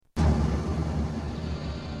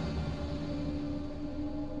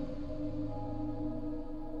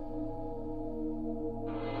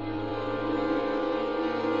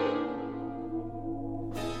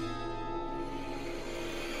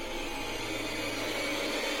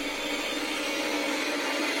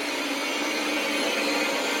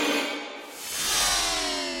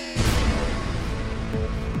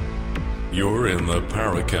You're in the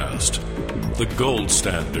Paracast, the gold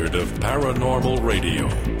standard of paranormal radio.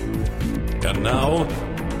 And now,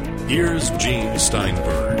 here's Gene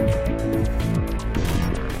Steinberg.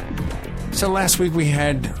 So last week we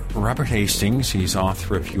had Robert Hastings. He's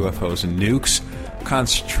author of UFOs and Nukes,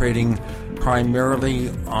 concentrating primarily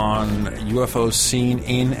on UFOs seen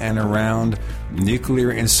in and around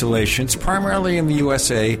nuclear installations, primarily in the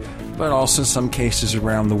USA, but also in some cases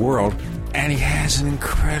around the world. And he has an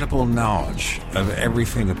incredible knowledge of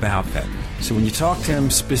everything about that. So when you talk to him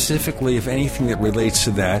specifically of anything that relates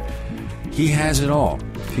to that, he has it all.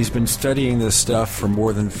 He's been studying this stuff for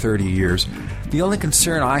more than 30 years. The only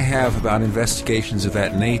concern I have about investigations of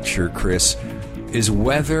that nature, Chris, is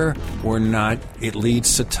whether or not it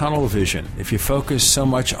leads to tunnel vision. If you focus so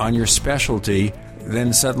much on your specialty,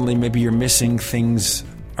 then suddenly maybe you're missing things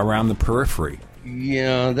around the periphery.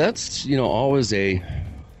 Yeah, that's, always a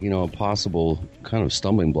possible kind of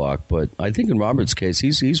stumbling block. But I think in Robert's case,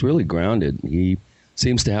 he's really grounded. He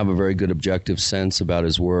seems to have a very good objective sense about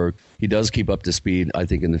his work. He does keep up to speed, I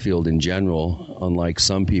think, in the field in general, unlike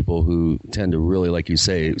some people who tend to really, like you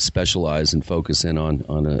say, specialize and focus in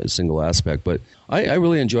on a single aspect. But I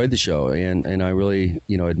really enjoyed the show, and I really,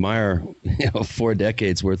 admire 4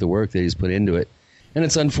 decades worth of work that he's put into it. And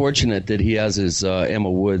it's unfortunate that he has his Emma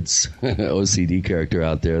Woods OCD character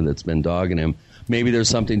out there that's been dogging him. Maybe there's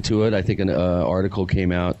something to it. I think an article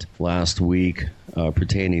came out last week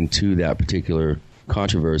pertaining to that particular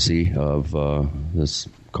controversy of this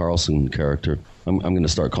Carlson character. I'm going to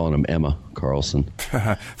start calling him Emma Carlson.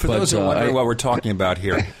 For those who are wondering what we're talking about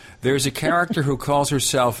here, there's a character who calls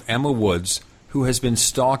herself Emma Woods who has been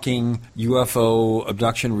stalking UFO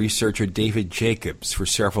abduction researcher David Jacobs for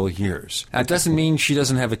several years. That doesn't mean she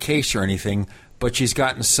doesn't have a case or anything, but she's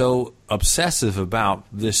gotten so obsessive about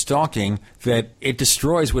this stalking that it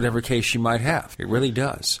destroys whatever case she might have. It really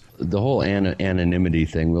does. The whole anonymity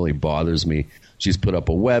thing really bothers me. She's put up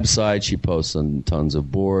a website, she posts on tons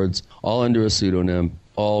of boards, all under a pseudonym,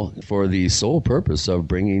 all for the sole purpose of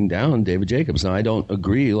bringing down David Jacobs. Now, I don't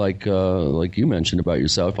agree, like you mentioned about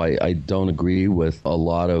yourself, I don't agree with a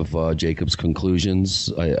lot of Jacobs'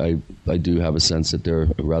 conclusions. I do have a sense that they're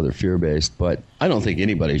rather fear-based, but I don't think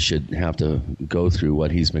anybody should have to go through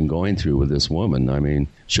what he's been going through with this woman. I mean,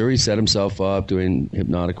 sure, he set himself up doing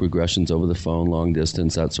hypnotic regressions over the phone, long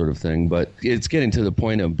distance, that sort of thing, but it's getting to the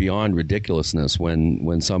point of beyond ridiculousness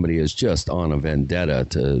when somebody is just on a vendetta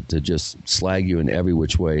to just slag you in every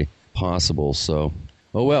which way possible. So,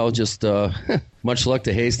 oh well, just much luck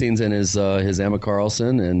to Hastings and his Emma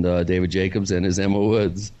Carlson, and David Jacobs and his Emma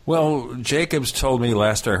Woods. Well, Jacobs told me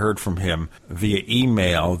last I heard from him via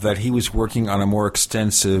email that he was working on a more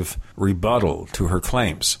extensive rebuttal to her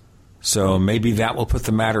claims. So maybe that will put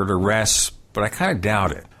the matter to rest, but I kind of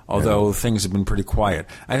doubt it, although things have been pretty quiet.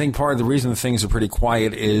 I think part of the reason things are pretty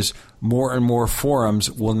quiet is more and more forums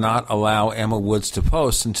will not allow Emma Woods to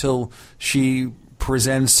post until she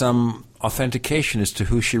presents some authentication as to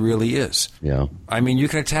who she really is. Yeah. I mean, you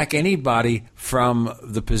can attack anybody from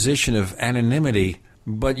the position of anonymity,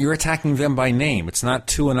 but you're attacking them by name. It's not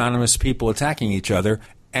two anonymous people attacking each other.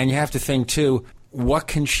 And you have to think, too, what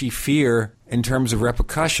can she fear in terms of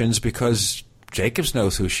repercussions? Because Jacobs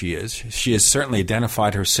knows who she is. She has certainly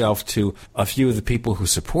identified herself to a few of the people who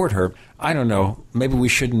support her. I don't know. Maybe we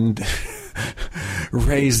shouldn't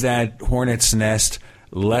raise that hornet's nest.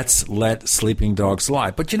 Let's let sleeping dogs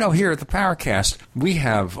lie. But here at the Paracast, we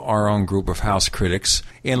have our own group of house critics.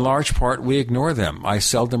 In large part, we ignore them. I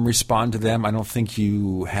seldom respond to them. I don't think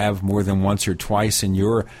you have more than once or twice in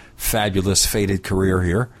your fabulous, fated career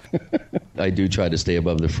here. I do try to stay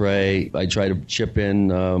above the fray. I try to chip in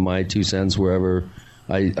my 2 cents wherever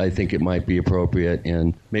I think it might be appropriate,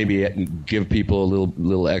 and maybe give people a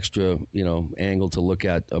little extra, angle to look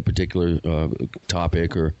at a particular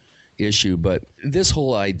topic or issue. But this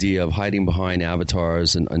whole idea of hiding behind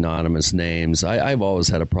avatars and anonymous names, I've always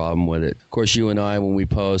had a problem with it. Of course, you and I, when we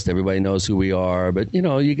post, everybody knows who we are, but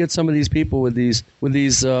you get some of these people with these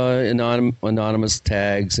anonymous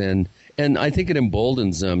tags, and I think it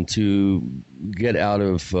emboldens them to get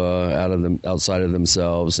outside of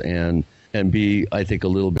themselves and be, I think, a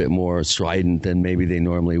little bit more strident than maybe they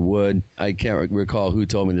normally would. I can't recall who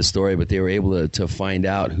told me the story, but they were able to find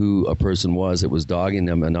out who a person was that was dogging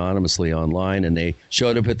them anonymously online, and they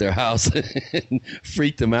showed up at their house and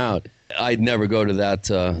freaked them out. I'd never go to that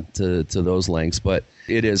to those lengths, but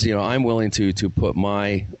it is, I'm willing to put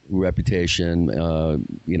my reputation,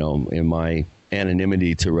 in my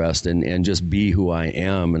anonymity to rest and just be who I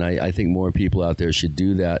am, and I think more people out there should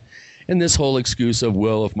do that. And this whole excuse of,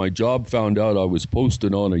 well, if my job found out I was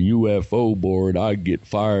posted on a UFO board, I'd get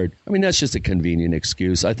fired. I mean, that's just a convenient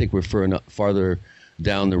excuse. I think we're farther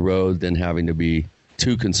down the road than having to be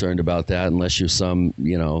too concerned about that, unless you're some,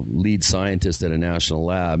 lead scientist at a national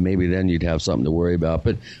lab. Maybe then you'd have something to worry about.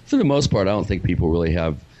 But for the most part, I don't think people really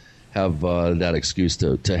have that excuse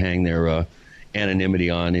to hang their anonymity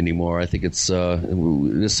on anymore. I think it's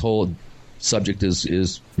this whole subject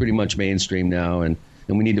is pretty much mainstream now, and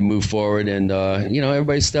we need to move forward and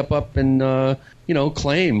everybody step up and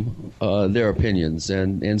claim their opinions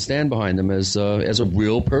and stand behind them as a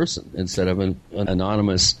real person instead of an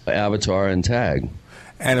anonymous avatar and tag.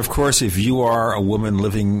 And of course, if you are a woman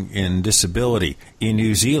living in disability in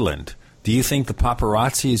New Zealand, do you think the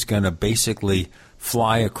paparazzi is going to basically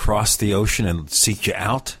fly across the ocean and seek you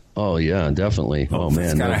out? Oh, yeah, definitely. Oh, man.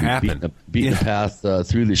 It's got to happen. Beating a path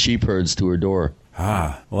through the sheep herds to her door.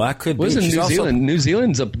 Ah, well, that could be. Listen, New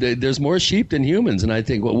Zealand's there's more sheep than humans. And I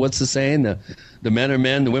think, what's the saying? The men are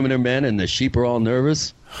men, the women are men, and the sheep are all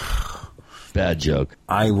nervous? Bad joke.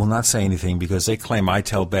 I will not say anything because they claim I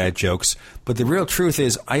tell bad jokes. But the real truth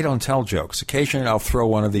is I don't tell jokes. Occasionally I'll throw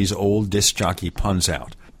one of these old disc jockey puns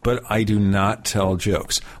out. But I do not tell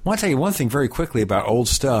jokes. I want to tell you one thing very quickly about old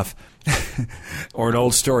stuff or an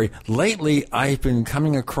old story. Lately, I've been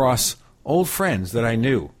coming across old friends that I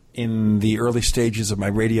knew in the early stages of my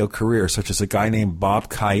radio career, such as a guy named Bob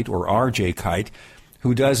Kite or R.J. Kite,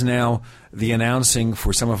 who does now the announcing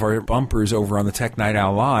for some of our bumpers over on the Tech Night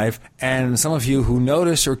Owl Live. And some of you who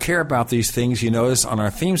notice or care about these things, you notice on our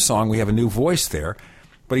theme song we have a new voice there.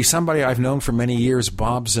 But he's somebody I've known for many years,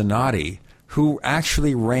 Bob Zanotti, who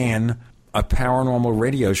actually ran a paranormal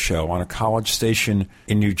radio show on a college station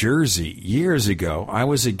in New Jersey years ago. I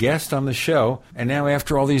was a guest on the show, and now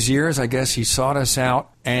after all these years, I guess he sought us out,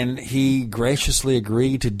 and he graciously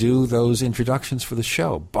agreed to do those introductions for the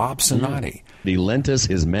show. Bob Zanotti. He lent us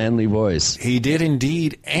his manly voice. He did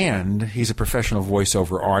indeed, and he's a professional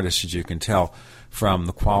voiceover artist, as you can tell from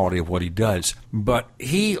the quality of what he does. But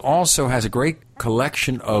he also has a great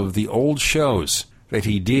collection of the old shows that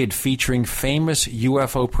he did featuring famous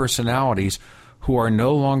UFO personalities who are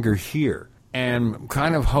no longer here. And I'm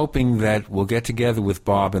kind of hoping that we'll get together with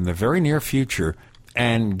Bob in the very near future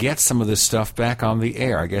and get some of this stuff back on the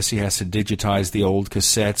air. I guess he has to digitize the old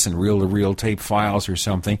cassettes and reel-to-reel tape files or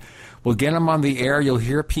something. We'll get him on the air. You'll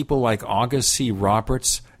hear people like August C.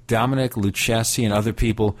 Roberts, Dominic Lucchesi, and other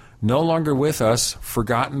people no longer with us,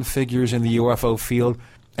 forgotten figures in the UFO field,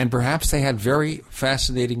 and perhaps they had very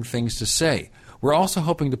fascinating things to say. We're also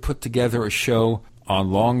hoping to put together a show on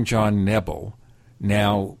Long John Nebel.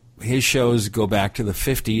 Now, his shows go back to the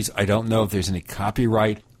 50s. I don't know if there's any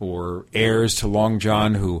copyright or heirs to Long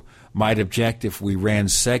John who might object if we ran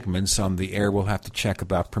segments on the air. We'll have to check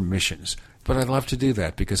about permissions. But I'd love to do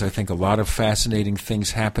that because I think a lot of fascinating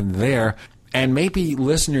things happen there. And maybe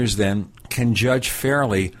listeners then can judge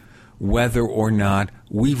fairly whether or not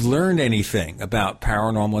we've learned anything about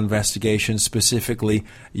paranormal investigations, specifically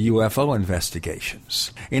UFO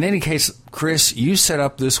investigations. In any case, Chris, you set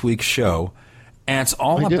up this week's show, and it's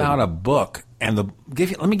all about a book. And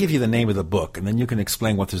let me give you the name of the book, and then you can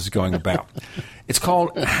explain what this is going about. It's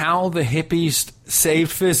called How the Hippies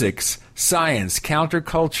Saved Physics, Science,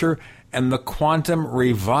 Counterculture, and the Quantum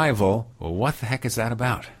Revival. Well, what the heck is that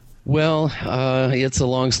about? Well, it's a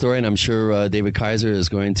long story, and I'm sure David Kaiser is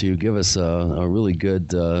going to give us a really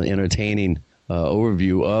good, entertaining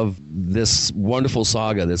overview of this wonderful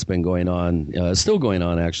saga that's been going on, still going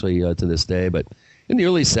on, actually, to this day. But in the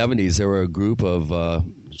early 70s, there were a group of,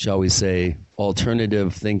 shall we say,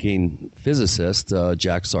 alternative thinking physicists,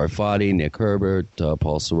 Jack Sarfati, Nick Herbert,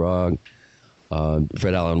 Paul Sarag,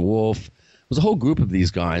 Fred Alan Wolf. It was a whole group of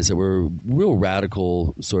these guys that were real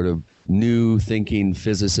radical, sort of new thinking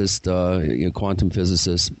physicists, quantum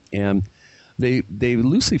physicists, and they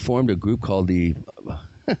loosely formed a group called the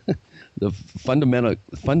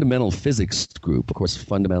fundamental physics group. Of course,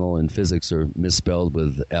 fundamental and physics are misspelled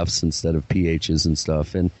with F's instead of PH's and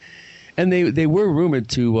stuff, and they were rumored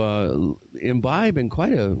to imbibe in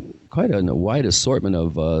quite a wide assortment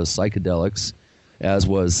of psychedelics, as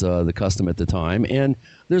was the custom at the time. And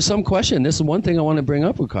there's some question. This is one thing I want to bring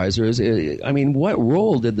up with Kaiser is, what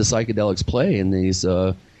role did the psychedelics play in these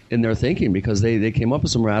in their thinking? Because they came up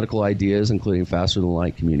with some radical ideas, including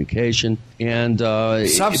faster-than-light communication. And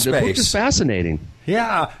subspace. The book is fascinating.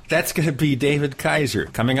 Yeah, that's going to be David Kaiser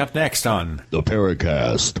coming up next on The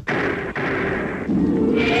Paracast.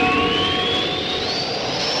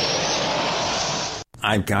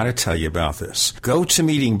 I've got to tell you about this.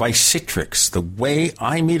 GoToMeeting by Citrix, the way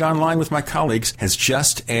I meet online with my colleagues, has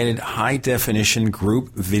just added high-definition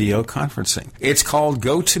group video conferencing. It's called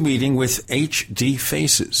GoToMeeting with HD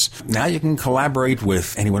Faces. Now you can collaborate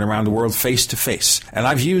with anyone around the world face-to-face. And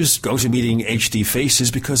I've used GoToMeeting HD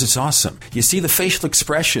Faces because it's awesome. You see the facial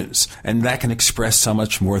expressions, and that can express so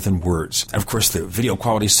much more than words. And of course, the video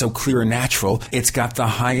quality is so clear and natural, it's got the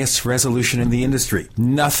highest resolution in the industry.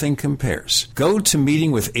 Nothing compares. GoToMeeting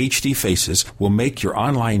with HD Faces will make your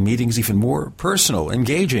online meetings even more personal,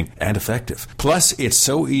 engaging, and effective. Plus, it's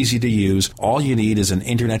so easy to use. All you need is an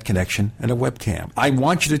internet connection and a webcam. I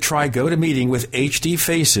want you to try GoToMeeting with HD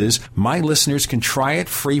Faces. My listeners can try it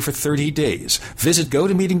free for 30 days. Visit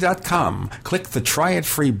GoToMeeting.com. Click the Try It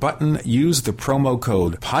Free button. Use the promo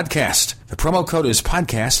code PODCAST. The promo code is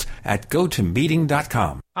PODCAST at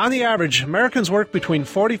GoToMeeting.com. On the average, Americans work between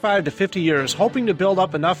 45 to 50 years, hoping to build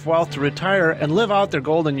up enough wealth to retire and live out their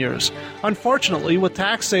golden years. Unfortunately, with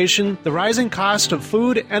taxation, the rising cost of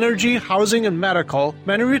food, energy, housing, and medical,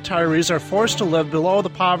 many retirees are forced to live below the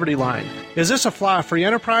poverty line. Is this a flaw of free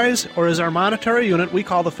enterprise, or is our monetary unit we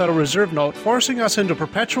call the Federal Reserve Note forcing us into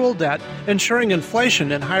perpetual debt, ensuring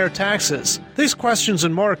inflation and higher taxes? These questions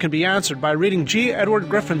and more can be answered by reading G. Edward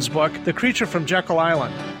Griffin's book, The Creature from Jekyll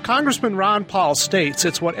Island. Congressman Ron Paul states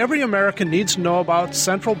it's what every American needs to know about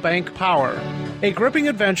central bank power. A gripping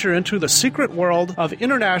adventure into the secret world of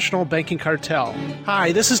international banking cartel.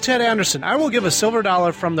 Hi, this is Ted Anderson. I will give a silver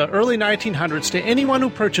dollar from the early 1900s to anyone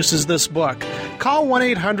who purchases this book. Call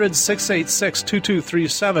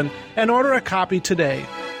 1-800-686-2237 and order a copy today.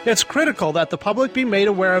 It's critical that the public be made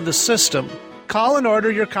aware of the system. Call and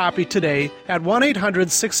order your copy today at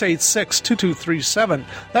 1-800-686-2237.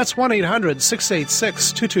 That's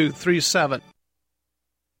 1-800-686-2237.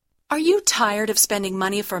 Are you tired of spending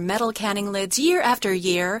money for metal canning lids year after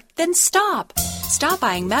year? Then stop! Stop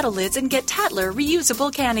buying metal lids and get Tatler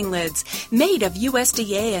reusable canning lids. Made of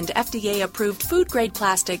USDA and FDA-approved food-grade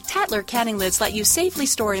plastic, Tatler canning lids let you safely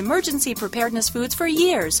store emergency preparedness foods for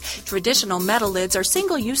years. Traditional metal lids are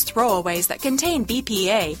single-use throwaways that contain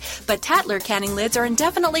BPA, but Tatler canning lids are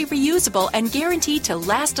indefinitely reusable and guaranteed to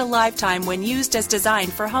last a lifetime when used as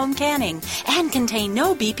designed for home canning and contain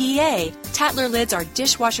no BPA. Tatler lids are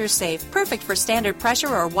dishwasher safe, perfect for standard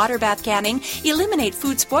pressure or water bath canning, eliminate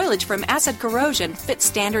food spoilage from acid corrosion, fit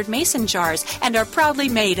standard mason jars, and are proudly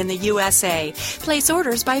made in the USA. Place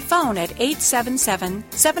orders by phone at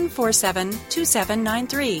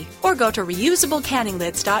 877-747-2793 or go to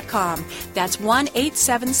reusablecanninglids.com. That's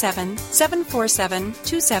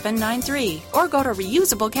 1-877-747-2793 or go to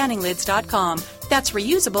reusablecanninglids.com. That's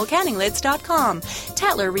reusablecanninglids.com.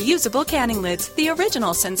 Tatler Reusable Canning Lids, the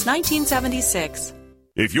original since 1976.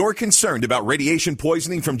 If you're concerned about radiation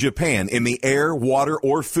poisoning from Japan in the air, water,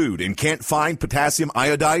 or food and can't find potassium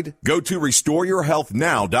iodide, go to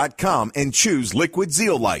RestoreYourHealthNow.com and choose Liquid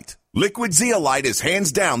Zeolite. Liquid Zeolite is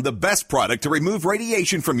hands down the best product to remove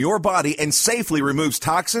radiation from your body and safely removes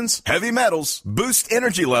toxins, heavy metals, boosts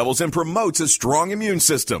energy levels, and promotes a strong immune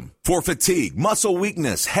system. For fatigue, muscle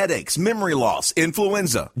weakness, headaches, memory loss,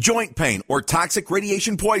 influenza, joint pain, or toxic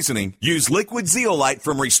radiation poisoning, use Liquid Zeolite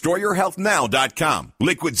from RestoreYourHealthNow.com.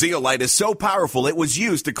 Liquid Zeolite is so powerful it was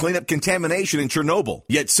used to clean up contamination in Chernobyl,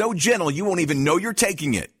 yet so gentle you won't even know you're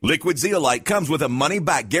taking it. Liquid Zeolite comes with a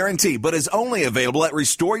money-back guarantee, but is only available at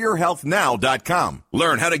RestoreYourHealthNow.com.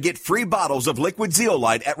 Learn how to get free bottles of Liquid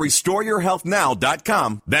Zeolite at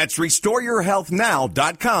RestoreYourHealthNow.com. That's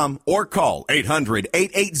RestoreYourHealthNow.com or call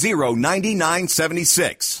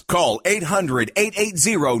 800-880-9976. Call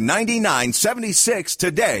 800-880-9976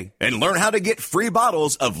 today and learn how to get free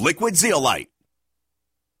bottles of Liquid Zeolite.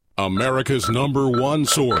 America's #1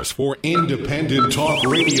 source for independent talk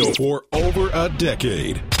radio for over a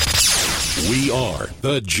decade. We are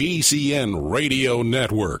the GCN Radio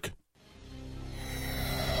Network.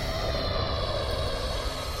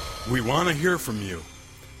 We want to hear from you.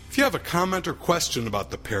 If you have a comment or question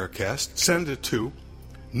about the Paracast, send it to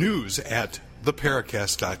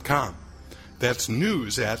news@theparacast.com. That's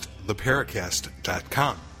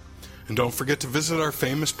news@theparacast.com. And don't forget to visit our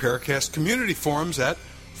famous Paracast community forums at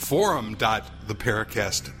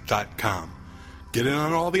forum.theparacast.com. Get in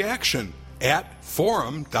on all the action at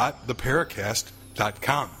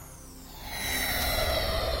forum.theparacast.com.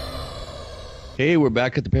 Hey, we're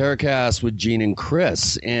back at the Paracast with Gene and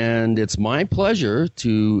Chris, and it's my pleasure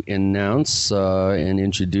to announce and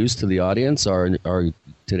introduce to the audience our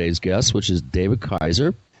today's guest, which is David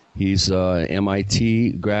Kaiser. He's an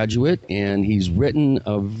MIT graduate, and he's written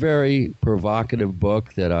a very provocative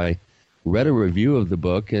book that I read a review of the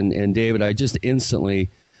book, and David, I just instantly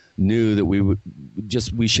knew that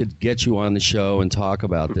we should get you on the show and talk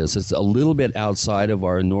about this. It's a little bit outside of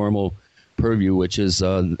our normal purview, which is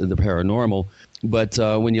the paranormal. But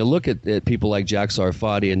when you look at people like Jack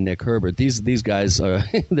Sarfati and Nick Herbert, these guys are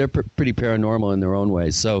they're pretty paranormal in their own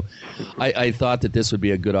way. So I thought that this would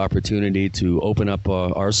be a good opportunity to open up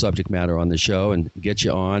our subject matter on the show and get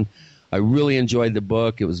you on. I really enjoyed the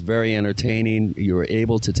book. It was very entertaining. You were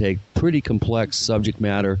able to take pretty complex subject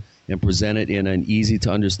matter and present it in an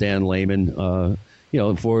easy-to-understand layman,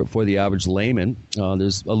 for the average layman.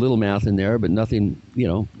 There's a little math in there, but nothing,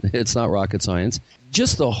 it's not rocket science.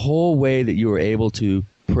 Just the whole way that you were able to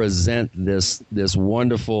present this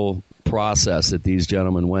wonderful process that these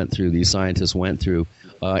gentlemen went through, these scientists went through,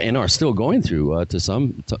 and are still going through to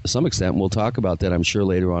some extent. We'll talk about that, I'm sure,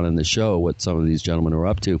 later on in the show, what some of these gentlemen are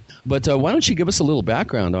up to. But why don't you give us a little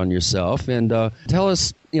background on yourself and tell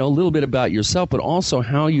us a little bit about yourself, but also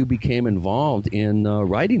how you became involved in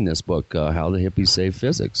writing this book, How the Hippies Saved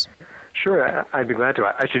Physics. Sure, I'd be glad to.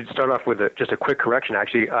 I should start off with just a quick correction.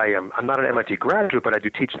 Actually, I'm not an MIT graduate, but I do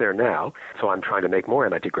teach there now, so I'm trying to make more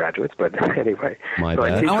MIT graduates. But anyway, My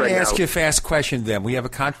bad. I want to ask you a fast question then. We have a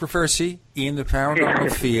controversy in the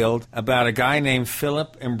paranormal field about a guy named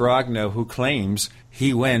Philip Imbrogno who claims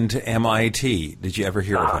he went to MIT. Did you ever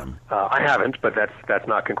hear of him? I haven't, but that's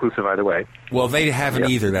not conclusive either way. Well, they haven't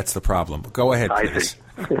either. That's the problem. Go ahead, please.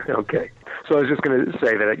 I see. Okay. So I was just going to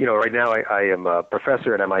say that, right now I am a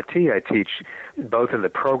professor at MIT. I teach both in the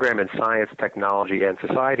program in Science, Technology, and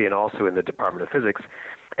Society, and also in the Department of Physics.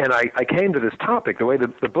 And I came to this topic, the way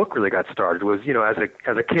the book really got started was, as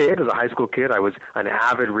a kid, as a high school kid, I was an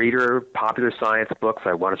avid reader, popular science books.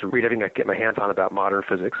 I wanted to read everything I could get my hands on about modern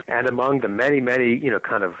physics. And among the many,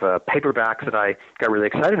 paperbacks that I got really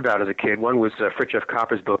excited about as a kid, one was Fritjof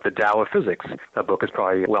Capra's book, The Tao of Physics. That book is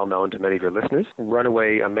probably well known to many of your listeners.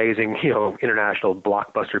 Runaway, amazing, international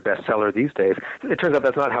blockbuster bestseller these days. It turns out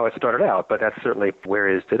that's not how it started out, but that's certainly where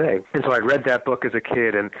it is today. And so I read that book as a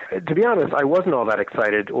kid, and to be honest, I wasn't all that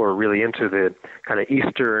excited or really into the kind of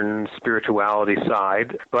Eastern spirituality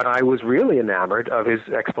side, but I was really enamored of his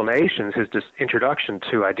explanations, his introduction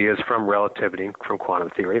to ideas from relativity, from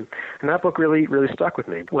quantum theory, and that book really, really stuck with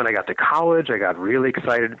me. When I got to college, I got really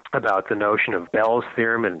excited about the notion of Bell's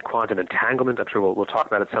theorem and quantum entanglement. I'm sure we'll talk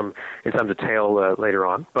about it in some detail later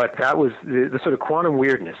on, but that was the sort of quantum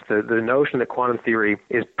weirdness, the notion that quantum theory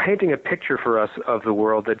is painting a picture for us of the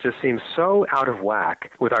world that just seems so out of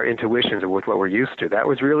whack with our intuitions and with what we're used to. That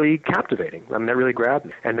was really captivating. That really grabbed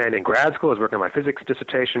me. And then in grad school, I was working on my physics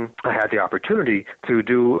dissertation. I had the opportunity to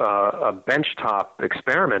do a benchtop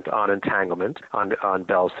experiment on entanglement on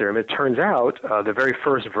Bell's theorem. It turns out the very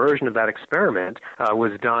first version of that experiment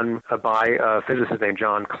was done by a physicist named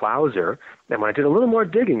John Clauser. And when I did a little more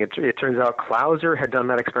digging, it turns out Clauser had done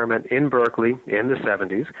that experiment in Berkeley in the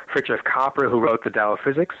 70s. Fritjof Capra, who wrote The Tao of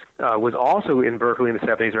Physics, was also in Berkeley in the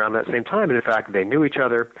 70s around that same time. And in fact, they knew each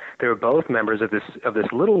other. They were both members of this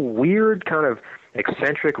little weird kind of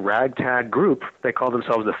eccentric ragtag group. They call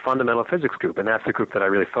themselves the Fundamental Physics Group, and that's the group that I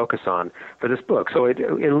really focus on for this book. So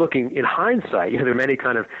in hindsight, there are many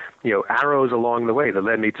kind of arrows along the way that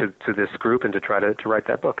led me to this group and to try to write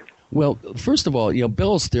that book. Well, first of all,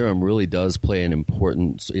 Bell's theorem really does play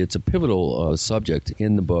it's a pivotal subject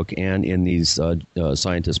in the book and in these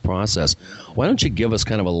scientists' process. Why don't you give us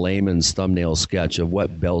kind of a layman's thumbnail sketch of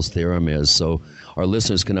what Bell's theorem is so our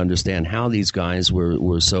listeners can understand how these guys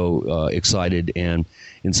were so excited and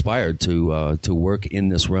inspired to work in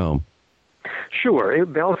this realm? Sure.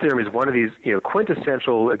 Bell's theorem is one of these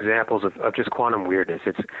quintessential examples of just quantum weirdness.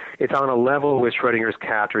 It's on a level with Schrodinger's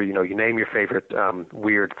cat, or you name your favorite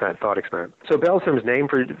weird thought experiment. So Bell's theorem is named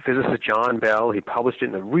for physicist John Bell. He published it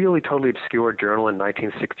in a really totally obscure journal in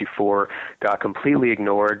 1964. Got completely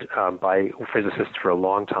ignored by physicists for a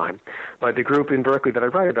long time. But the group in Berkeley that I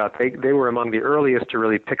write about, they were among the earliest to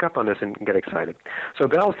really pick up on this and get excited. So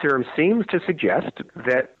Bell's theorem seems to suggest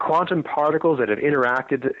that quantum particles that have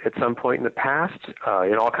interacted at some point in the past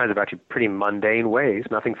in all kinds of actually pretty mundane ways,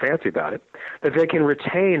 nothing fancy about it, that they can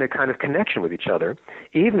retain a kind of connection with each other,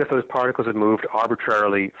 even if those particles have moved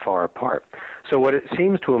arbitrarily far apart. So what it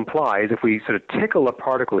seems to imply is if we sort of tickle a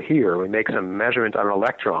particle here, we make some measurement on an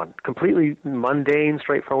electron, completely mundane,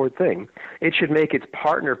 straightforward thing, it should make its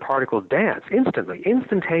partner particle dance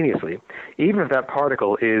instantaneously, even if that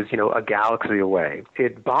particle is, a galaxy away.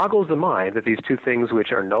 It boggles the mind that these two things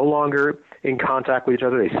which are no longer in contact with each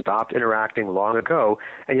other, they stopped interacting long ago,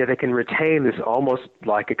 and yet they can retain this almost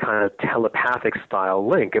like a kind of telepathic style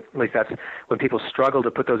link. At least that's when people struggle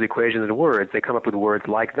to put those equations into words, they come up with words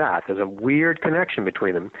like that. There's a weird connection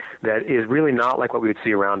between them that is really not like what we would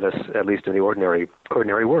see around us, at least in the ordinary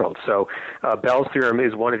world. So Bell's theorem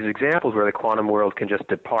is one of these examples where the quantum world can just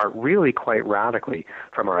depart really quite radically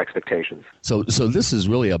from our expectations. So this is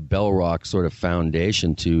really a Bell-Rock sort of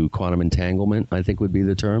foundation to quantum entanglement, I think would be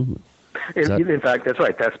the term? In fact, that's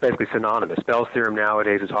right. That's basically synonymous. Bell's theorem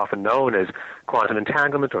nowadays is often known as quantum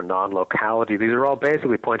entanglement or non-locality. These are all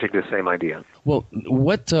basically pointing to the same idea. Well,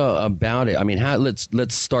 what about it? I mean,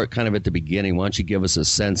 let's start kind of at the beginning. Why don't you give us a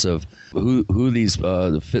sense of who these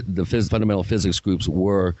fundamental physics groups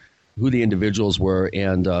were, who the individuals were,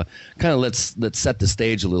 and kind of let's set the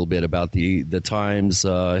stage a little bit about the times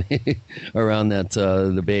around that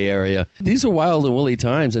the Bay Area. These are wild and woolly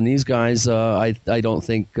times, and these guys, I don't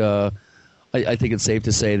think. I think it's safe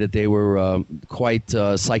to say that they were quite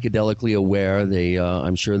psychedelically aware.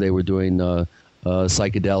 I'm sure they were doing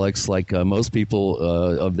psychedelics like most people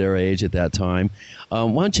of their age at that time. Why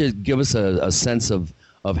don't you give us a sense of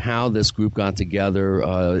how this group got together,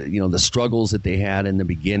 the struggles that they had in the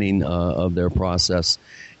beginning of their process,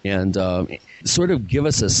 and sort of give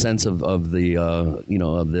us a sense of the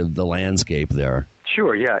landscape there.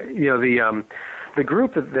 Sure, yeah. The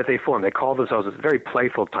group that they formed, they called themselves, it's a very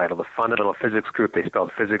playful title, the Fundamental Physics Group. They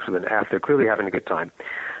spelled physics with an F. They're clearly having a good time.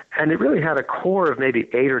 And it really had a core of maybe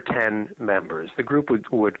 8 or 10 members. The group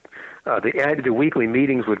the weekly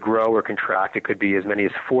meetings would grow or contract. It could be as many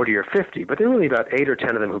as 40 or 50, but there were really about 8 or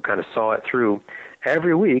 10 of them who kind of saw it through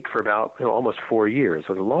every week for about almost 4 years.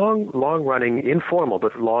 So it was a long-running, informal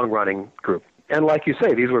but long-running group. And like you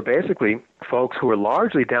say, these were basically folks who were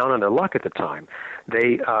largely down on their luck at the time.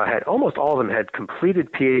 They had almost all of them had completed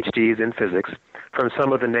PhDs in physics from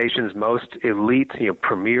some of the nation's most elite,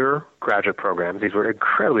 premier graduate programs. These were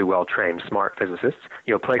incredibly well-trained, smart physicists,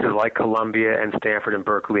 places like Columbia and Stanford and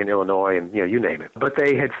Berkeley and Illinois and, you name it. But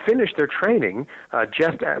they had finished their training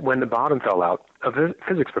just when the bottom fell out of the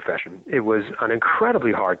physics profession. It was an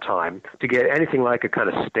incredibly hard time to get anything like a kind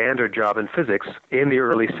of standard job in physics in the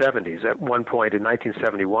early 70s. At one point in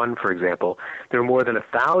 1971, for example, there were more than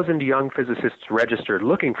 1,000 young physicists registered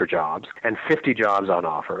looking for jobs and 50 jobs on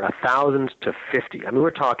offer, 1,000 to 50. I mean, we're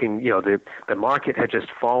talking, the market had just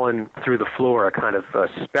fallen through the floor. A kind of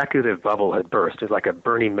speculative bubble had burst. It's like a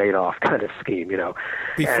Bernie Madoff kind of scheme,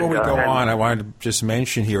 Before we go on, I wanted to just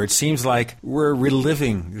mention here, it seems like we're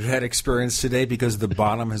reliving that experience today because the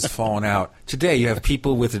bottom has fallen out. Today, you have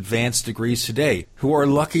people with advanced degrees today who are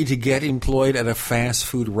lucky to get employed at a fast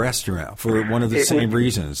food restaurant for one of the same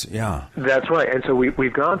reasons. Yeah. That's right. And so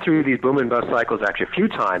we've gone through these boom and bust cycles actually a few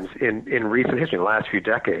times in recent history, in the last few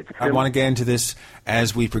decades. I want to get into this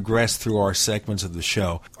as we progress through our segments of the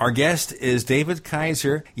show. Our guest is David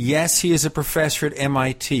Kaiser. Yes, he is a professor at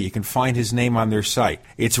MIT. You can find his name on their site.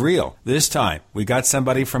 It's real. This time, we got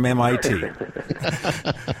somebody from MIT.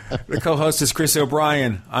 The co-host is Chris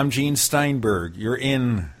O'Brien. I'm Gene Steinberg. You're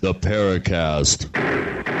in the Paracast.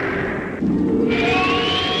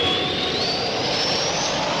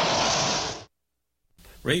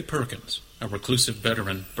 Ray Perkins, a reclusive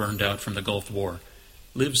veteran burned out from the Gulf War,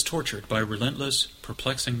 lives tortured by relentless,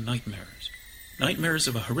 perplexing nightmares. Nightmares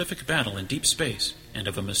of a horrific battle in deep space and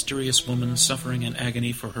of a mysterious woman suffering in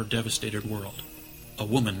agony for her devastated world. A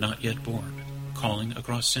woman not yet born, calling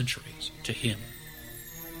across centuries to him.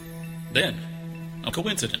 Then, a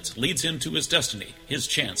coincidence leads him to his destiny, his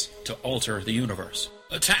chance to alter the universe.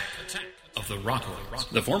 Attack of the Rockoids.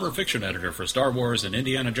 The former fiction editor for Star Wars and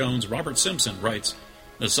Indiana Jones, Robert Simpson, writes,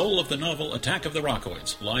 "The soul of the novel Attack of the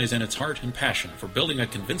Rockoids lies in its heart and passion for building a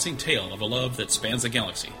convincing tale of a love that spans a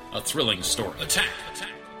galaxy, a thrilling story. Attack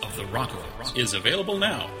of the Rockoids is available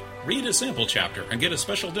now. Read a sample chapter and get a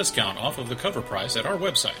special discount off of the cover price at our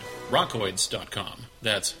website, rockoids.com.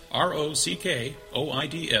 That's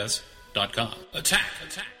ROCKOIDS.com. Attack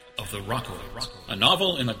of the Rockoids, a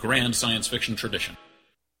novel in the grand science fiction tradition."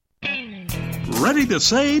 Ready to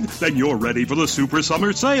save? Then you're ready for the Super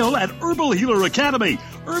Summer Sale at Herbal Healer Academy.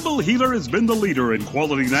 Herbal Healer has been the leader in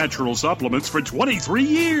quality natural supplements for 23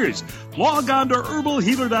 years. Log on to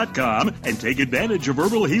herbalhealer.com and take advantage of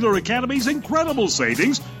Herbal Healer Academy's incredible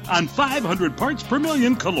savings on 500 parts per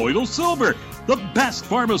million colloidal silver, the best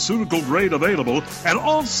pharmaceutical grade available, and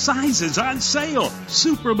all sizes on sale.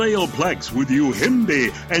 Super Male Plex with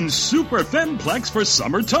Uhimbi and Super Femplex for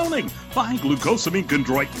summer toning. Buy glucosamine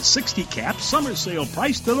chondroitin 60 caps, summer sale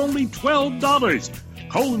priced at only $12.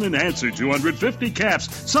 Colon Enhancer 250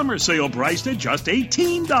 caps, summer sale priced at just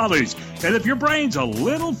 $18. And if your brain's a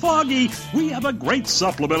little foggy, we have a great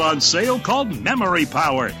supplement on sale called Memory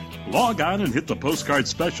Power. Log on and hit the postcard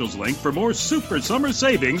specials link for more super summer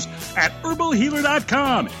savings at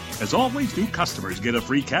herbalhealer.com. As always, new customers get a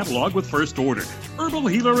free catalog with first order. Herbal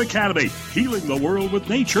Healer Academy, healing the world with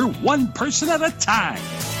nature, one person at a time.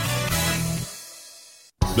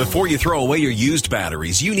 Before you throw away your used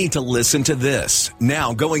batteries, you need to listen to this.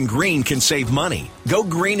 Now, going green can save money. Go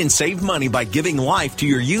green and save money by giving life to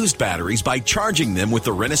your used batteries by charging them with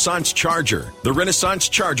the Renaissance Charger. The Renaissance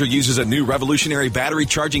Charger uses a new revolutionary battery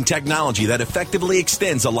charging technology that effectively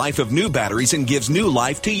extends the life of new batteries and gives new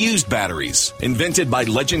life to used batteries. Invented by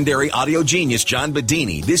legendary audio genius John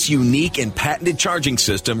Bedini, this unique and patented charging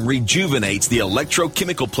system rejuvenates the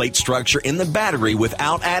electrochemical plate structure in the battery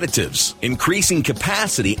without additives, increasing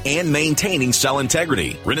capacity and maintaining cell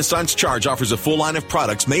integrity. Renaissance Charge offers a full line of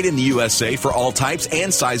products made in the USA for all types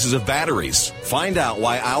and sizes of batteries. Find out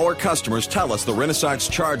why our customers tell us the Renaissance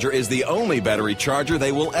Charger is the only battery charger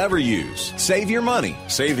they will ever use. Save your money.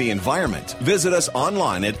 Save the environment. Visit us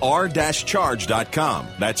online at r-charge.com.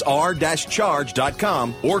 That's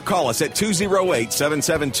r-charge.com, or call us at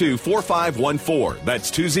 208-772-4514.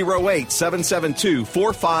 That's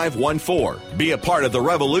 208-772-4514. Be a part of the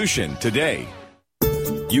revolution today.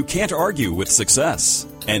 You can't argue with success.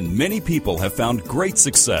 And many people have found great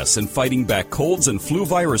success in fighting back colds and flu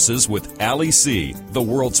viruses with Ali C, the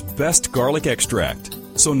world's best garlic extract.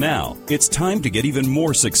 So now, it's time to get even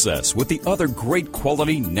more success with the other great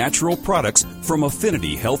quality natural products from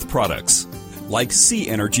Affinity Health Products. Like C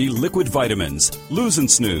Energy Liquid Vitamins, Lose and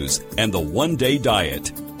Snooze, and the One Day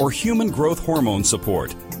Diet. Or Human Growth Hormone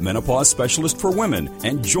Support, Menopause Specialist for Women,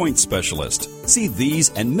 and Joint Specialist. See these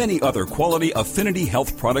and many other quality Affinity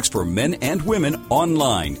Health products for men and women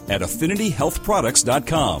online at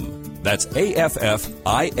affinityhealthproducts.com. That's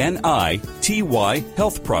AFFINITY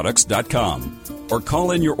healthproducts.com. Or call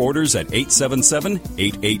in your orders at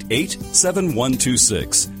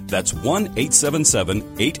 877-888-7126. That's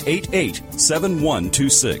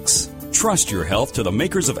 1-877-888-7126. Trust your health to the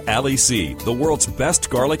makers of Ali C, the world's best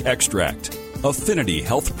garlic extract. Affinity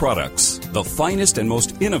Health Products, the finest and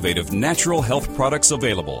most innovative natural health products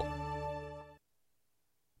available.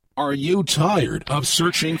 Are you tired of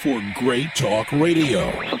searching for great talk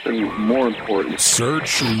radio? Something more important.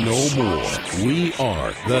 Search no more. We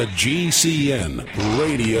are the GCN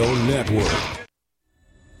Radio Network.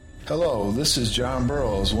 Hello, this is John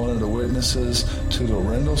Burroughs, one of the witnesses to the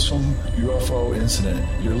Rendlesham UFO incident.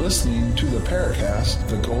 You're listening to the Paracast,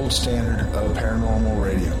 the gold standard of paranormal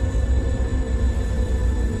radio.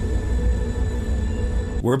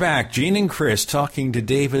 We're back. Gene and Chris talking to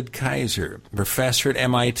David Kaiser, professor at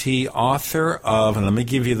MIT, author of, and let me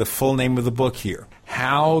give you the full name of the book here,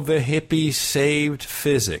 How the Hippies Saved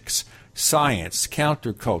Physics, Science,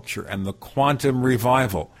 Counterculture, and the Quantum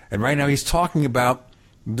Revival. And right now he's talking about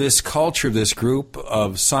this culture, this group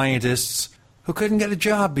of scientists who couldn't get a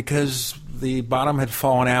job because the bottom had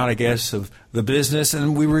fallen out, I guess, of the business.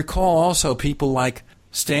 And we recall also people like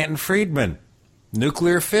Stanton Friedman,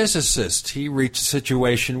 nuclear physicist. He reached a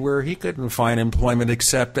situation where he couldn't find employment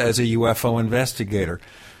except as a UFO investigator.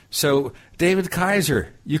 So, David Kaiser,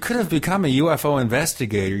 you could have become a UFO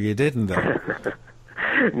investigator. You didn't, though.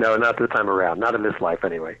 No, not this time around. Not in this life,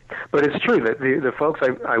 anyway. But it's true that the folks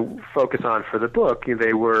I focus on for the book,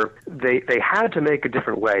 they had to make a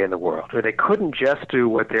different way in the world. They couldn't just do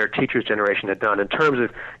what their teachers' generation had done in terms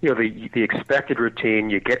of the expected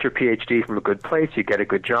routine. You get your PhD from a good place, you get a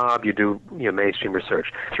good job, you do mainstream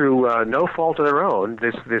research. Through no fault of their own,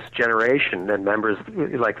 this generation and members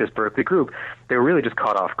like this Berkeley group, they were really just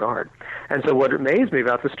caught off guard. And so what amazed me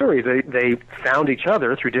about the story is they found each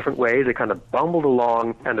other through different ways. They kind of bumbled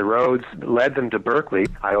along, and the roads led them to Berkeley.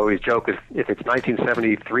 I always joke, if it's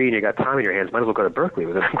 1973 and you got time in your hands, might as well go to Berkeley. It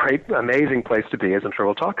was a great, amazing place to be, as I'm sure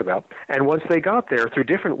we'll talk about. And once they got there, through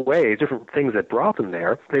different ways, different things that brought them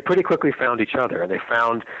there, they pretty quickly found each other, and they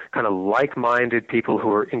found kind of like-minded people who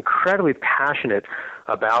were incredibly passionate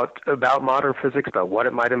about modern physics, about what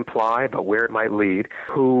it might imply, about where it might lead,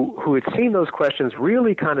 who had seen those questions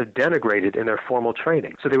really kind of denigrated in their formal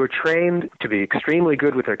training. So they were trained to be extremely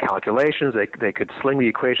good with their calculations. They could sling the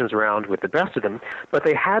equations around with the best of them, but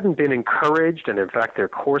they hadn't been encouraged, and in fact their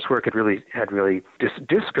coursework had really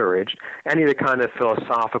discouraged any of the kind of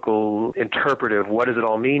philosophical, interpretive, what does it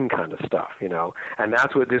all mean kind of stuff, And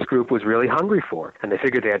that's what this group was really hungry for. And they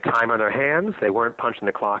figured they had time on their hands. They weren't punching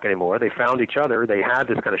the clock anymore. They found each other. They had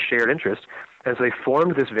this kind of shared interest. And so they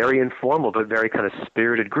formed this very informal but very kind of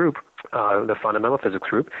spirited group the fundamental physics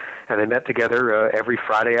group, and they met together every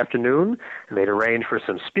Friday afternoon, and they'd arrange for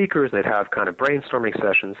some speakers. They'd have kind of brainstorming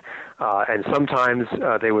sessions, and sometimes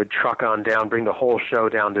they would truck on down, bring the whole show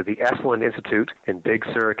down to the Esalen Institute in Big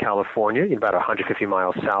Sur, California, about 150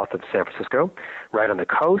 miles south of San Francisco, right on the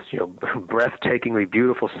coast, breathtakingly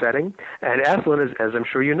beautiful setting. And Esalen, as I'm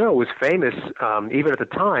sure you know, was famous even at the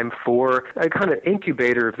time for a kind of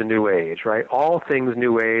incubator of the New Age, right? All things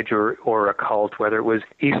New Age or occult, whether it was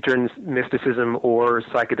Eastern mysticism or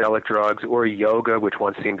psychedelic drugs or yoga, which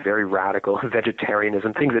once seemed very radical,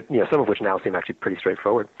 vegetarianism, things that, some of which now seem actually pretty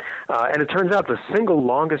straightforward. And it turns out the single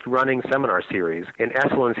longest running seminar series in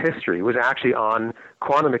Esalen's history was actually on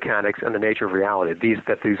quantum mechanics and the nature of reality. These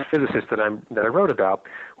physicists that I wrote about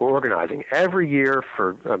were organizing every year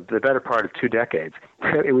for the better part of 2 decades.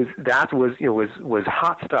 Was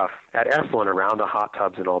hot stuff at Esalen around the hot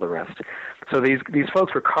tubs and all the rest. So these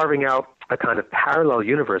folks were carving out a kind of parallel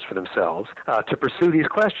universe for themselves to pursue these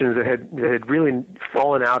questions that had really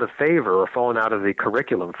fallen out of favor or fallen out of the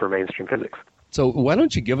curriculum for mainstream physics. So why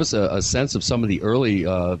don't you give us a sense of some of the early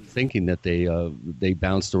thinking that they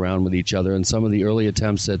bounced around with each other, and some of the early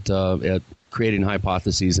attempts at creating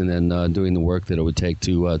hypotheses and then doing the work that it would take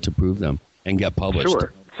to prove them and get published?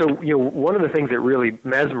 Sure. So, one of the things that really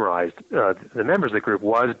mesmerized the members of the group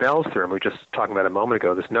was Bell's theorem. We were just talking about a moment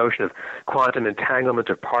ago, this notion of quantum entanglement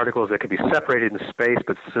of particles that could be separated in space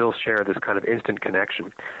but still share this kind of instant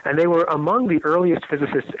connection. And they were among the earliest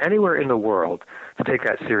physicists anywhere in the world to take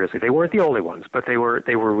that seriously. They weren't the only ones, but they were,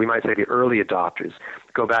 we might say, the early adopters.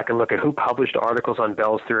 Go back and look at who published articles on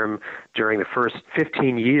Bell's theorem during the first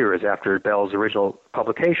 15 years after Bell's original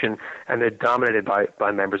publication, and they're dominated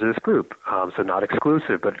by members of this group. So not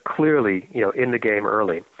exclusive, but clearly, in the game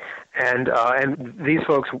early. And these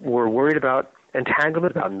folks were worried about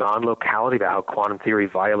entanglement, about non-locality, about how quantum theory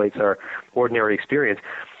violates our ordinary experience.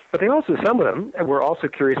 But they also, some of them, were also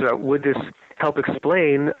curious about, would this help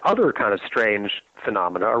explain other kind of strange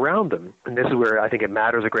phenomena around them? And this is where I think it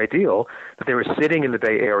matters a great deal that they were sitting in the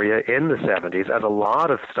Bay Area in the 70s as a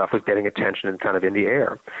lot of stuff was getting attention and kind of in the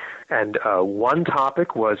air. And one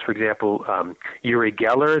topic was, for example, Uri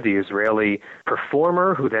Geller, the Israeli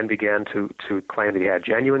performer, who then began to claim that he had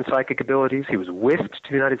genuine psychic abilities. He was whisked to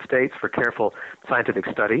the United States for careful scientific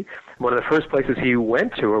study. One of the first places he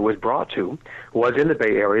went to or was brought to was in the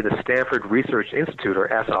Bay Area, the Stanford Research Institute, or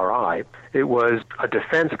SRI. It was a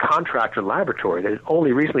defense contractor laboratory that had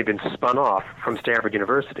only recently been spun off from Stanford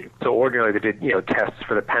University. So ordinarily they did, tests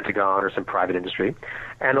for the Pentagon or some private industry.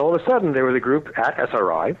 And all of a sudden there was a group at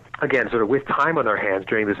SRI, again, sort of with time on their hands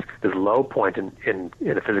during this low point in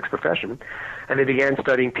the physics profession, and they began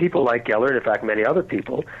studying people like Geller, and in fact many other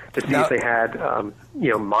people, to see if they had,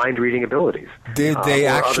 mind-reading abilities. Did they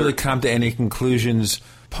actually come to any conclusions,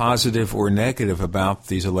 positive or negative, about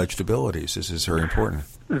these alleged abilities? This is very important.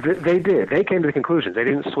 They did. They came to the conclusions. They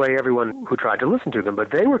didn't sway everyone who tried to listen to them,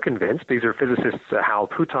 but they were convinced. These are physicists Hal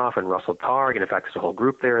Puthoff and Russell Targ, and in fact there's a whole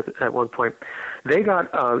group there at one point. They got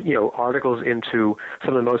articles into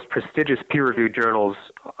some of the most prestigious peer-reviewed journals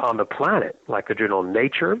on the planet, like the journal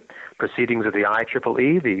Nature, Proceedings of the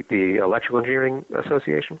IEEE, the Electrical Engineering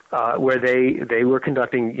Association, where they were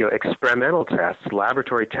conducting experimental tests,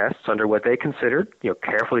 laboratory tests under what they considered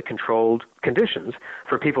carefully controlled conditions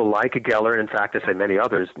for people like Geller, and in fact, I say many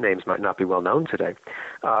others, names might not be well known today,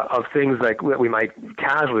 of things like what we might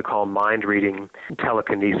casually call mind reading,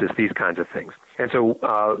 telekinesis, these kinds of things. And so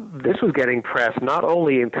this was getting press not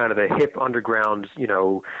only in kind of the hip underground,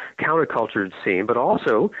 counterculture scene, but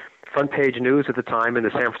also front page news at the time in the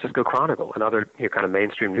San Francisco Chronicle and other kind of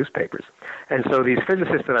mainstream newspapers. And so these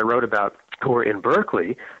physicists that I wrote about who were in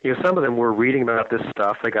Berkeley, some of them were reading about this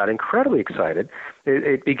stuff. They got incredibly excited.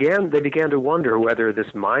 They began to wonder whether this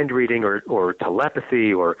mind reading or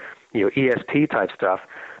telepathy or ESP type stuff,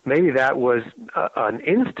 maybe that was an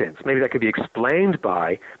instance. Maybe that could be explained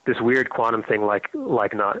by this weird quantum thing like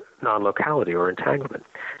non-locality or entanglement.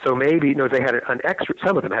 So maybe they had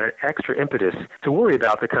some of them had an extra impetus to worry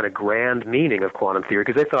about the kind of grand meaning of quantum theory,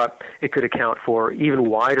 because they thought it could account for even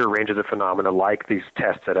wider ranges of phenomena like these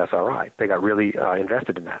tests at SRI. They got really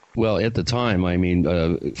invested in that. Well, at the time,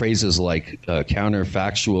 phrases like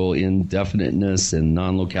counterfactual indefiniteness and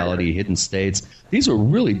non-locality, hidden states, these are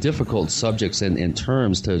really difficult subjects and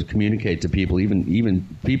terms to communicate to people, even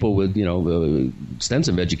people with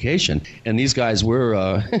extensive education. And these guys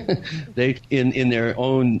were they in their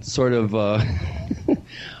own sort of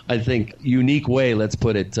I think unique way, let's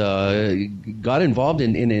put it, got involved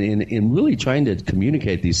in really trying to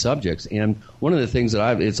communicate these subjects. And one of the things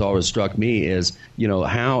that it's always struck me is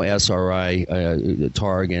how SRI,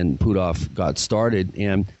 Targ and Puthoff got started.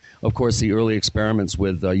 And of course, the early experiments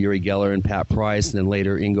with Uri Geller and Pat Price, and then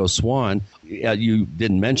later Ingo Swann. You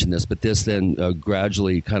didn't mention this, but this then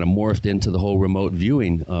gradually kind of morphed into the whole remote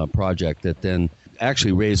viewing project that then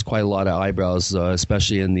actually raised quite a lot of eyebrows,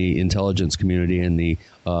 especially in the intelligence community and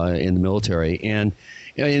in the military. And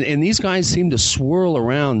these guys seem to swirl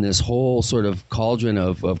around this whole sort of cauldron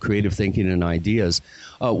of creative thinking and ideas.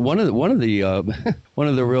 One of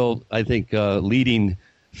the real, I think, leading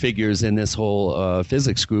figures in this whole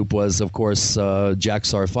physics group was, of course, Jack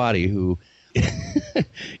Sarfati, who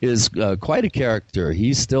is quite a character.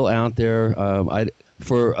 He's still out there.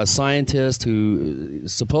 For a scientist who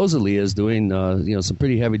supposedly is doing some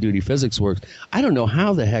pretty heavy-duty physics work, I don't know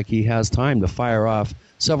how the heck he has time to fire off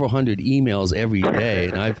several hundred emails every day.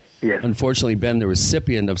 And I've unfortunately been the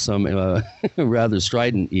recipient of some rather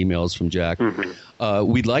strident emails from Jack.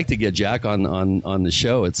 Mm-hmm. We'd like to get Jack on the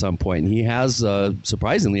show at some point, and he has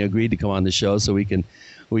surprisingly agreed to come on the show so we can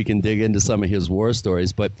dig into some of his war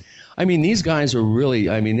stories. But I mean, these guys are really,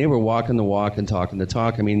 they were walking the walk and talking the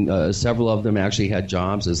talk. I mean, several of them actually had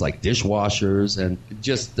jobs as like dishwashers and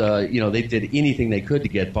just, they did anything they could to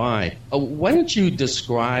get by. Why don't you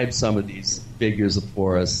describe some of these figures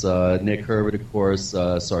for us? Nick Herbert, of course,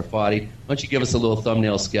 Sarfati. Why don't you give us a little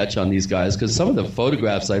thumbnail sketch on these guys? Because some of the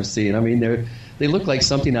photographs I've seen, they look like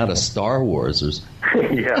something out of Star Wars or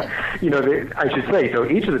Yeah. I should say, so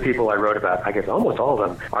each of the people I wrote about, I guess almost all of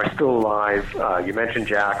them, are still alive. You mentioned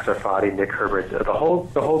Jack, Sarfati, Nick Herbert. The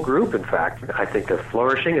whole group, in fact, I think they're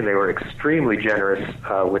flourishing, and they were extremely generous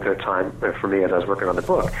with their time for me as I was working on the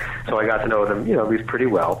book. So I got to know them, at least pretty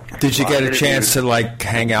well. Did you get a chance to,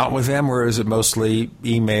 hang out with them, or is it mostly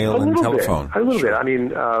email and telephone? A little bit.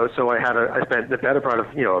 So I spent the better part of,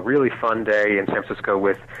 a really fun day in San Francisco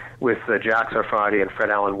with Jack Sarfati and Fred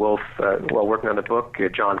Allen Wolf while working on the book.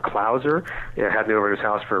 John Clauser had me over to his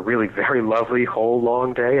house for a really very lovely whole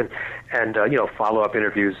long day, and follow-up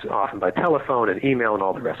interviews often by telephone and email and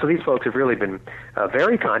all the rest. So these folks have really been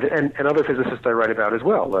very kind, and other physicists I write about as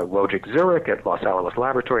well, Wojciech Zurek at Los Alamos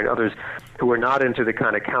Laboratory and others who are not into the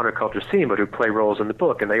kind of counterculture scene but who play roles in the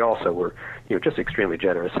book, and they also were just extremely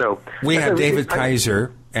generous. So we have David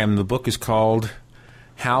Kaiser, and the book is called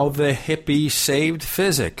How the Hippies Saved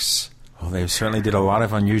Physics. Well, they certainly did a lot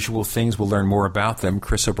of unusual things. We'll learn more about them.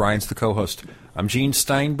 Chris O'Brien's the co-host. I'm Gene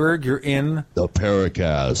Steinberg. You're in the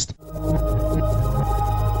Paracast.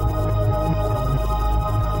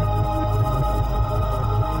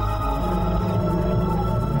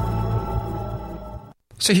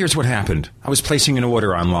 So here's what happened. I was placing an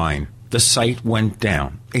order online. The site went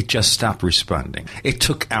down. It just stopped responding. It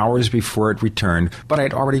took hours before it returned, but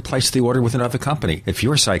I'd already placed the order with another company. If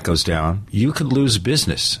your site goes down, you could lose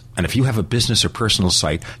business. And if you have a business or personal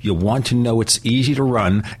site, you'll want to know it's easy to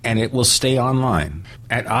run and it will stay online.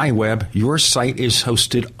 At iWeb, your site is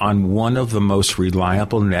hosted on one of the most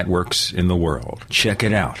reliable networks in the world. Check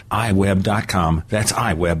it out. iWeb.com. That's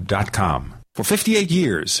iWeb.com. For 58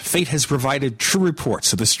 years, Fate has provided true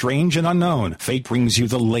reports of the strange and unknown. Fate brings you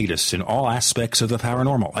the latest in all aspects of the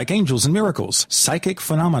paranormal, like angels and miracles, psychic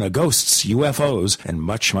phenomena, ghosts, UFOs, and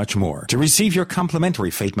much, much more. To receive your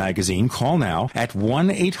complimentary Fate magazine, call now at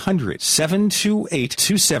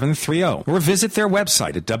 1-800-728-2730 or visit their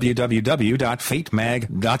website at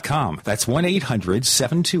www.fatemag.com. That's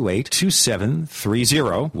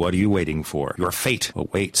 1-800-728-2730. What are you waiting for? Your fate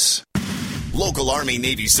awaits. Local Army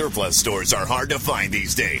Navy surplus stores are hard to find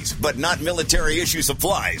these days, but not military issue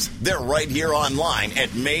supplies. They're right here online at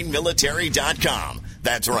mainmilitary.com.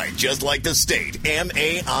 That's right, just like the state,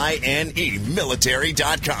 M-A-I-N-E,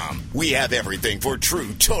 military.com. We have everything for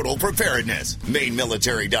true total preparedness.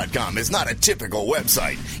 Mainmilitary.com is not a typical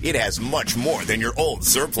website. It has much more than your old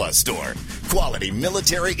surplus store. Quality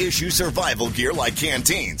military-issue survival gear like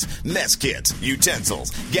canteens, mess kits, utensils,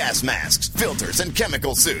 gas masks, filters, and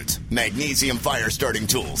chemical suits. Magnesium fire-starting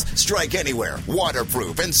tools, strike anywhere,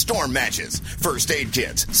 waterproof, and storm matches. First aid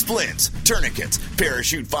kits, splints, tourniquets,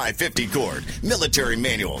 parachute 550 cord, military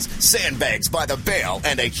manuals, sandbags by the bale,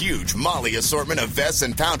 and a huge Molly assortment of vests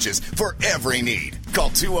and pouches for every need. Call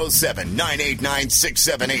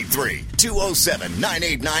 207-989-6783,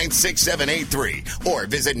 207-989-6783, or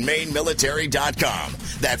visit mainmilitary.com.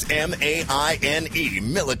 That's M-A-I-N-E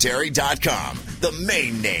military.com, the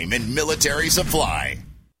main name in military supply.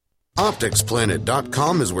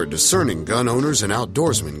 OpticsPlanet.com is where discerning gun owners and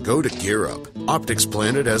outdoorsmen go to gear up. Optics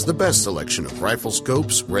Planet has the best selection of rifle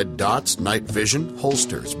scopes, red dots, night vision,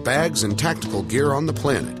 holsters, bags, and tactical gear on the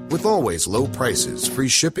planet, with always low prices, free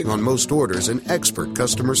shipping on most orders, and expert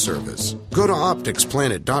customer service. Go to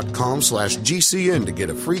OpticsPlanet.com/GCN to get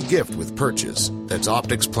a free gift with purchase. That's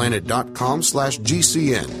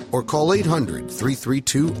OpticsPlanet.com/GCN or call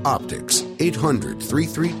 800-332-OPTICS,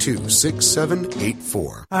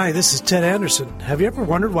 800-332-6784. Hi, this is Ted Anderson. Have you ever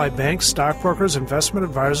wondered why banks, stockbrokers, investment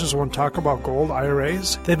advisors won't talk about gold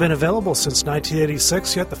IRAs? They've been available since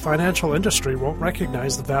 1986, yet the financial industry won't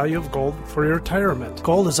recognize the value of gold for your retirement.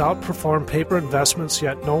 Gold has outperformed paper investments,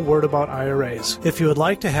 yet no word about IRAs. If you would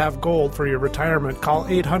like to have gold for your retirement, call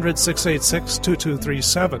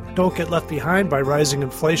 800-686-2237. Don't get left behind by rising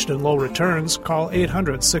inflation and low returns. Call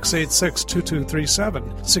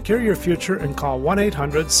 800-686-2237. Secure your future and call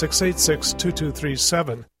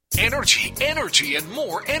 1-800-686-2237. Energy, energy, and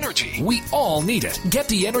more energy. We all need it. Get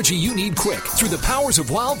the energy you need quick through the powers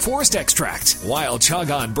of Wild Forest Extract. Wild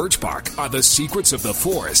chaga and birch bark are the secrets of the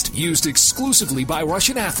forest, used exclusively by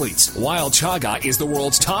Russian athletes. Wild chaga is the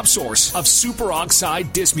world's top source of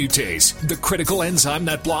superoxide dismutase, the critical enzyme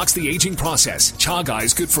that blocks the aging process. Chaga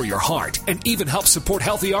is good for your heart and even helps support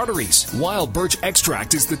healthy arteries. Wild birch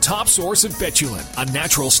extract is the top source of betulin, a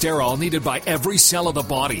natural sterol needed by every cell of the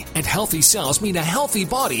body. And healthy cells mean a healthy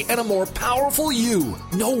body and a more powerful you.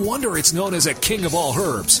 No wonder it's known as a king of all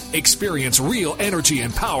herbs. Experience real energy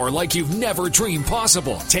and power like you've never dreamed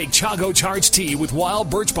possible. Take Chago Charge Tea with wild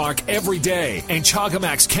birch bark every day and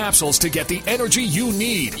Chagamax capsules to get the energy you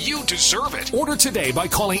need. You deserve it. Order today by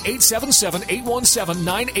calling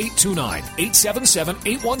 877-817-9829.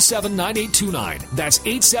 877-817-9829. That's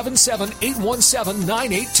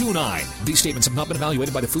 877-817-9829. These statements have not been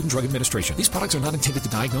evaluated by the Food and Drug Administration. These products are not intended to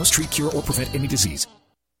diagnose, treat, cure, or prevent any disease.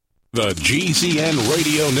 The GCN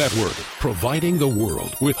Radio Network, providing the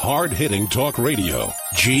world with hard-hitting talk radio.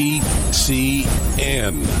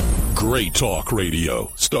 GCN. Great talk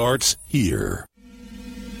radio starts here.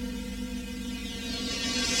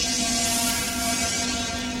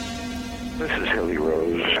 This is Hilly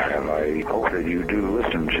Rose, and I hope that you do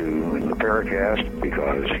listen to the Paracast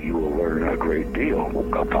because you will learn a great deal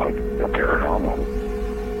about the paranormal.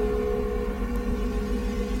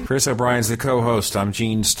 Chris O'Brien's the co-host. I'm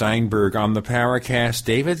Gene Steinberg. On the Paracast,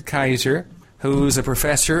 David Kaiser, who's a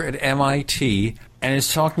professor at MIT, and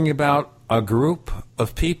is talking about a group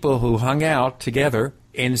of people who hung out together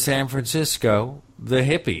in San Francisco, the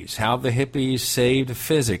hippies, how the hippies saved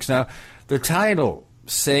physics. Now, the title,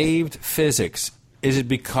 Saved Physics, is it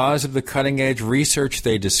because of the cutting-edge research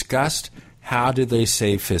they discussed? How did they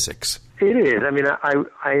save physics? It is. I mean, I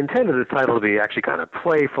intended the title to be actually kind of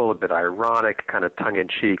playful, a bit ironic, kind of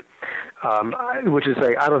tongue-in-cheek, which is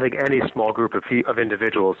I don't think any small group of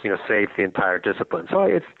individuals, saved the entire discipline. So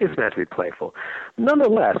it's meant to be playful.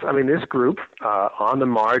 Nonetheless, I mean, this group on the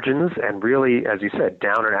margins and really, as you said,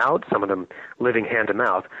 down and out, some of them living hand to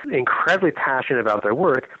mouth, incredibly passionate about their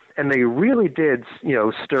work. And they really did,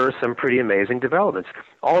 stir some pretty amazing developments.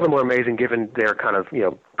 All of them were amazing given their kind of,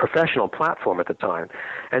 professional platform at the time.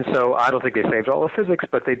 And so I don't think they saved all of physics,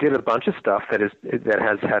 but they did a bunch of stuff that has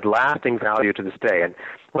had lasting value to this day. And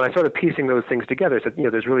when I started piecing those things together, I said,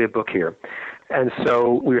 there's really a book here. And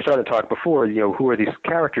so we were starting to talk before, who are these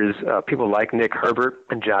characters? People like Nick Herbert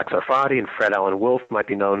and Jack Sarfati and Fred Allen Wolfe might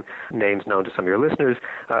be names known to some of your listeners.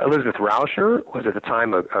 Elizabeth Rauscher was at the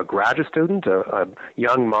time a graduate student, a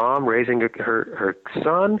young mom raising her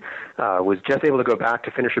son, was just able to go back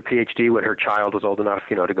to finish her PhD when her child was old enough,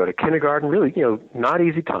 to go to kindergarten. Really, not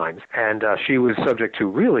easy times. And she was subject to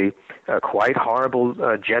really quite horrible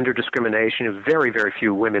gender discrimination. Very, very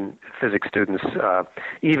few women physics students,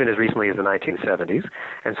 even as recently as the 1970s.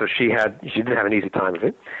 And so she didn't have an easy time of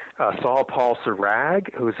it. Saul Paul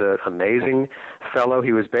Sarag, who's an amazing fellow.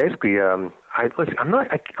 He was basically honestly,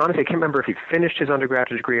 I can't remember if he finished his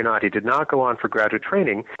undergraduate degree or not. He did not go on for graduate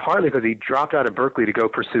training, partly because he dropped out of Berkeley to go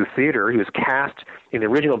pursue theater. He was cast in the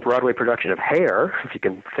original Broadway production of Hair, if you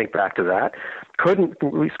can think back to that. Couldn't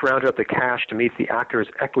scrounge up the cash to meet the actor's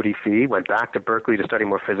equity fee, went back to Berkeley to study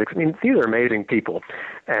more physics. I mean, these are amazing people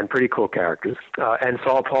and pretty cool characters. And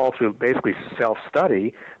Saul Paul, through basically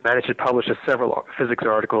self-study, managed to publish several physics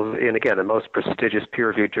articles in, again, the most prestigious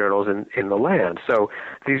peer-reviewed journals in the land. So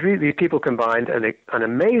these people combined an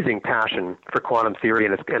amazing passion for quantum theory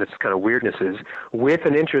and its kind of weirdnesses with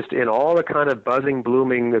an interest in all the kind of buzzing,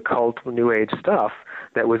 blooming, occult, New Age stuff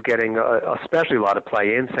that was getting especially a lot of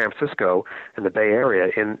play in San Francisco and the Bay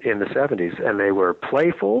Area in the 70s. And they were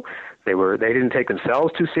playful. They didn't take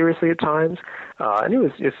themselves too seriously at times,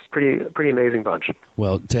 and it's pretty amazing bunch.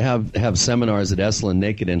 Well, to have seminars at Esalen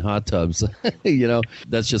naked in hot tubs,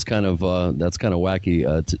 that's just kind of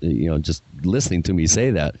wacky. Just listening to me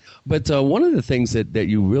say that. But one of the things that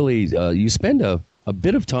you really you spend a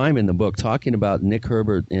bit of time in the book talking about Nick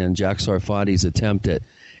Herbert and Jack Sarfati's attempt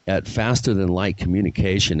at faster than light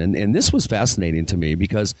communication. And this was fascinating to me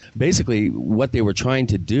because basically what they were trying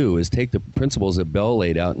to do is take the principles that Bell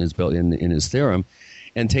laid out in his theorem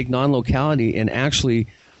and take non-locality and actually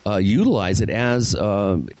utilize it as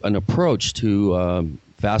an approach to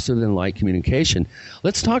faster than light communication.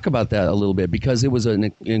 Let's talk about that a little bit because it was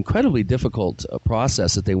an incredibly difficult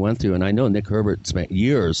process that they went through, and I know Nick Herbert spent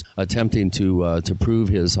years attempting to prove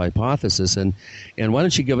his hypothesis. And why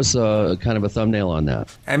don't you give us a kind of a thumbnail on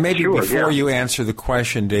that? And maybe before you answer the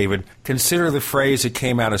question, David, consider the phrase that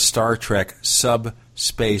came out of Star Trek,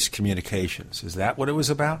 subspace communications. Is that what it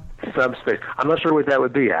was about? Subspace. I'm not sure what that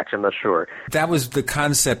would be, actually. I'm not sure. That was the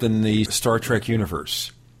concept in the Star Trek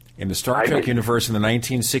universe. In the Star Trek universe in the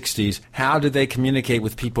 1960s, how did they communicate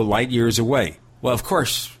with people light years away? Well, of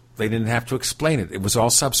course, they didn't have to explain it. It was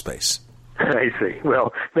all subspace. I see.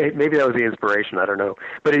 Well, maybe that was the inspiration. I don't know.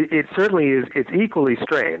 But it certainly is. It's equally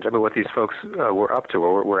strange. I mean, what these folks were up to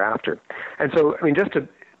or were after. And so, I mean, just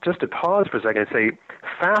to pause for a second and say,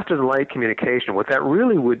 faster than light communication, what that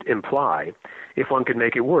really would imply, if one could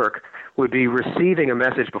make it work, would be receiving a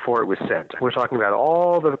message before it was sent. We're talking about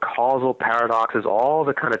all the causal paradoxes, all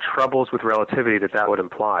the kind of troubles with relativity that would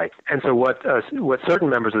imply. And so what certain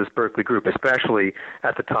members of this Berkeley group, especially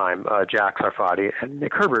at the time, Jack Sarfati and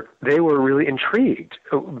Nick Herbert, they were really intrigued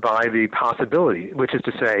by the possibility, which is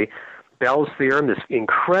to say, Bell's theorem, this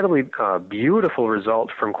incredibly beautiful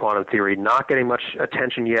result from quantum theory, not getting much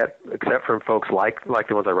attention yet, except from folks like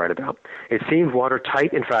the ones I write about. It seemed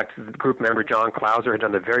watertight. In fact, the group member John Clauser had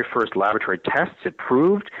done the very first laboratory tests. It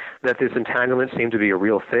proved that this entanglement seemed to be a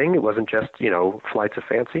real thing. It wasn't just, flights of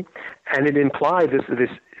fancy. And it implied this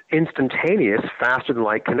instantaneous,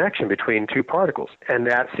 faster-than-light connection between two particles. And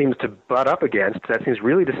that seems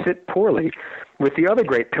really to sit poorly with the other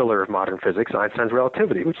great pillar of modern physics, Einstein's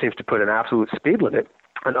relativity, which seems to put an absolute speed limit,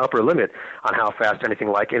 an upper limit on how fast anything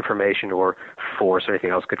like information or force or anything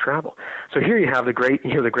else could travel. So here you have the great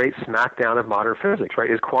smackdown of modern physics,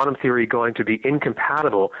 right? Is quantum theory going to be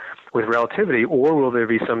incompatible with relativity, or will there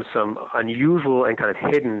be some unusual and kind of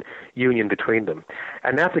hidden union between them?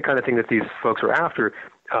 And that's the kind of thing that these folks were after,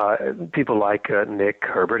 people like Nick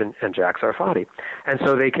Herbert and Jack Sarfati. And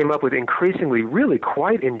so they came up with increasingly really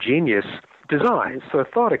quite ingenious designs, so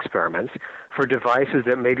thought experiments for devices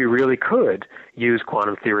that maybe really could use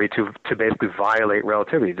quantum theory to basically violate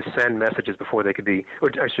relativity, to send messages before they could be,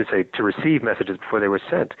 or I should say, to receive messages before they were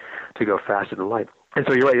sent, to go faster than light. And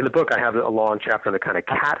so you're right. In the book, I have a long chapter on the kind of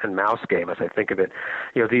cat and mouse game, as I think of it.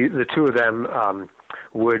 The two of them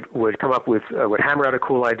would come up with would hammer out a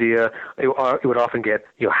cool idea. It would often get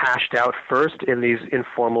hashed out first in these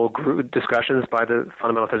informal group discussions by the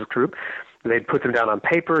fundamental physics group. They'd put them down on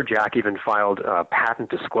paper. Jack even filed patent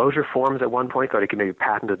disclosure forms at one point, thought he could maybe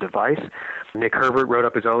patent a device. Nick Herbert wrote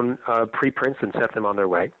up his own preprints and set them on their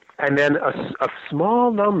way. And then a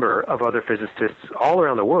small number of other physicists all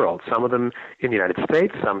around the world, some of them in the United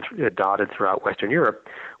States, some dotted throughout Western Europe,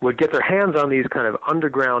 would get their hands on these kind of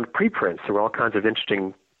underground preprints. There were all kinds of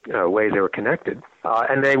interesting ways they were connected.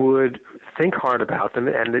 And they would think hard about them,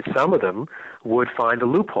 and some of them would find the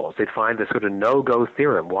loopholes. They'd find the sort of no-go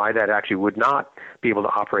theorem, why that actually would not be able to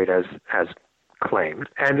operate as claimed.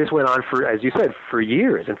 And this went on for, as you said, for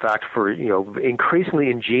years. In fact, for increasingly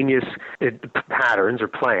ingenious patterns or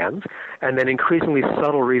plans, and then increasingly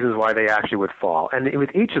subtle reasons why they actually would fall. And with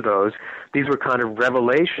each of those, these were kind of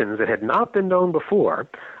revelations that had not been known before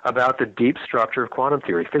about the deep structure of quantum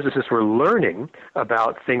theory. Physicists were learning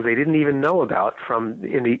about things they didn't even know about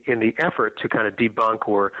in the effort to kind of debunk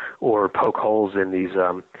or poke holes in these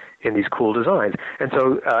cool designs. And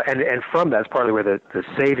so, and from that's partly where the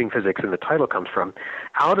saving physics in the title comes from.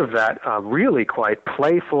 Out of that really quite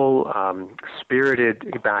playful,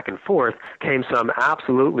 spirited back and forth came some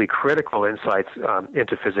absolutely critical insights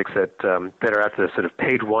into physics that are at the sort of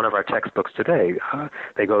page one of our textbooks today.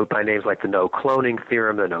 They go by names like the no cloning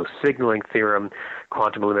theorem, the no signaling theorem,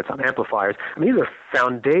 quantum limits on amplifiers. I mean, these are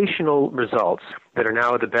foundational results that are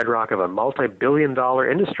now at the bedrock of a multi-billion-dollar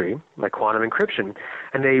industry like quantum encryption,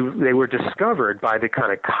 and they were discovered by the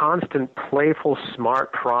kind of constant, playful,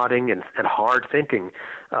 smart prodding and hard thinking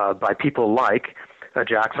by people like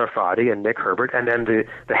Jack Sarfati and Nick Herbert, and then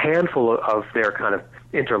the handful of their kind of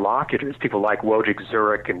interlocutors, people like Wojciech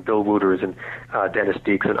Zurek and Bill Wooters and Dennis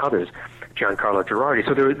Deeks and others, Giancarlo Girardi.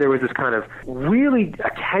 So there was this kind of really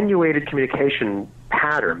attenuated communication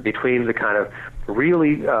pattern between the kind of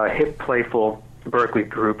really hip, playful Berkeley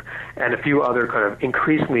group and a few other kind of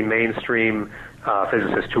increasingly mainstream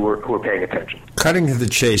physicists who were paying attention. Cutting to the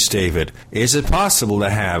chase, David, is it possible to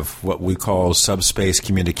have what we call subspace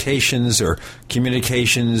communications or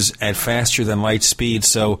communications at faster than light speed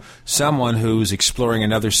so someone who's exploring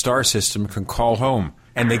another star system can call home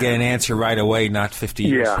and they get an answer right away, not 50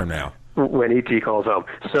 years from now? When ET calls home.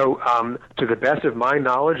 So, to the best of my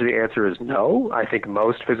knowledge, the answer is no. I think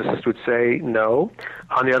most physicists would say no.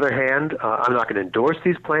 On the other hand, I'm not going to endorse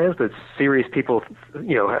these plans, but serious people,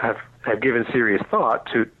 have given serious thought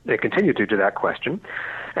to, they continue to that question.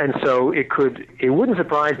 And so it wouldn't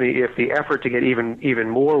surprise me if the effort to get even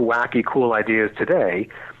more wacky, cool ideas today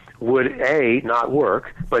would A, not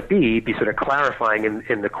work, but B, be sort of clarifying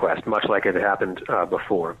in the quest, much like it had happened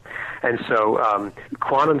before. And so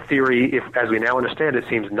quantum theory, as we now understand it,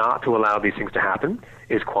 seems not to allow these things to happen.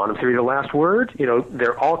 Is quantum theory the last word?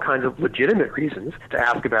 There are all kinds of legitimate reasons to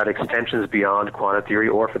ask about extensions beyond quantum theory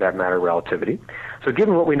or, for that matter, relativity. So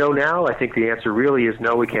given what we know now, I think the answer really is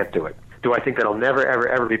no, we can't do it. Do I think that'll never, ever,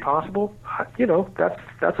 ever be possible?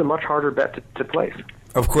 That's a much harder bet to place.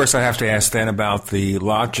 Of course, I have to ask then about the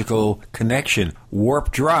logical connection,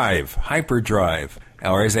 warp drive, hyperdrive,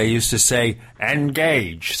 or as they used to say,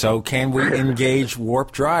 engage. So can we engage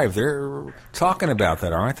warp drive? They're talking about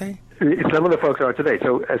that, aren't they? Some of the folks are today.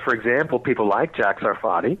 So, as for example, people like Jack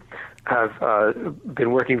Sarfati have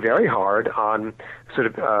been working very hard on sort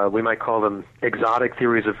of, we might call them exotic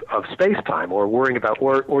theories of space-time, or worrying about,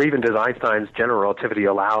 or even does Einstein's general relativity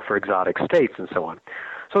allow for exotic states and so on.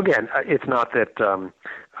 So again, it's not that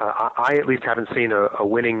I at least haven't seen a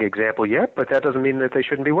winning example yet, but that doesn't mean that they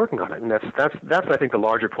shouldn't be working on it. And that's I think the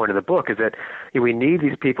larger point of the book is that we need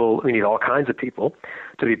these people, we need all kinds of people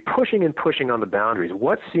to be pushing and pushing on the boundaries.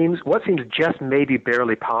 What seems just maybe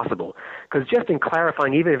barely possible? Because just in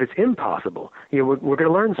clarifying, even if it's impossible, we're going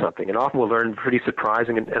to learn something, and often we'll learn pretty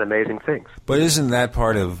surprising and amazing things. But isn't that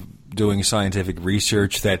part of doing scientific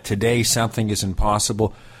research, that today something is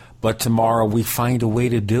impossible, but tomorrow we find a way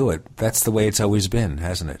to do it? That's the way it's always been,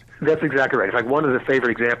 hasn't it? That's exactly right. In fact, one of the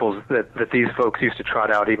favorite examples that these folks used to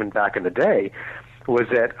trot out even back in the day was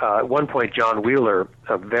that at one point John Wheeler,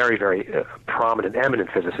 a very, very prominent,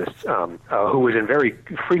 eminent physicist, who was in very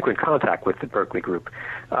frequent contact with the Berkeley group,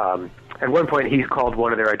 at one point he called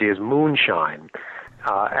one of their ideas moonshine.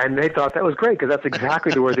 And they thought that was great because that's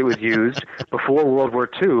exactly the word that was used before World War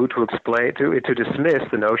II to explain to dismiss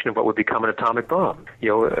the notion of what would become an atomic bomb.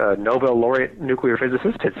 A Nobel laureate nuclear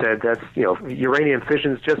physicist had said that's uranium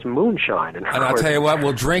fission is just moonshine. And I'll tell you what,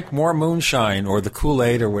 we'll drink more moonshine or the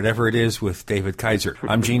Kool-Aid or whatever it is with David Kaiser.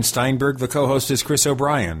 I'm Gene Steinberg. The co-host is Chris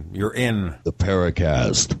O'Brien. You're in the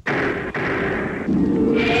Paracast.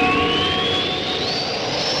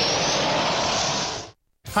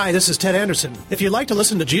 Hi, this is Ted Anderson. If you'd like to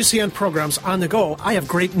listen to GCN programs on the go, I have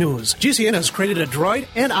great news. GCN has created a Droid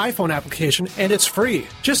and iPhone application, and it's free.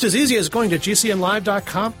 Just as easy as going to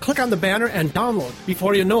GCNlive.com, click on the banner, and download.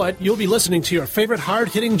 Before you know it, you'll be listening to your favorite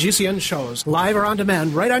hard-hitting GCN shows, live or on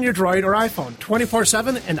demand, right on your Droid or iPhone,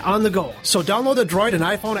 24/7 and on the go. So download the Droid and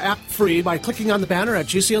iPhone app free by clicking on the banner at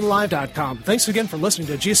GCNlive.com. Thanks again for listening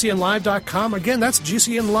to GCNlive.com. Again, that's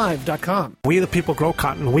GCNlive.com. We the people grow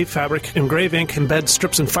cotton, weave fabric, engrave ink, embed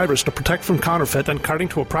strips and fibers to protect from counterfeit and carting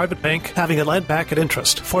to a private bank, having it lent back at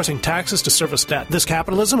interest, forcing taxes to service debt. This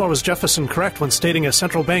capitalism, or was Jefferson correct when stating a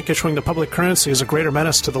central bank issuing the public currency is a greater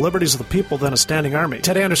menace to the liberties of the people than a standing army?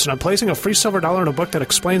 Ted Anderson, I'm placing a free silver dollar in a book that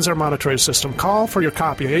explains our monetary system. Call for your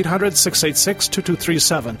copy,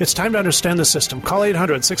 800-686-2237. It's time to understand the system. Call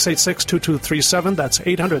 800-686-2237. That's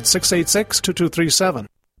 800-686-2237.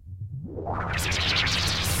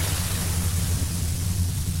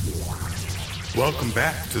 Welcome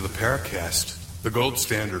back to the Paracast, the gold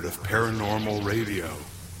standard of paranormal radio.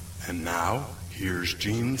 And now, here's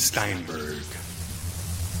Gene Steinberg.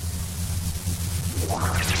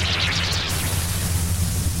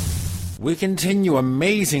 We continue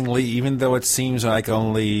amazingly, even though it seems like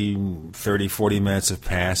only 30, 40 minutes have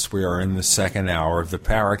passed. We are in the second hour of the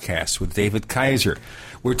Paracast with David Kaiser.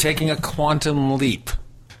 We're taking a quantum leap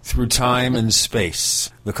through time and space.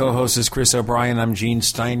 The co-host is Chris O'Brien. I'm Gene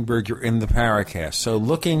Steinberg. You're in the Paracast. So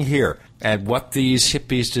looking here at what these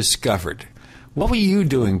hippies discovered, what were you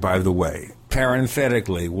doing, by the way?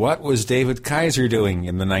 Parenthetically, what was David Kaiser doing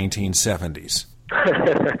in the 1970s?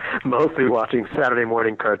 Mostly watching Saturday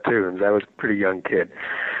morning cartoons. I was a pretty young kid.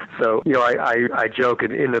 So, I joke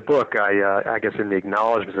in the book, I guess in the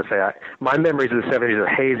acknowledgments, I say my memories of the 70s are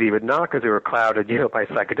hazy, but not because they were clouded, by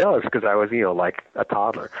psychedelics, because I was, like a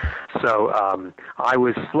toddler. So I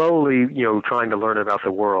was slowly, trying to learn about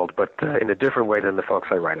the world, but in a different way than the folks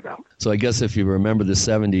I write about. So I guess if you remember the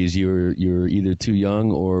 70s, you're either too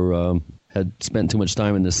young or had spent too much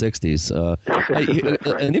time in the 60s.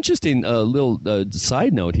 An interesting little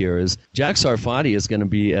side note here is Jack Sarfati is going to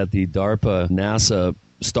be at the DARPA NASA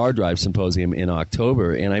Star Drive Symposium in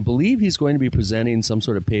October, and I believe he's going to be presenting some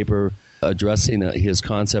sort of paper addressing his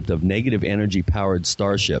concept of negative energy-powered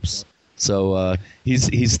starships. So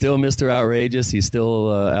he's still Mr. Outrageous. He's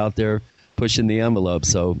still out there pushing the envelope.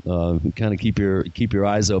 So kind of keep your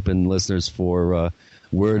eyes open, listeners, for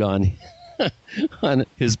word on on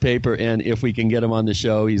his paper. And if we can get him on the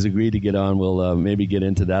show, he's agreed to get on. We'll maybe get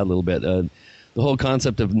into that a little bit. The whole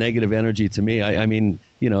concept of negative energy, to me, I mean,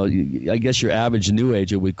 I guess your average New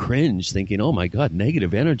Ager would cringe, thinking, "Oh my God,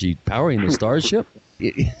 negative energy powering the starship."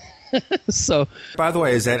 So, by the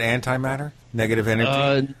way, is that antimatter? Negative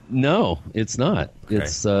energy? No, it's not. Okay.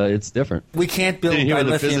 It's different. We can't build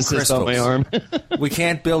dilithium crystals. On my arm. We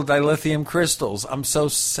can't build dilithium crystals. I'm so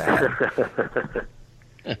sad.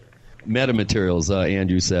 Metamaterials,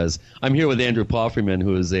 Andrew says. I'm here with Andrew Palfreyman,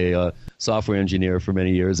 who is a software engineer for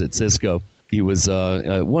many years at Cisco. He was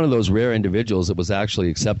one of those rare individuals that was actually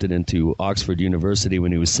accepted into Oxford University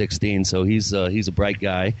when he was 16. So he's a bright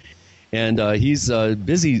guy, and he's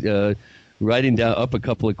busy writing down up a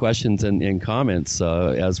couple of questions and comments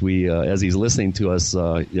as he's listening to us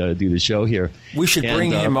do the show here. We should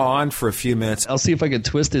bring him on for a few minutes. I'll see if I can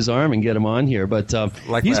twist his arm and get him on here. But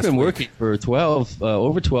he's been working for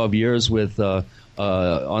over 12 years with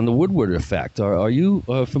on the Woodward effect. Are you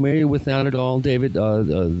familiar with that at all, David?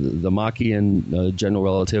 The Machian general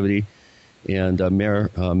relativity and Mayor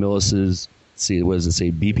Millis's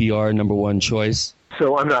BPR number one choice.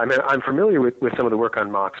 So I'm familiar with some of the work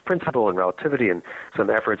on Mach's principle and relativity and some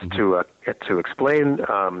efforts to explain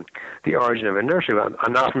the origin of inertia.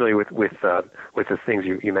 I'm not familiar with the things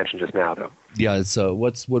you mentioned just now, though. Yeah, so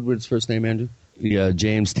what's Woodward's first name, Andrew? Yeah,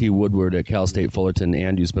 James T. Woodward at Cal State Fullerton.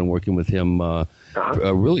 Andrew's been working with him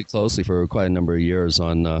really closely for quite a number of years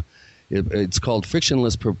on it's called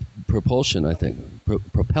frictionless propulsion, I think,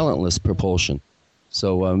 propellantless propulsion.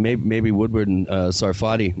 So maybe Woodward and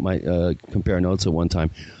Sarfati might compare notes at one time.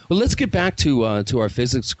 Well, let's get back to our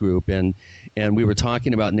physics group, and we were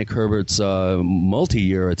talking about Nick Herbert's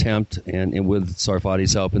multi-year attempt, and with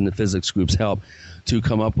Sarfati's help and the physics group's help, to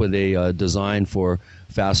come up with a design for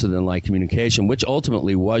faster-than-light communication, which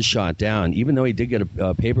ultimately was shot down. Even though he did get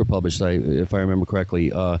a paper published, if I remember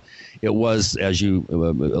correctly, it was, as you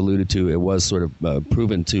alluded to, it was sort of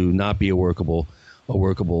proven to not be a workable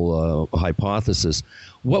hypothesis.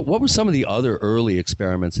 What were some of the other early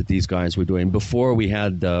experiments that these guys were doing before we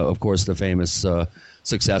had, of course, the famous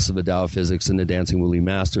success of the Dow of Physics and the Dancing Woolly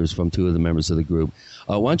Masters from two of the members of the group?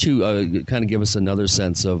 Why don't you kind of give us another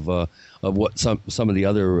sense of what some of the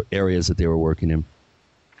other areas that they were working in?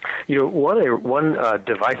 One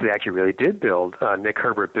device they actually really did build, Nick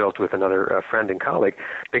Herbert built with another friend and colleague,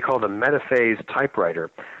 they called a metaphase typewriter.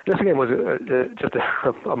 This, again, was just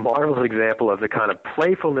a marvelous example of the kind of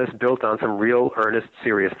playfulness built on some real, earnest,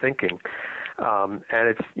 serious thinking. And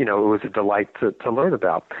it was a delight to learn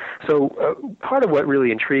about. So part of what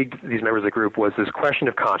really intrigued these members of the group was this question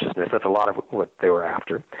of consciousness. That's a lot of what they were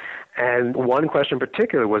after. And one question in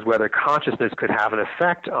particular was whether consciousness could have an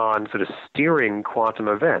effect on sort of steering quantum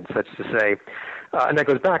events. That's to say, and that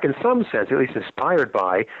goes back in some sense, at least inspired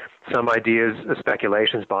by some ideas,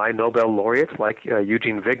 speculations by Nobel laureates like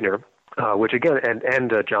Eugene Wigner, which again,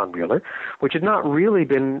 and John Wheeler, which had not really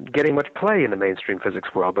been getting much play in the mainstream physics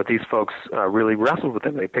world, but these folks really wrestled with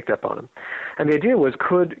them. They picked up on them. And the idea was,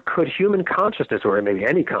 could human consciousness, or maybe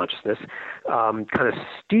any consciousness, kind of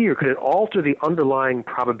steer, could it alter the underlying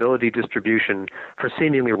probability distribution for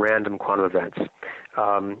seemingly random quantum events?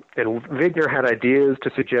 And Wigner had ideas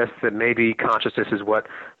to suggest that maybe consciousness is what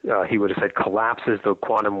he would have said collapses the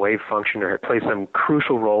quantum wave function, or plays some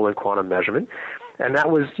crucial role in quantum measurement. And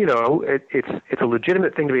that was, it's a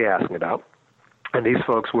legitimate thing to be asking about. And these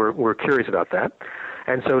folks were curious about that.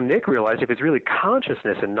 And so Nick realized if it's really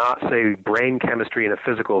consciousness and not, say, brain chemistry in a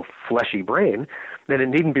physical, fleshy brain, then it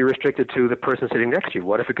needn't be restricted to the person sitting next to you.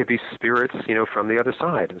 What if it could be spirits, from the other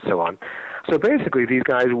side, and so on? So basically, these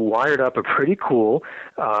guys wired up a pretty cool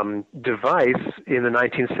device in the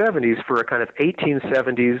 1970s for a kind of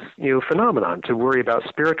 1870s, phenomenon to worry about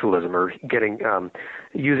spiritualism or getting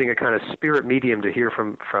using a kind of spirit medium to hear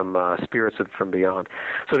from spirits from beyond.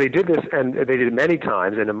 So they did this, and they did it many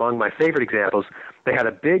times. And among my favorite examples, they had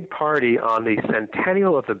a big party on the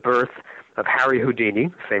centennial of the birth of Harry Houdini,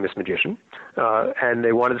 famous magician, and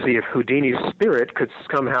they wanted to see if Houdini's spirit could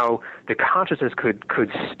somehow, the consciousness could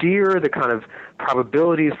steer the kind of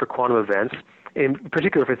probabilities for quantum events, in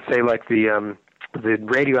particular if it's, say, like the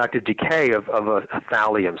radioactive decay of a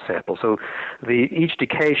thallium sample. So each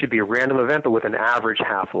decay should be a random event, but with an average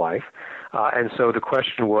half-life. And so the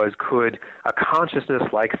question was, could a consciousness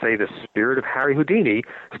like, say, the spirit of Harry Houdini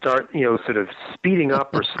start, sort of speeding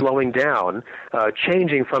up or slowing down,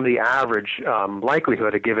 changing from the average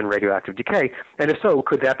likelihood of given radioactive decay? And if so,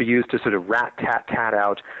 could that be used to sort of rat-tat-tat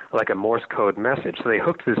out like a Morse code message? So they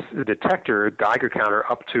hooked this detector, Geiger counter,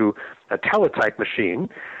 up to a teletype machine.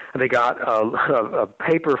 They got a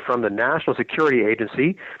paper from the National Security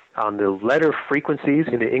Agency on the letter frequencies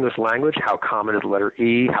in the English language, how common is the letter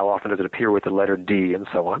E, how often does it appear with the letter D, and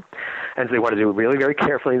so on. And so they wanted to do it really very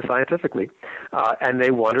carefully and scientifically. And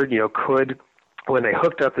they wondered, could, when they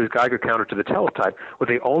hooked up this Geiger counter to the teletype, would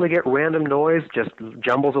they only get random noise, just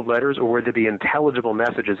jumbles of letters, or would there be intelligible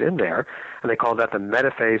messages in there? And they called that the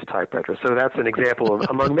metaphase typewriter. So that's an example of,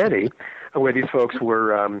 among many, where these folks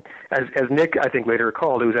were, as Nick, I think, later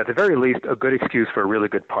recalled, it was at the very least a good excuse for a really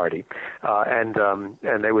good party. And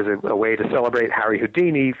there was a way to celebrate Harry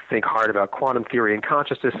Houdini, think hard about quantum theory and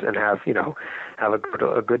consciousness, and have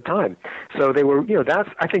a good time. So they were,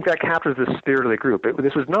 I think that captures the spirit of the group.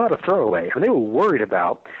 This was not a throwaway. I mean, they were worried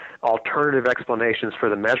about alternative explanations for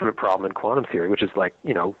the measurement problem in quantum theory, which is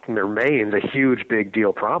remains a huge, big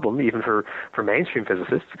deal problem, even for mainstream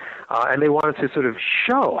physicists. And they wanted to sort of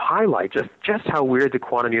highlight just how weird the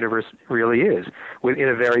quantum universe really is, in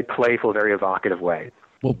a very playful, very evocative way.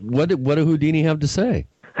 Well, what did Houdini have to say?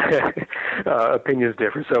 Opinions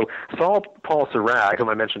differ. So Saul Paul Sirach, whom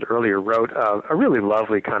I mentioned earlier, wrote a really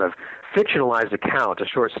lovely kind of fictionalized account, a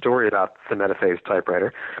short story about the metaphase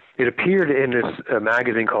typewriter. It appeared in this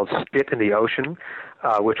magazine called Spit in the Ocean,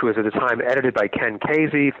 which was at the time edited by Ken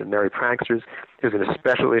Casey, the Merry Pranksters. It was in a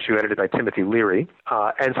special issue edited by Timothy Leary.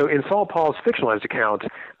 And so in Saul Paul's fictionalized account,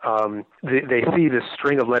 they see this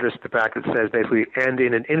string of letters at the back that says basically, and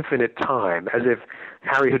in an infinite time, as if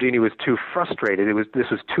Harry Houdini was too frustrated. This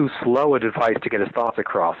was too slow a device to get his thoughts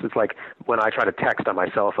across. It's like when I try to text on my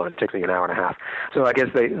cell phone, it takes me an hour and a half. So I guess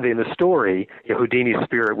in the story, Houdini's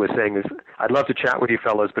spirit was saying this, I'd love to chat with you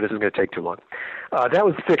fellows, but this is going to take too long. That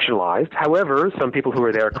was fictionalized. However, some people who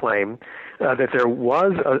were there claim that there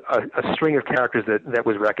was a string of characters that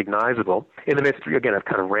was recognizable in the midst, again, of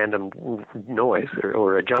kind of random noise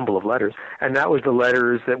or a jumble of letters. And that was the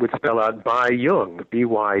letters that would spell out by Jung,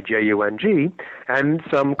 B-Y-J-U-N-G. And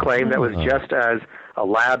some claim that was just as a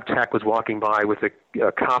lab tech was walking by with a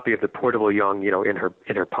copy of the portable Jung, in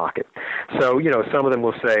her pocket. So, some of them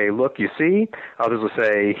will say, look, you see. Others will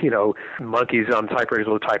say, monkeys on typewriters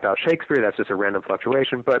will type out Shakespeare. That's just a random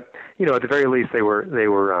fluctuation. But, at the very least, they were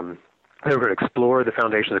going to explore the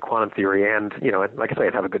foundations of quantum theory and, like I say,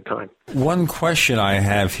 have a good time. One question I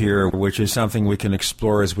have here, which is something we can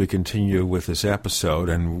explore as we continue with this episode,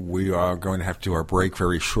 and we are going to have to do our break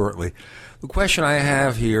very shortly. The question I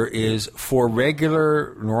have here is, for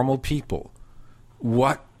regular, normal people,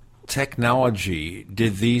 what technology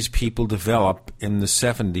did these people develop in the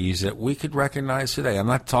 70s that we could recognize today? I'm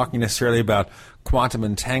not talking necessarily about quantum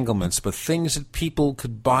entanglements, but things that people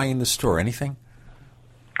could buy in the store. Anything?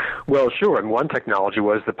 Well, sure. And one technology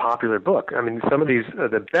was the popular book. I mean, some of these,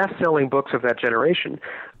 the best-selling books of that generation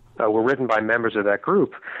were written by members of that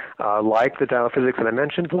group, like the Tao of Physics that I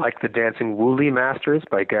mentioned, like the Dancing Woolley Masters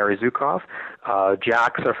by Gary Zukav.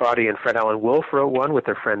 Jack Sarfati and Fred Allen Wolf wrote one with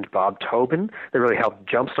their friend Bob Tobin. They really helped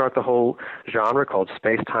jumpstart the whole genre called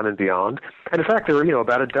Space, Time, and Beyond. And in fact, there were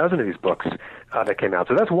about a dozen of these books that came out.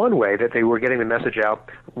 So that's one way that they were getting the message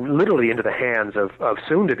out literally into the hands of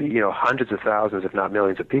soon to be, hundreds of thousands, if not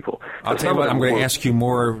millions of people. I'll tell you what, I'm going to ask you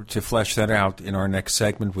more to flesh that out in our next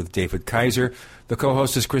segment with David Kaiser. The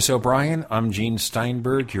co-host is Chris O'Brien. I'm Gene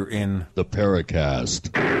Steinberg. You're in the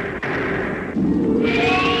Paracast.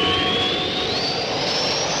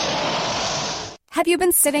 Have you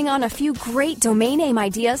been sitting on a few great domain name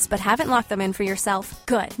ideas but haven't locked them in for yourself?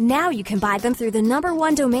 Good. Now you can buy them through the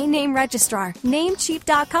 #1 domain name registrar,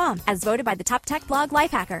 Namecheap.com, as voted by the top tech blog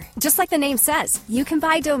Lifehacker. Just like the name says, you can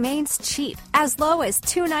buy domains cheap, as low as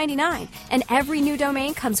 $2.99, and every new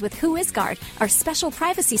domain comes with WhoisGuard, our special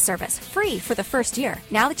privacy service, free for the first year.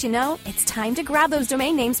 Now that you know, it's time to grab those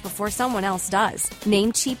domain names before someone else does.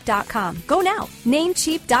 Namecheap.com. Go now.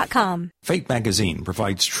 Namecheap.com. Fate magazine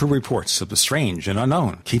provides true reports of the strange and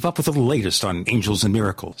unknown. Keep up with the latest on angels and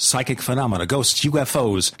miracles, psychic phenomena, ghosts,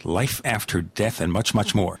 UFOs, life after death, and much,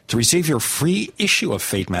 much more. To receive your free issue of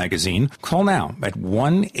Fate magazine, call now at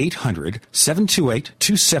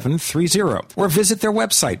 1-800-728-2730 or visit their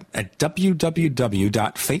website at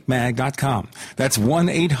www.fatemag.com. That's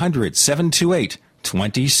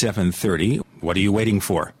 1-800-728-2730. What are you waiting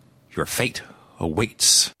for? Your fate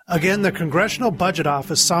awaits. Again, the Congressional Budget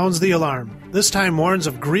Office sounds the alarm. This time warns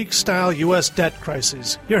of Greek-style U.S. debt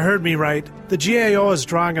crises. You heard me right. The GAO is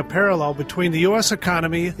drawing a parallel between the U.S.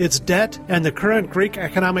 economy, its debt, and the current Greek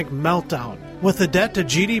economic meltdown. With the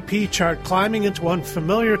debt-to-GDP chart climbing into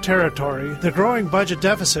unfamiliar territory, the growing budget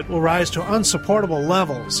deficit will rise to unsupportable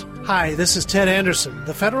levels. Hi, this is Ted Anderson.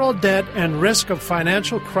 The Federal Debt and Risk of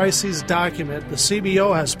Financial Crises document the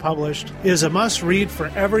CBO has published is a must-read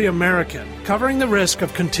for every American, covering the risk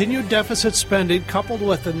of continued deficit spending coupled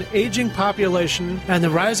with an aging population and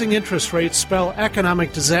the rising interest rates spell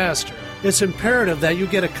economic disaster. It's imperative that you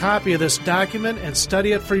get a copy of this document and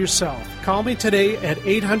study it for yourself. Call me today at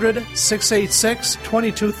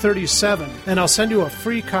 800-686-2237 and I'll send you a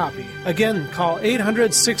free copy. Again, call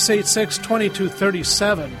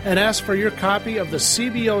 800-686-2237 and ask for your copy of the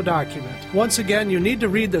CBO document. Once again, you need to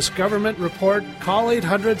read this government report. Call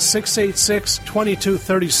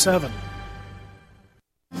 800-686-2237.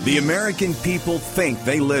 The American people think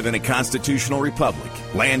they live in a constitutional republic,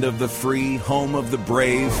 land of the free, home of the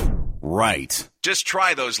brave. Right. Just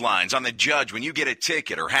try those lines on the judge when you get a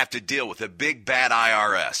ticket or have to deal with a big bad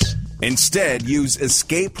IRS. Instead, use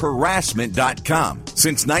escapeharassment.com.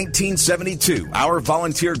 Since 1972, our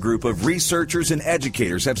volunteer group of researchers and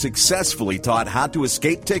educators have successfully taught how to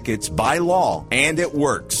escape tickets by law, and it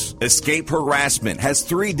works. Escape Harassment has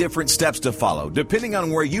 3 different steps to follow, depending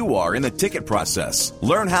on where you are in the ticket process.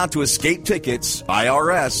 Learn how to escape tickets,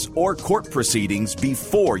 IRS, or court proceedings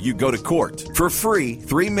before you go to court. For free,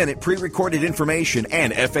 3-minute pre-recorded information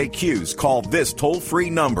and FAQs, call this toll-free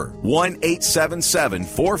number,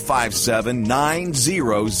 1-877-457-9009.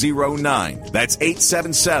 That's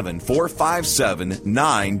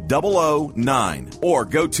 877-457-9009. Or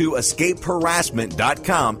go to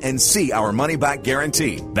escapeharassment.com and see our money-back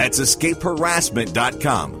guarantee. That's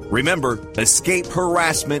escapeharassment.com. Remember, escape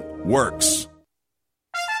harassment works.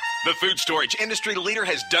 The food storage industry leader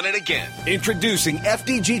has done it again. Introducing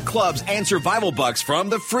FDG Clubs and Survival Bucks from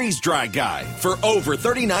the Freeze Dry Guy. For over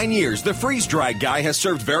 39 years, the Freeze Dry Guy has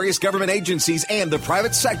served various government agencies and the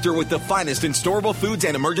private sector with the finest in storable foods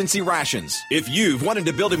and emergency rations. If you've wanted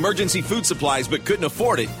to build emergency food supplies but couldn't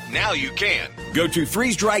afford it, now you can. Go to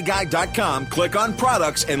freezedryguy.com, click on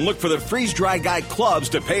products, and look for the Freeze Dry Guy Clubs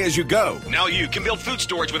to pay as you go. Now you can build food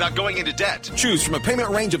storage without going into debt. Choose from a payment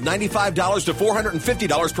range of $95 to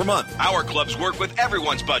 $450 per month. Our clubs work with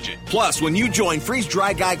everyone's budget. Plus, when you join Freeze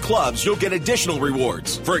Dry Guy Clubs, you'll get additional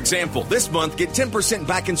rewards. For example, this month, get 10%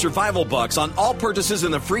 back in Survival Bucks on all purchases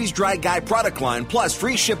in the Freeze Dry Guy product line, plus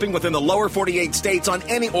free shipping within the lower 48 states on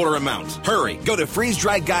any order amount. Hurry, go to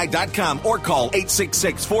freezedryguy.com or call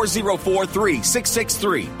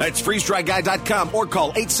 866-404-3663. That's freezedryguy.com or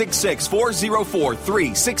call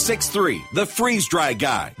 866-404-3663. The Freeze Dry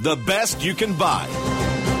Guy, the best you can buy.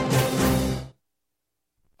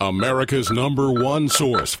 America's #1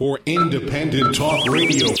 source for independent talk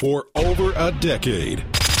radio for over a decade.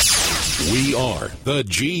 We are the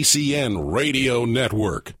GCN Radio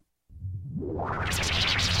Network.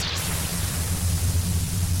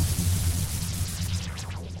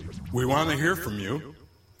 We want to hear from you.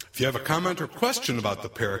 If you have a comment or question about the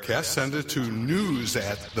Paracast, send it to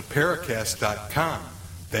news@theparacast.com.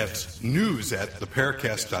 That's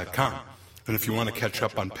news@theparacast.com. And if you want to catch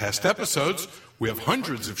up on past episodes, we have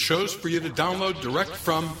hundreds of shows for you to download direct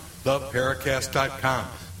from theparacast.com.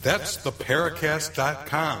 That's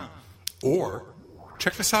theparacast.com. Or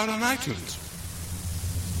check us out on iTunes.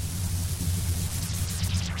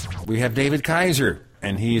 We have David Kaiser,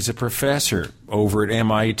 and he's a professor over at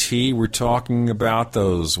MIT. We're talking about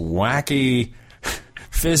those wacky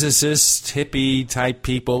physicists, hippie-type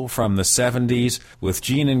people from the 70s with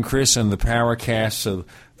Gene and Chris and the Paracast. So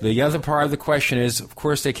the other part of the question is, of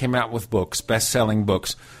course, they came out with books, best-selling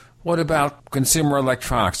books. What about consumer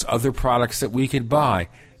electronics, other products that we could buy?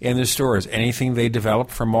 in the stores? Anything they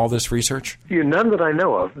developed from all this research? None that I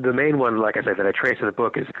know of. The main one, like I said, that I trace in the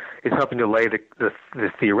book is helping to lay the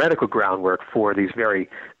theoretical groundwork for these very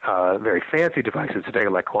fancy devices today,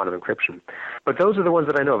 like quantum encryption. But those are the ones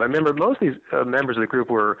that I know of. I remember most of these members of the group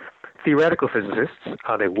were theoretical physicists.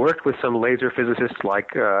 They worked with some laser physicists like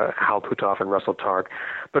Hal Puthoff and Russell Targ.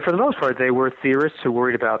 But for the most part, they were theorists who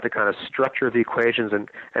worried about the kind of structure of the equations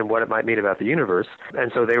and what it might mean about the universe.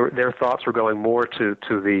 And so their thoughts were going more to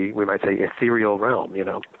the, we might say, ethereal realm,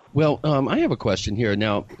 Well, I have a question here.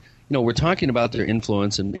 Now, we're talking about their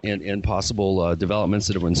influence and possible developments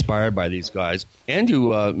that were inspired by these guys. And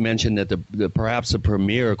you mentioned that perhaps the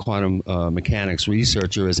premier quantum mechanics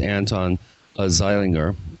researcher is Anton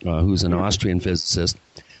Zeilinger, who's an Austrian physicist.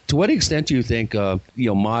 To what extent do you think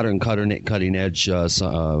modern cutting edge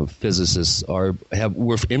physicists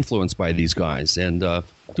were influenced by these guys? And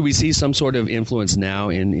do we see some sort of influence now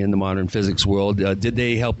in the modern physics world? Did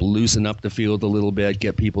they help loosen up the field a little bit,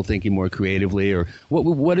 get people thinking more creatively, or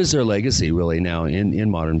what is their legacy really now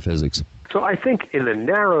in modern physics? So I think in the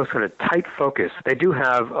narrow, sort of tight focus, they do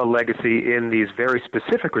have a legacy in these very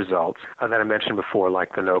specific results that I mentioned before,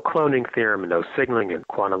 like the no cloning theorem, no signaling, and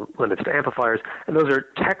quantum limits to amplifiers. And those are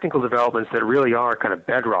technical developments that really are kind of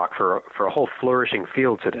bedrock for a whole flourishing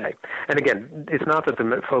field today. And again, it's not that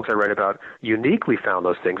the folks I write about uniquely found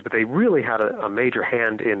those things, but they really had a major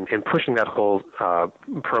hand in pushing that whole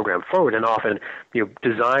program forward, and often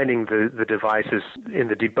designing the devices in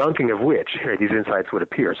the debunking of which these insights would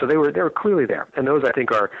appear. So they were clearly there. And those, I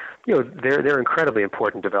think, are, they're incredibly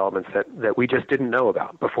important developments that we just didn't know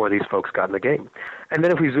about before these folks got in the game. And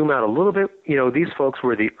then if we zoom out a little bit, these folks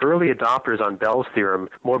were the early adopters on Bell's theorem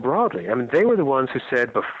more broadly. I mean, they were the ones who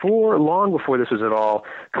said long before this was at all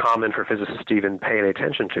common for physicists to even pay any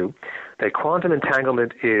attention to, that quantum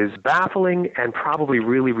entanglement is baffling and probably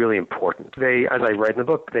really, really important. They, as I write in the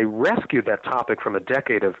book, they rescued that topic from a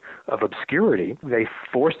decade of obscurity. They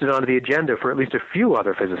forced it onto the agenda for at least a few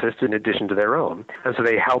other physicists in addition to their own. And so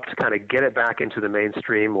they helped kind of get it back into the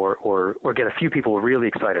mainstream or get a few people really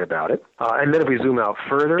excited about it. And then if we zoom out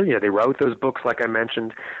further, they wrote those books like I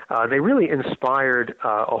mentioned. They really inspired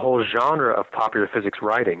a whole genre of popular physics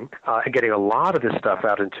writing and getting a lot of this stuff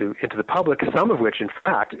out into the public, some of which, in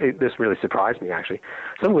fact, this really surprised me actually,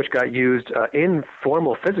 some of which got used in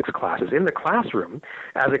formal physics classes in the classroom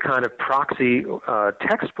as a kind of proxy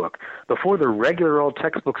textbook before the regular old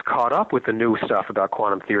textbooks caught up with the new stuff about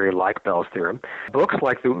quantum theory like Bell's theorem. Books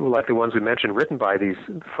like the ones we mentioned written by these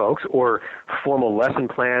folks, or formal lesson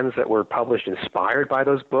plans that were published inspired by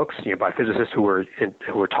those books, by physicists who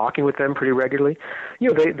were talking with them pretty regularly,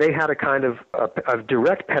 they had a kind of a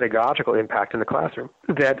direct pedagogical impact in the classroom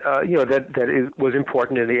that was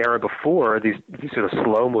important in the era before these sort of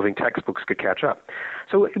slow-moving textbooks could catch up.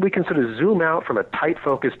 So we can sort of zoom out from a tight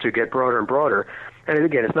focus to get broader and broader. And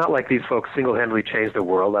again, it's not like these folks single-handedly changed the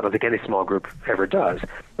world. I don't think any small group ever does.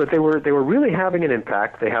 But they were really having an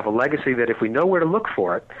impact. They have a legacy that if we know where to look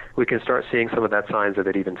for it, we can start seeing some of that signs of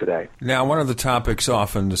it even today. Now, one of the topics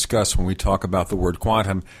often discussed when we talk about the word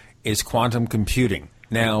quantum is quantum computing.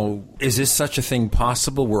 Now, is this such a thing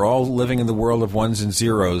possible? We're all living in the world of ones and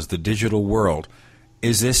zeros, the digital world.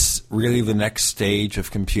 Is this really the next stage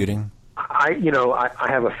of computing? I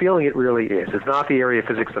have a feeling it really is. It's not the area of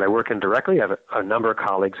physics that I work in directly. I have a number of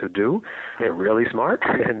colleagues who do. They're really smart,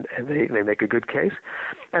 and they make a good case.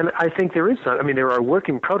 And I think there is some. I mean, there are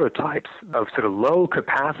working prototypes of sort of low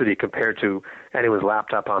capacity compared to anyone's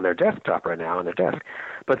laptop on their desktop right now on their desk.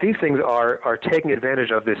 But these things are taking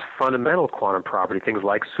advantage of this fundamental quantum property, things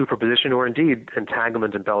like superposition or indeed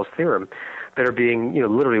entanglement in Bell's theorem, that are being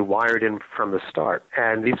literally wired in from the start.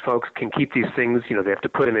 And these folks can keep these things, they have to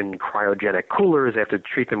put them in cryogenic coolers, they have to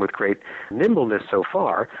treat them with great nimbleness so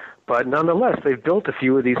far. But nonetheless, they've built a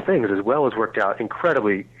few of these things as well as worked out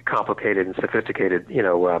incredibly complicated and sophisticated,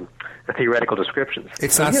 theoretical descriptions.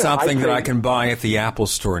 It's not something that I can buy at the Apple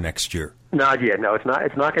Store next year. Not yet. No, it's not.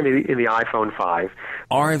 It's not going to be in the iPhone 5.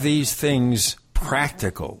 Are these things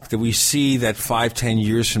practical? Do we see that 5-10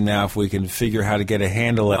 years from now, if we can figure how to get a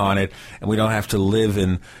handle on it and we don't have to live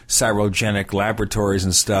in cryogenic laboratories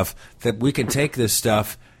and stuff, that we can take this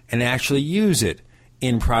stuff and actually use it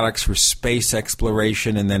in products for space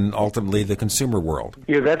exploration and then ultimately the consumer world?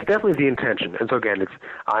 That's definitely the intention. And so again,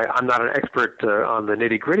 I'm not an expert on the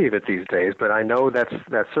nitty-gritty of it these days, but I know that's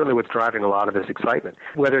certainly what's driving a lot of this excitement.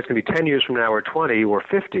 Whether it's going to be 10 years from now or 20 or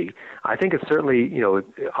 50, I think it's certainly,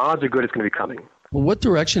 odds are good it's going to be coming. Well, what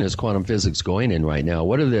direction is quantum physics going in right now?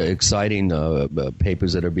 What are the exciting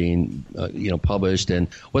papers that are being published, and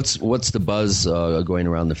what's the buzz going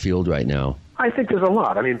around the field right now? I think there's a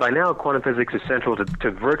lot. I mean, by now, quantum physics is central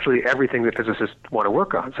to virtually everything that physicists want to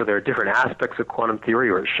work on. So there are different aspects of quantum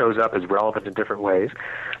theory, or it shows up as relevant in different ways.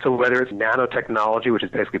 So whether it's nanotechnology, which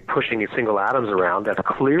is basically pushing single atoms around, that's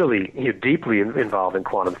clearly deeply involved in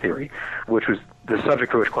quantum theory, which was the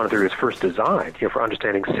subject for which quantum theory was first designed, for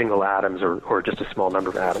understanding single atoms or just a small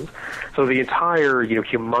number of atoms. So the entire,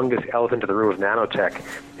 humongous elephant in the room of nanotech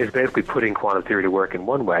is basically putting quantum theory to work in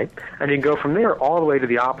one way. And you can go from there all the way to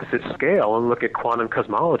the opposite scale and look at quantum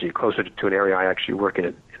cosmology, closer to an area I actually work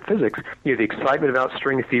in physics. The excitement about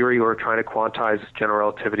string theory or trying to quantize general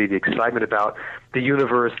relativity, the excitement about the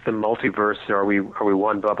universe, the multiverse, are we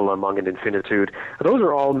one bubble among an infinitude? Those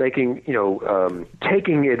are all making,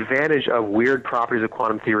 taking advantage of weird properties of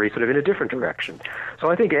quantum theory sort of in a different direction. So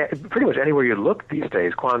I think pretty much anywhere you look these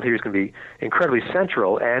days, quantum theory is going to be incredibly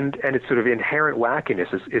central, and its sort of inherent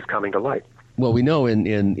wackiness is coming to light. Well, we know in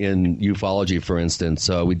ufology, for instance,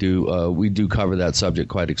 we do cover that subject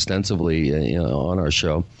quite extensively on our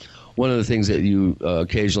show. One of the things that you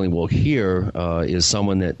occasionally will hear is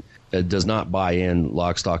someone that does not buy in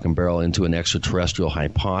lock, stock, and barrel into an extraterrestrial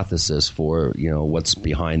hypothesis for what's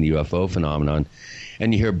behind the UFO phenomenon,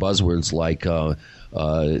 and you hear buzzwords like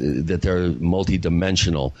that they're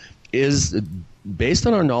multidimensional. Is based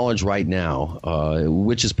on our knowledge right now,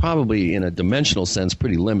 which is probably in a dimensional sense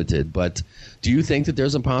pretty limited, but do you think that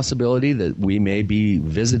there's a possibility that we may be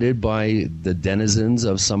visited by the denizens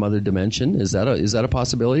of some other dimension? Is that a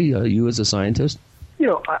possibility, you as a scientist?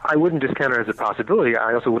 I wouldn't discount it as a possibility.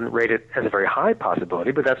 I also wouldn't rate it as a very high possibility,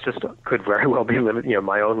 but that's just could very well be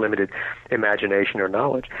my own limited imagination or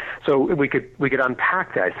knowledge. So we could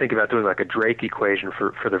unpack that. Think about doing like a Drake equation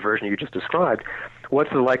for the version you just described.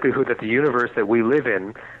 What's the likelihood that the universe that we live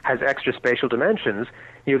in has extra spatial dimensions?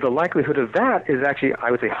 The likelihood of that is actually,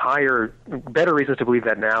 I would say, better reasons to believe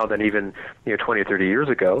that now than even 20 or 30 years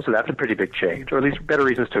ago. So that's a pretty big change, or at least better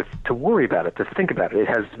reasons to worry about it, to think about it. It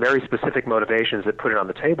has very specific motivations that put it on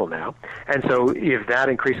the table now. And so if that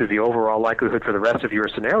increases the overall likelihood for the rest of your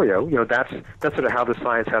scenario, that's sort of how the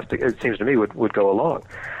science has to, it seems to me, would go along.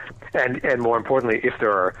 And more importantly, if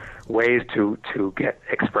there are ways to get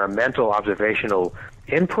experimental observational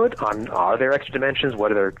input on are there extra dimensions,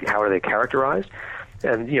 how are they characterized,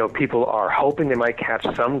 and people are hoping they might catch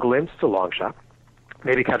some glimpse, it's a long shot,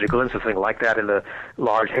 maybe catch a glimpse of something like that in the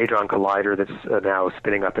Large Hadron Collider that's now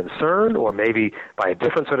spinning up in CERN, or maybe by a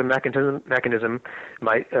different sort of mechanism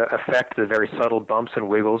might affect the very subtle bumps and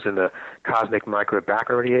wiggles in the cosmic microwave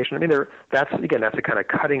background radiation. I mean, that's a kind of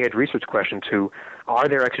cutting-edge research question to, are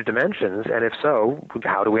there extra dimensions, and if so,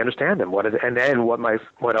 how do we understand them? And then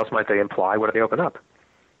what else might they imply? What do they open up?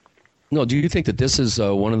 No, do you think that this is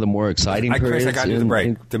one of the more exciting periods? Chris, I got to do the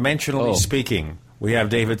break. Dimensionally speaking, we have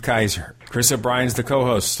David Kaiser. Chris O'Brien's the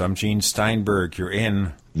co-host. I'm Gene Steinberg. You're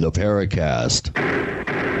in the Paracast.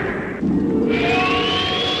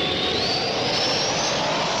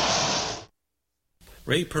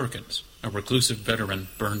 Ray Perkins, a reclusive veteran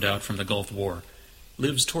burned out from the Gulf War,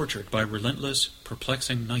 lives tortured by relentless,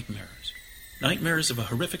 perplexing nightmares. Nightmares of a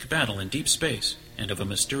horrific battle in deep space and of a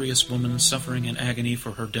mysterious woman suffering in agony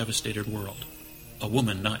for her devastated world. A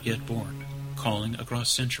woman not yet born, calling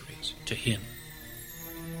across centuries to him.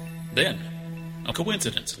 Then, a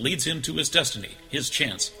coincidence leads him to his destiny, his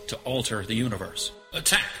chance to alter the universe.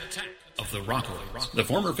 Attack of the Rockoids. The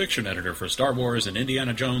former fiction editor for Star Wars and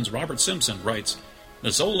Indiana Jones, Robert Simpson, writes,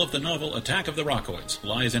 "The soul of the novel Attack of the Rockoids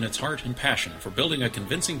lies in its heart and passion for building a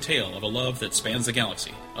convincing tale of a love that spans the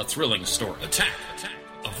galaxy. A thrilling story. Attack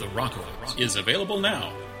of the Rockoids is available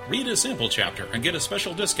now. Read a sample chapter and get a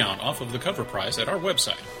special discount off of the cover price at our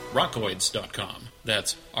website, rockoids.com.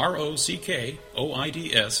 That's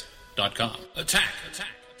ROCKOIDS.com. Attack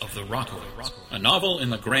of the Rockoids, a novel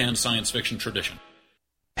in the grand science fiction tradition."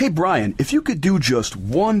 Hey Brian, if you could do just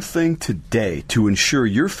one thing today to ensure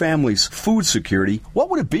your family's food security, what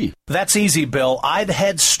would it be? That's easy, Bill. I'd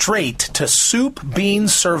head straight to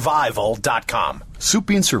soupbeansurvival.com.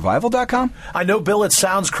 Soupbeansurvival.com? I know, Bill, it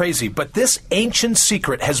sounds crazy, but this ancient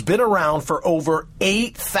secret has been around for over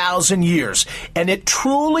 8,000 years, and it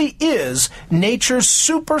truly is nature's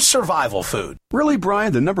super survival food. Really,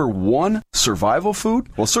 Brian? The number one survival food?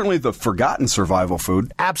 Well, certainly the forgotten survival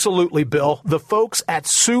food. Absolutely, Bill. The folks at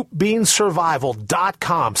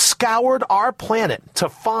soupbeansurvival.com scoured our planet to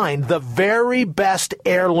find the very best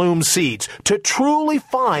heirloom seeds to truly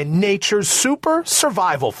find nature's super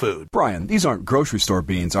survival food. Brian, these aren't grocery grocery store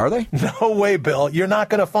beans, are they? No way, Bill. You're not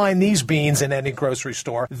going to find these beans in any grocery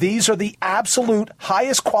store. These are the absolute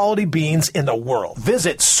highest quality beans in the world.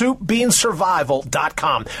 Visit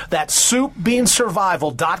soupbeansurvival.com. That's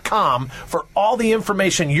soupbeansurvival.com for all the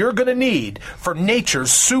information you're going to need for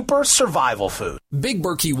nature's super survival food. Big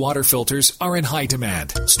Berkey water filters are in high demand.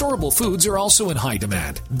 Storable foods are also in high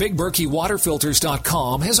demand.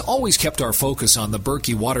 BigBerkeyWaterFilters.com has always kept our focus on the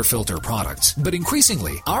Berkey water filter products, but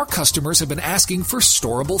increasingly, our customers have been asking for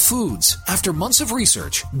storable foods. After months of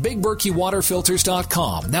research,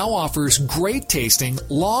 BigBerkeyWaterFilters.com now offers great tasting,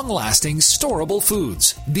 long-lasting, storable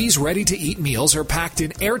foods. These ready-to-eat meals are packed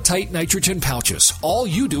in airtight nitrogen pouches. All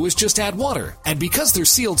you do is just add water, and because they're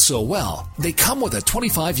sealed so well, they come with a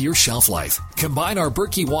 25-year shelf life. Combine our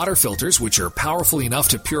Berkey water filters, which are powerful enough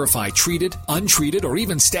to purify treated, untreated, or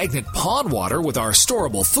even stagnant pond water with our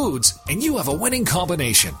storable foods, and you have a winning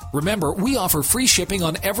combination. Remember, we offer free shipping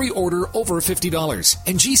on every order over $50,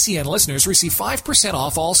 and GCN listeners receive 5%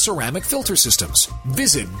 off all ceramic filter systems.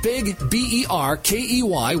 Visit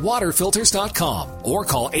BigBerkeyWaterFilters.com or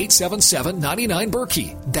call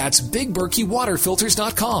 877-99-BERKEY. That's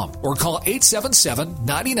BigBerkeyWaterFilters.com or call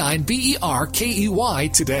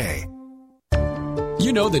 877-99-BERKEY today.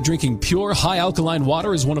 You know that drinking pure, high-alkaline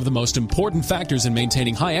water is one of the most important factors in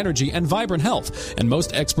maintaining high energy and vibrant health, and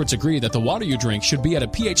most experts agree that the water you drink should be at a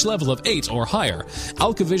pH level of 8 or higher.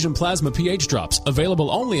 AlkaVision Plasma pH Drops, available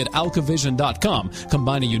only at alkavision.com,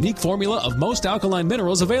 combine a unique formula of most alkaline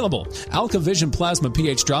minerals available. AlkaVision Plasma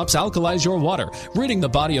pH Drops alkalize your water, ridding the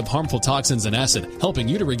body of harmful toxins and acid, helping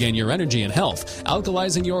you to regain your energy and health.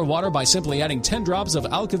 Alkalizing your water by simply adding 10 drops of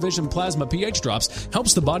AlkaVision Plasma pH Drops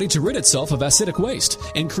helps the body to rid itself of acidic waste,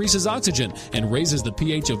 increases oxygen, and raises the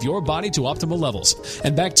pH of your body to optimal levels.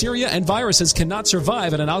 And bacteria and viruses cannot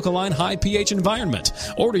survive in an alkaline high pH environment.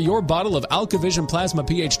 Order your bottle of AlkaVision Plasma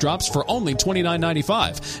pH Drops for only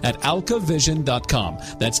 $29.95 at alkavision.com.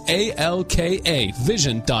 That's ALKA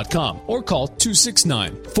Vision.com or call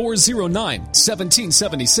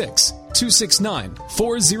 269-409-1776.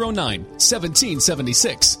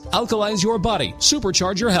 269-409-1776. Alkalize your body.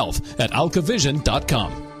 Supercharge your health at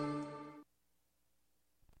alkavision.com.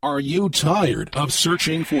 Are you tired of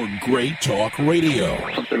searching for great talk radio?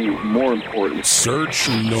 Something more important. Search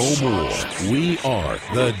no more. We are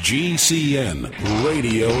the GCN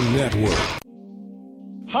Radio Network.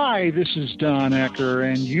 Hi, this is Don Ecker,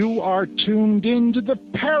 and you are tuned into the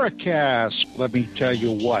Paracast. Let me tell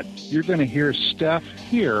you what, you're going to hear stuff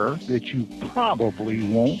here that you probably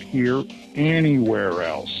won't hear anywhere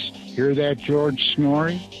else. Hear that, George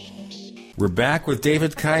Snorri? We're back with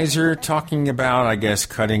David Kaiser talking about, I guess,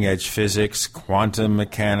 cutting-edge physics, quantum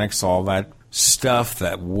mechanics, all that stuff,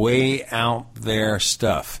 that way out there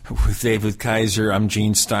stuff. With David Kaiser, I'm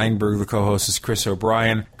Gene Steinberg. The co-host is Chris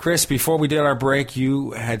O'Brien. Chris, before we did our break, you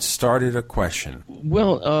had started a question.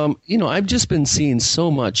 Well, I've just been seeing so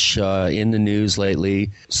much in the news lately.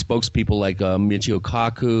 Spokespeople like Michio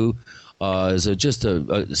Kaku is just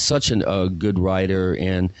such a good writer,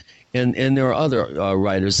 and there are other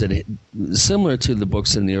writers that, similar to the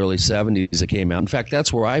books in the early 70s that came out. In fact,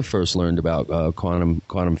 that's where I first learned about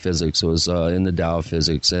quantum physics. It was in the Tao of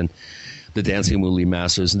Physics and the Dancing Moonly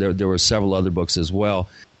Masters. And there were several other books as well.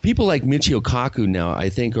 People like Michio Kaku now, I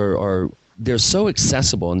think, they're so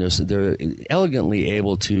accessible, and they're elegantly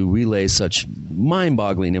able to relay such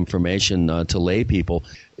mind-boggling information to lay people.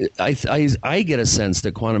 I get a sense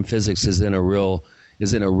that quantum physics is in a real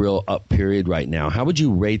up period right now. How would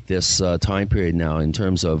you rate this time period now in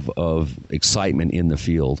terms of excitement in the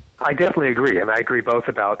field? I definitely agree, and I agree both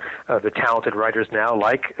about the talented writers now,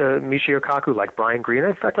 like Michio Kaku, like Brian Greene,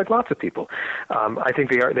 in fact, like lots of people. I think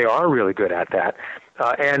they are really good at that.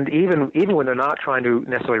 And even when they're not trying to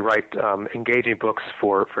necessarily write engaging books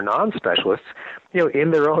for non-specialists,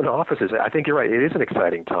 in their own offices, I think you're right. It is an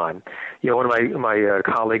exciting time. One of my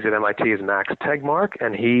colleagues at MIT is Max Tegmark,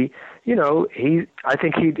 and I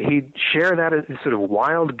think he'd share that sort of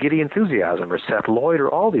wild, giddy enthusiasm, or Seth Lloyd, or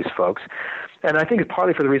all these folks. And I think it's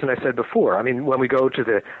partly for the reason I said before. I mean, when we go to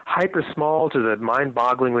the hyper small to the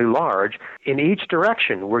mind-bogglingly large, in each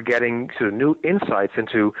direction we're getting sort of new insights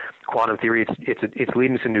into quantum theory. It's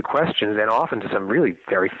leading to new questions, and often to some really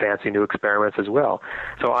very fancy new experiments as well.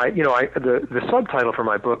 So the subtitle for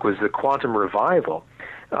my book was The Quantum Revival.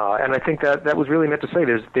 And I think that was really meant to say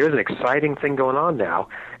there's an exciting thing going on now,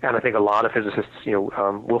 and I think a lot of physicists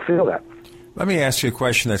will feel that. Let me ask you a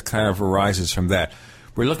question that kind of arises from that.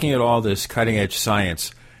 We're looking at all this cutting-edge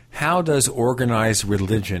science. How does organized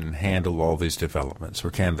religion handle all these developments,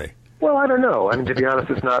 or can they? Well, I don't know. I mean, to be honest,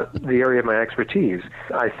 it's not the area of my expertise.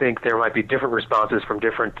 I think there might be different responses from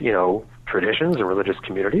different, traditions and religious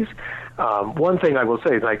communities. One thing I will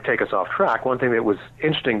say, is I take us off track, one thing that was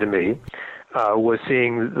interesting to me was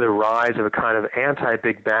seeing the rise of a kind of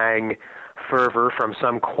anti-Big Bang fervor from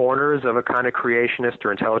some corners of a kind of creationist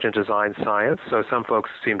or intelligent design science. So some folks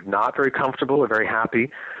seemed not very comfortable or very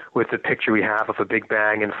happy with the picture we have of a Big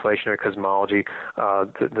Bang inflationary cosmology,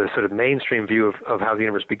 the sort of mainstream view of how the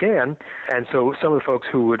universe began. And so some of the folks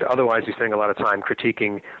who would otherwise be spending a lot of time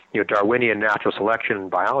critiquing Darwinian natural selection in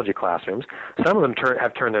biology classrooms, some of them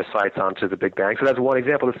have turned their sights onto the Big Bang. So that's one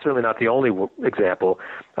example. It's certainly not the only example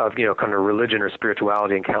of kind of religion or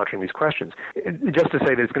spirituality encountering these questions. Just to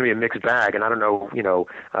say that it's going to be a mixed bag, and I don't know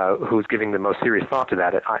who's giving the most serious thought to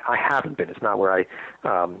that. I haven't been. It's not where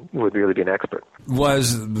I would really be an expert.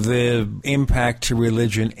 Was the impact to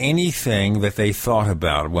religion anything that they thought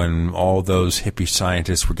about when all those hippie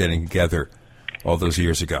scientists were getting together all those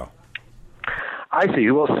years ago? I see.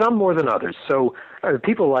 Well, some more than others. So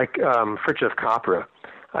people like Fritjof Capra,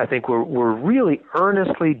 I think, were really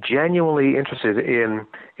earnestly, genuinely interested in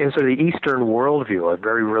sort of the Eastern worldview, a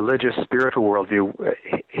very religious, spiritual worldview,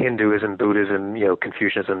 Hinduism, Buddhism,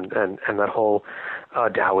 Confucianism, and that whole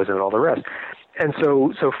Taoism and all the rest. And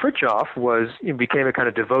so Fritjof became a kind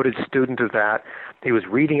of devoted student of that. He was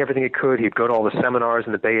reading everything he could. He'd go to all the seminars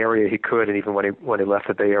in the Bay Area he could, and even when he left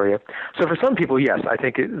the Bay Area. So for some people, yes, I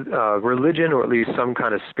think religion, or at least some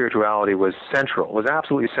kind of spirituality, was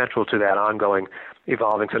absolutely central to that ongoing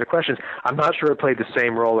evolving set of questions. I'm not sure it played the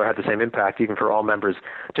same role or had the same impact even for all members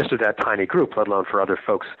just of that tiny group, let alone for other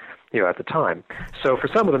folks at the time. So for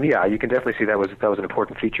some of them, yeah, you can definitely see that was an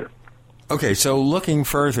important feature. Okay, so looking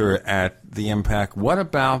further at the impact, what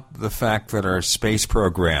about the fact that our space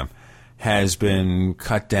program has been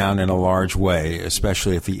cut down in a large way,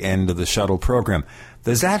 especially at the end of the shuttle program?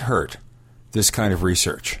 Does that hurt this kind of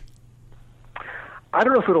research? I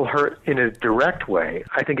don't know if it'll hurt in a direct way.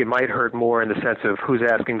 I think it might hurt more in the sense of who's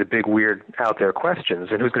asking the big, weird, out there questions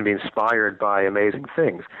and who's going to be inspired by amazing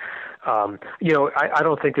things. I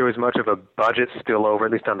don't think there was much of a budget spillover,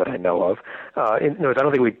 at least none that I know of. I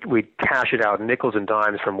don't think we cash it out nickels and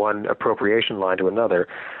dimes from one appropriation line to another.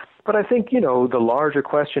 But I think, the larger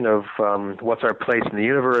question of what's our place in the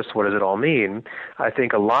universe, what does it all mean, I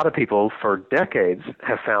think a lot of people for decades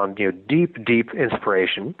have found, deep, deep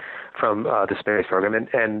inspiration from the space program.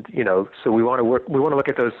 And so we want to look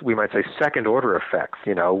at those, we might say, second order effects,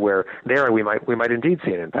 where there we might indeed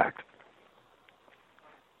see an impact.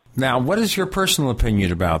 Now, what is your personal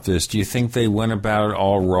opinion about this? Do you think they went about it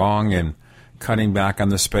all wrong in cutting back on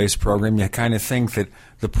the space program? You kind of think that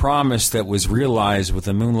the promise that was realized with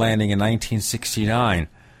the moon landing in 1969,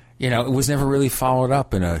 it was never really followed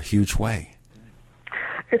up in a huge way.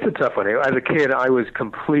 It's a tough one. As a kid, I was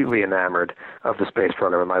completely enamored of the space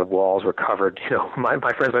program, and my walls were covered. My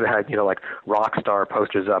friends would have had, like rock star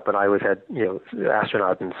posters up, and I always had,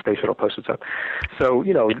 astronaut and space shuttle posters up. So,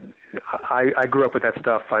 I grew up with that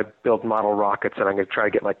stuff. I built model rockets, and I'm going to try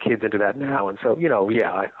to get my kids into that now. And so,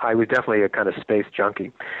 I was definitely a kind of space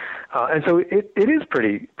junkie. And so it is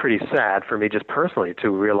pretty sad for me just personally to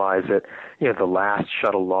realize that, the last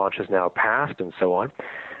shuttle launch is now passed and so on.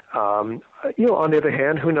 On the other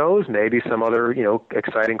hand, who knows? Maybe some other,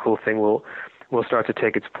 exciting, cool thing will start to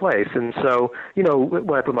take its place. And so,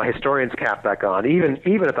 when I put my historian's cap back on, even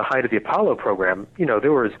at the height of the Apollo program,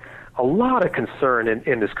 there was a lot of concern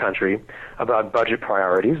in this country about budget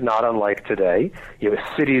priorities, not unlike today.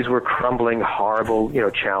 Cities were crumbling, horrible,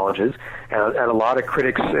 challenges, and a lot of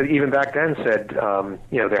critics, even back then, said,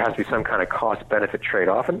 there has to be some kind of cost-benefit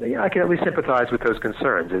trade-off, and I can at least sympathize with those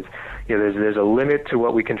concerns. There's a limit to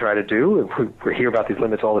what we can try to do. We hear about these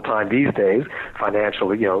limits all the time these days,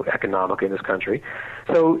 financially, economically in this country.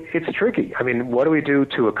 So it's tricky. I mean, what do we do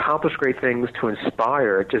to accomplish great things, to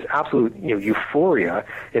inspire just absolute, euphoria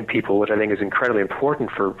in people, which I think is incredibly important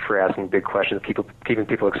for asking big questions, keeping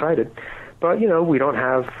people excited. But, we don't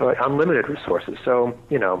have unlimited resources. So,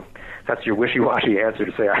 that's your wishy-washy answer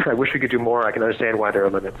to say, I wish we could do more. I can understand why there are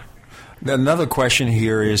limits. Another question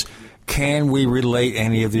here is, can we relate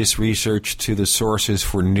any of this research to the sources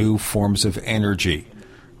for new forms of energy?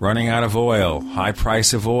 Running out of oil, high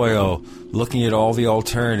price of oil, looking at all the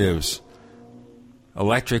alternatives,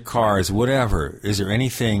 electric cars, whatever. Is there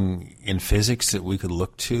anything in physics that we could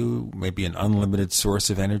look to, maybe an unlimited source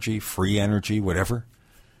of energy, free energy, whatever?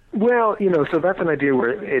 Well, so that's an idea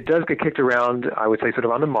where it does get kicked around, I would say, sort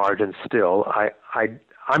of on the margins still.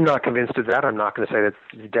 I'm not convinced of that. I'm not going to say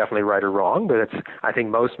that's definitely right or wrong, but I think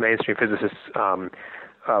most mainstream physicists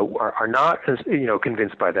are not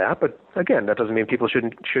convinced by that. But again, that doesn't mean people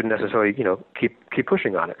shouldn't necessarily keep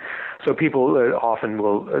pushing on it. So people often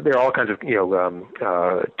will. There are all kinds of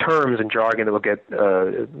terms and jargon that will get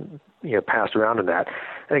passed around in that.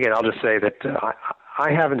 And again, I'll just say that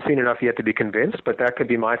I haven't seen enough yet to be convinced, but that could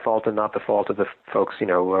be my fault and not the fault of the folks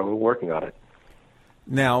working on it.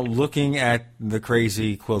 Now, looking at the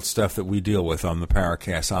crazy quilt stuff that we deal with on the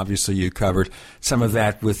Paracast, obviously you covered some of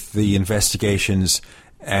that with the investigations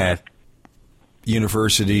at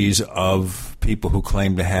universities of people who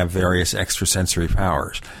claim to have various extrasensory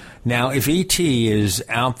powers. Now, if E.T. is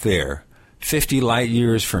out there 50 light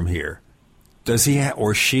years from here, does he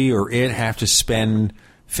or she or it have to spend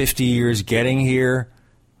 50 years getting here?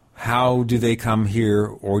 How do they come here,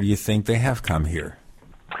 or do you think they have come here?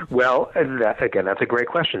 Well, that's a great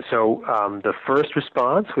question. So the first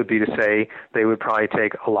response would be to say they would probably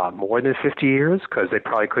take a lot more than 50 years because they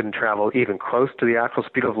probably couldn't travel even close to the actual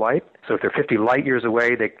speed of light. So if they're 50 light years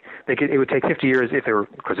away, it would take 50 years if they were,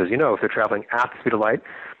 because as you know, if they're traveling at the speed of light,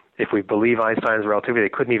 if we believe Einstein's relativity, they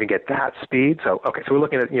couldn't even get that speed. So we're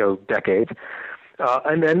looking at decades.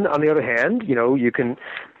 And then on the other hand, you can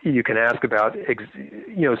ask about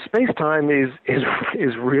space-time is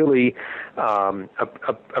really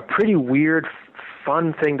a pretty weird,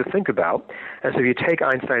 fun thing to think about. And so if you take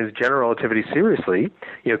Einstein's general relativity seriously,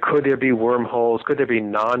 could there be wormholes? Could there be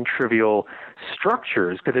non-trivial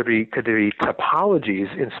structures? Could there be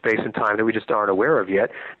topologies in space and time that we just aren't aware of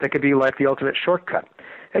yet that could be like the ultimate shortcut?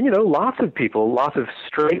 And, lots of people, lots of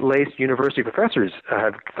straight-laced university professors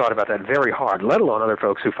have thought about that very hard, let alone other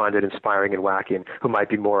folks who find it inspiring and wacky and who might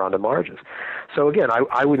be more on the margins. So, again,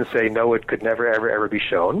 I wouldn't say no, it could never, ever, ever be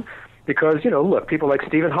shown because, look, people like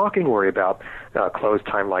Stephen Hawking worry about closed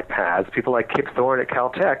time-like paths. People like Kip Thorne at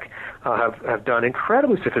Caltech have done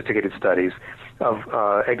incredibly sophisticated studies of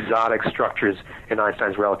exotic structures in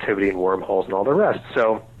Einstein's relativity and wormholes and all the rest.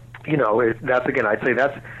 So, that's, again, I'd say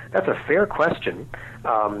that's a fair question.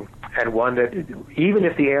 And one that, even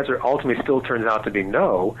if the answer ultimately still turns out to be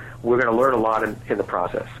no, we're going to learn a lot in the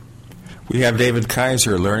process. We have David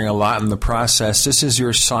Kaiser learning a lot in the process. This is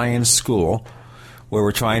your science school where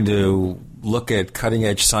we're trying to look at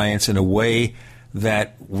cutting-edge science in a way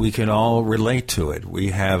that we can all relate to it.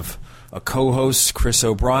 We have a co-host, Chris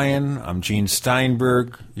O'Brien. I'm Gene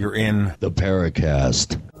Steinberg. You're in the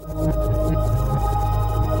Paracast.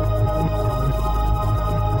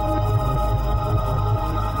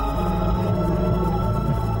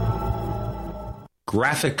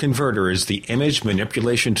 Graphic Converter is the image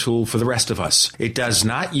manipulation tool for the rest of us. It does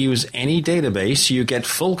not use any database. You get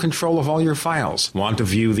full control of all your files. Want to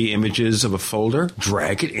view the images of a folder?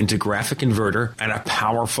 Drag it into Graphic Converter, and a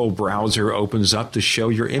powerful browser opens up to show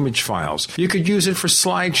your image files. You could use it for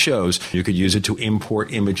slideshows. You could use it to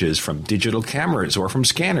import images from digital cameras or from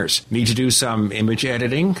scanners. Need to do some image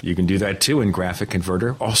editing? You can do that too in Graphic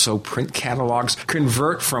Converter. Also print catalogs.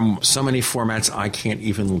 Convert from so many formats I can't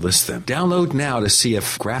even list them. Download now to see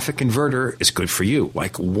if Graphic Converter is good for you,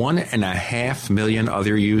 like 1.5 million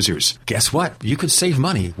other users. Guess what? You could save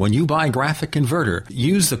money when you buy Graphic Converter.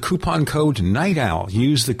 Use the coupon code Night Owl.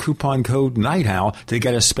 Use the coupon code Night Owl to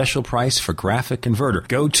get a special price for Graphic Converter.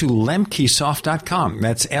 Go to lemkesoft.com.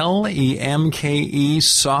 That's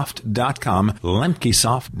LEMKEsoft.com.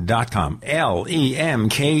 Lemkesoft.com.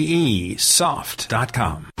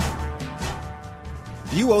 LEMKEsoft.com.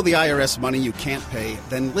 If you owe the IRS money you can't pay,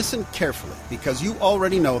 then listen carefully, because you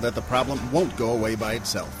already know that the problem won't go away by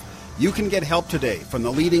itself. You can get help today from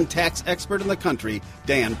the leading tax expert in the country,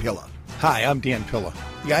 Dan Pilla. Hi, I'm Dan Pilla.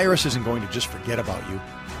 The IRS isn't going to just forget about you.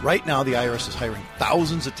 Right now, the IRS is hiring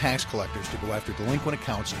thousands of tax collectors to go after delinquent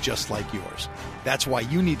accounts just like yours. That's why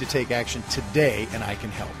you need to take action today, and I can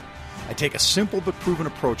help. I take a simple but proven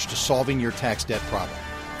approach to solving your tax debt problem.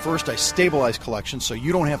 First, I stabilize collections so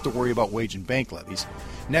you don't have to worry about wage and bank levies.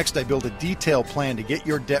 Next, I build a detailed plan to get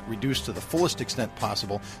your debt reduced to the fullest extent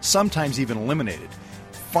possible, sometimes even eliminated.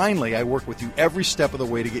 Finally, I work with you every step of the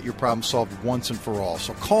way to get your problem solved once and for all.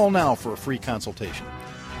 So call now for a free consultation.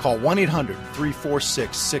 Call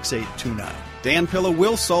 1-800-346-6829. Dan Pilla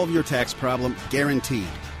will solve your tax problem, guaranteed.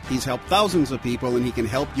 He's helped thousands of people, and he can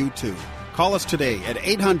help you too. Call us today at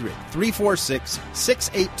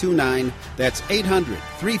 800-346-6829. That's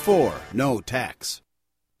 800-34-NO-TAX.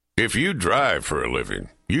 If you drive for a living,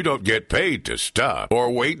 you don't get paid to stop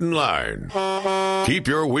or wait in line. Keep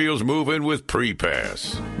your wheels moving with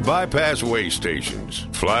Pre-Pass. Bypass way stations,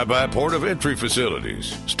 fly-by port of entry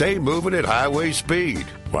facilities. Stay moving at highway speed,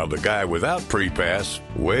 while the guy without Pre-Pass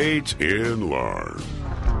waits in line.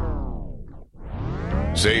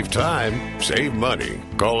 Save time, save money.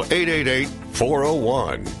 Call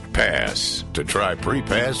 401-PASS to try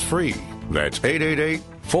pre-pass free. That's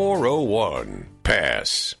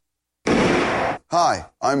 888-401-PASS. Hi,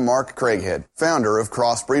 I'm Mark Craighead, founder of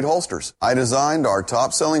Crossbreed Holsters. I designed our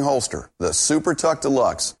top-selling holster, the Super Tuck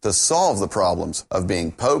Deluxe, to solve the problems of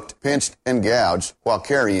being poked, pinched, and gouged while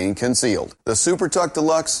carrying concealed. The Super Tuck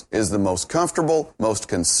Deluxe is the most comfortable, most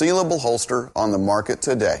concealable holster on the market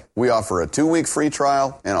today. We offer a 2-week free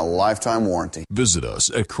trial and a lifetime warranty. Visit us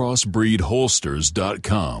at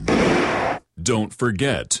crossbreedholsters.com. Don't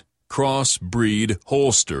forget,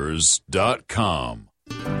 crossbreedholsters.com.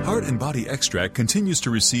 Heart and Body Extract continues to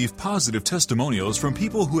receive positive testimonials from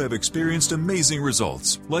people who have experienced amazing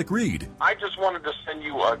results, like Reed. I just wanted to send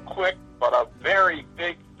you a quick but a very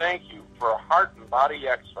big thank you for Heart and Body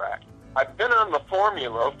Extract. I've been on the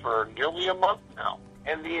formula for nearly a month now,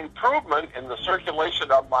 and the improvement in the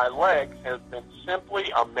circulation of my legs has been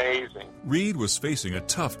simply amazing. Reed was facing a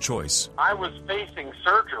tough choice. I was facing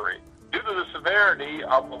surgery due to the severity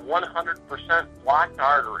of the 100% blocked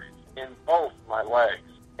arteries in both my legs.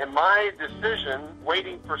 And my decision,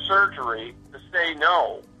 waiting for surgery, to say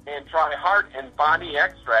no and try Heart and Body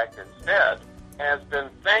Extract instead, has been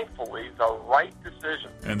thankfully the right decision.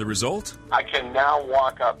 And the result? I can now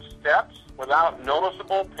walk up steps without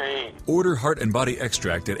noticeable pain. Order Heart and Body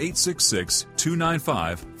Extract at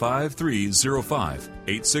 866-295-5305,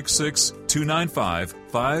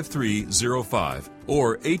 866-295-5305,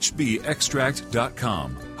 or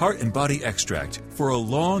hbextract.com. Heart and Body Extract for a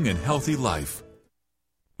long and healthy life.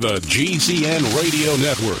 The GCN Radio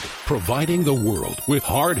Network, providing the world with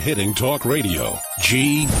hard-hitting talk radio.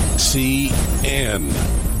 GCN.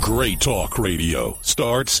 Great talk radio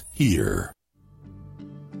starts here.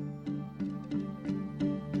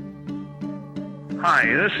 Hi,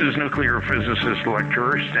 this is nuclear physicist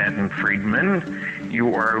lecturer Stanton Friedman.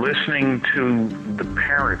 You are listening to the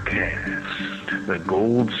Paracast, the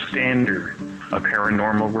gold standard of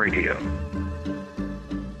paranormal radio.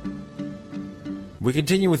 We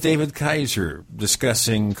continue with David Kaiser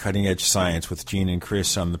discussing cutting-edge science with Gene and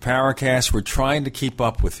Chris on the Paracast. We're trying to keep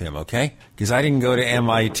up with him, okay? Because I didn't go to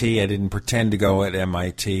MIT. I didn't pretend to go at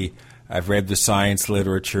MIT. I've read the science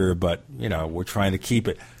literature, but, we're trying to keep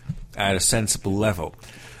it at a sensible level.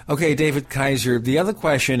 Okay, David Kaiser, the other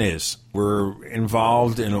question is, we're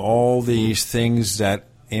involved in all these things that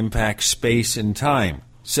impact space and time.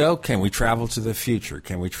 So, can we travel to the future?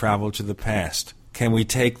 Can we travel to the past? Can we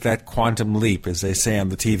take that quantum leap, as they say on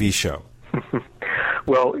the TV show?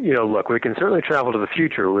 Well, look, we can certainly travel to the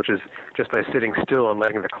future, which is just by sitting still and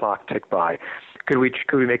letting the clock tick by. Could we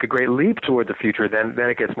make a great leap toward the future? Then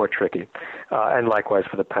it gets more tricky, and likewise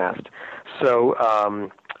for the past. So,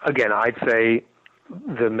 again, I'd say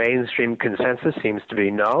the mainstream consensus seems to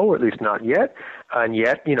be no, or at least not yet. And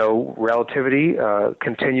yet, relativity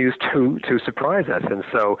continues to surprise us. And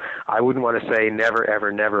so I wouldn't want to say never,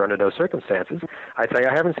 ever, never under those circumstances. I'd say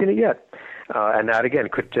I haven't seen it yet. And that, again,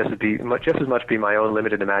 could just as much be my own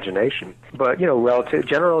limited imagination. But, general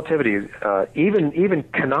relativity, even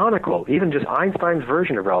canonical, even just Einstein's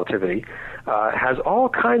version of relativity, has all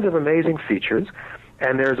kinds of amazing features.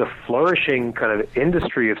 And there's a flourishing kind of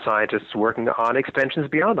industry of scientists working on extensions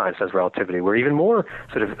beyond Einstein's relativity, where even more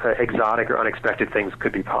sort of exotic or unexpected things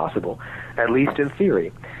could be possible, at least in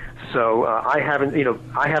theory. So I haven't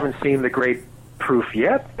seen the great proof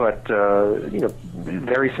yet, but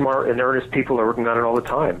very smart and earnest people are working on it all the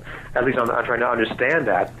time. At least I'm trying to understand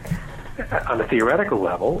that on a theoretical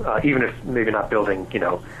level, even if maybe not building,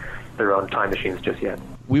 their own time machines just yet.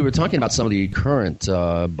 We were talking about some of the current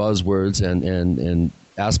buzzwords and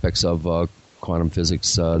aspects of quantum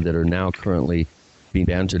physics that are now currently being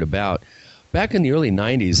bantered about. Back in the early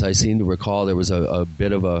 90s, I seem to recall there was a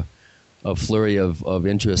bit of a flurry of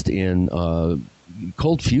interest in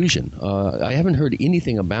cold fusion. I haven't heard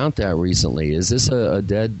anything about that recently. Is this a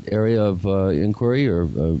dead area of inquiry or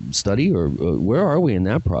study, or where are we in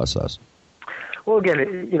that process? Well,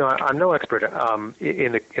 again, I'm no expert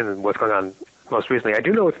in what's going on most recently. I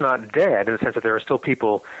do know it's not dead in the sense that there are still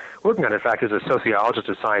people working on it. In fact, there's a sociologist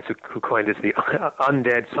of science who coined it the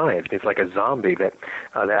undead science. It's like a zombie that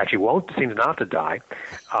actually seems not to die.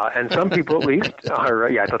 And some people, at least, are.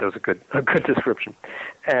 I thought that was a good description.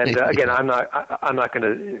 And again, I'm not going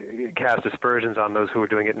to cast aspersions on those who are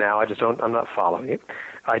doing it now. I'm not following it.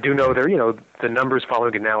 I do know the numbers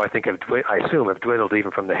following it now, I think, have dwindled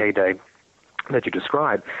even from the heyday that you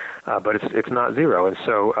described, but it's not zero. And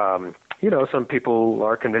so, some people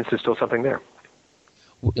are convinced there's still something there.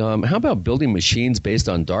 How about building machines based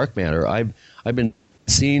on dark matter? I've been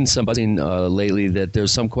seeing some buzzing lately that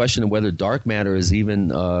there's some question of whether dark matter is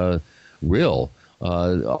even real.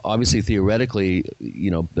 Obviously, theoretically,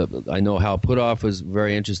 I know Hal Puthoff was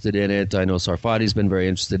very interested in it. I know Sarfati's been very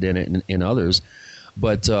interested in it, and others.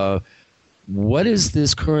 But what is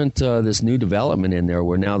this current this new development in there,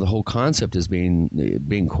 where now the whole concept is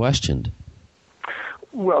being questioned?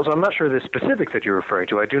 Well, so I'm not sure the specifics that you're referring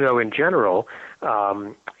to. I do know in general,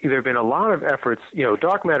 there have been a lot of efforts.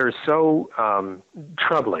 Dark matter is so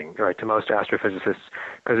troubling, right, to most astrophysicists,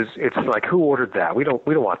 because it's like, who ordered that? We don't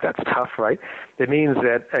want that stuff, right? It means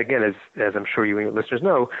that, again, as I'm sure you listeners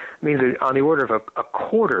know, it means that on the order of a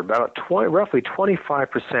quarter, about roughly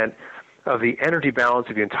 25% of the energy balance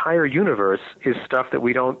of the entire universe is stuff that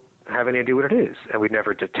we don't have any idea what it is, and we've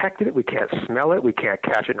never detected it. We can't smell it. We can't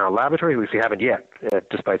catch it in our laboratory. At least we haven't yet,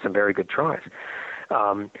 despite some very good tries.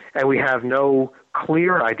 And we have no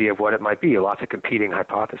clear idea of what it might be. Lots of competing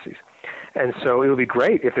hypotheses. And so it would be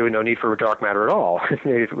great if there were no need for dark matter at all,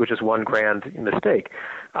 which is one grand mistake.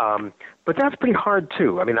 But that's pretty hard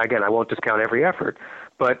too. I mean, again, I won't discount every effort,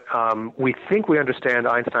 but we think we understand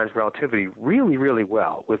Einstein's relativity really, really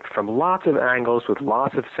well, from lots of angles, with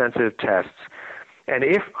lots of sensitive tests. And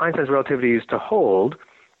if Einstein's relativity is to hold,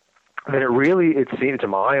 then it seems, to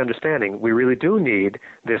my understanding, we really do need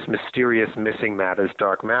this mysterious missing matter, this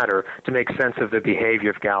dark matter, to make sense of the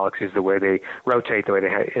behavior of galaxies, the way they rotate, the way they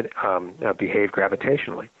behave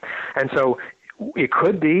gravitationally. And so it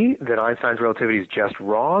could be that Einstein's relativity is just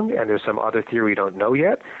wrong, and there's some other theory we don't know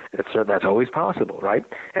yet. That's always possible, right?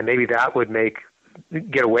 And maybe that would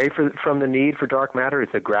get away from the need for dark matter.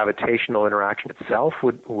 If the gravitational interaction itself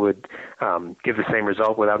would give the same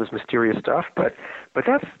result without this mysterious stuff. But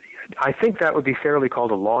I think that would be fairly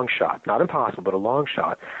called a long shot. Not impossible, but a long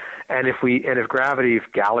shot. And if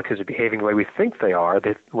galaxies are behaving the way we think they are,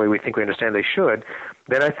 the way we think we understand they should,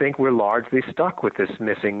 then I think we're largely stuck with this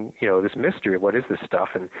missing, this mystery of what is this stuff.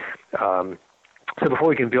 And so before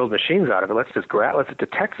we can build machines out of it, let's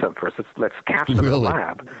detect some first. Let's catch them in the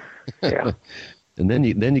lab. Yeah. And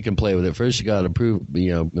then you can play with it. First, you got to prove,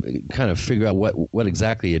 kind of figure out what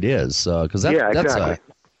exactly it is, because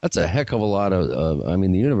that's a heck of a lot of. I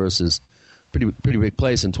mean, the universe is pretty big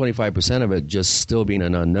place, and 25% of it just still being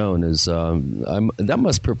an unknown is that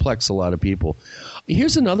must perplex a lot of people.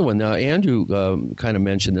 Here's another one. Now, Andrew kind of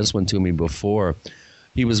mentioned this one to me before.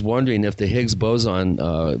 He was wondering if the Higgs boson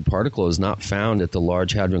particle is not found at the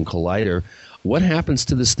Large Hadron Collider, what happens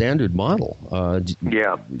to the Standard Model? Would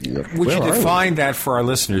you define that for our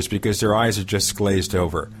listeners, because their eyes are just glazed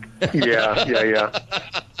over? Yeah.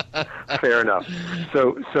 Fair enough.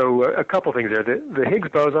 So a couple things there. The Higgs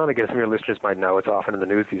boson, I guess some of your listeners might know, it's often in the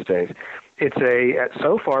news these days. It's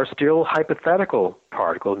so far still hypothetical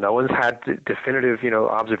particle. No one's had definitive,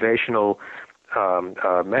 observational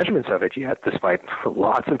measurements of it yet, despite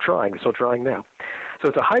lots of trying. They're still trying now. So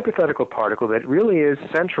it's a hypothetical particle that really is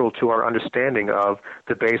central to our understanding of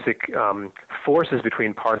the basic forces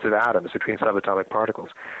between parts of atoms, between subatomic particles.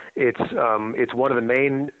 It's one of the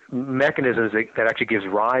main mechanisms that actually gives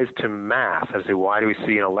rise to mass. As to why do we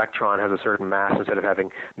see an electron has a certain mass instead of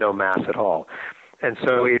having no mass at all? And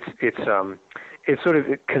so it's sort of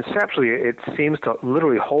conceptually it seems to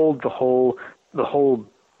literally hold the whole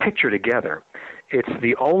picture together. It's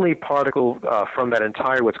the only particle from that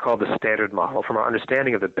entire what's called the Standard Model, from our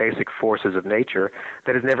understanding of the basic forces of nature,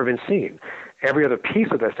 that has never been seen. Every other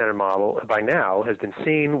piece of that Standard Model by now has been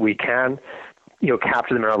seen. We can,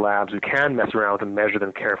 capture them in our labs. We can mess around with them, measure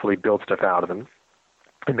them carefully, build stuff out of them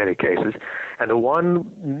in many cases. And the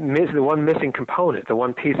one missing component, the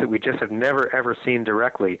one piece that we just have never, ever seen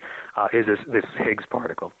directly is this Higgs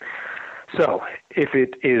particle. So if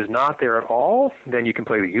it is not there at all, then you can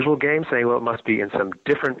play the usual game, saying, well, it must be in some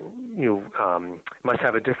different, must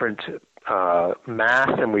have a different mass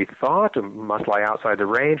than we thought, or must lie outside the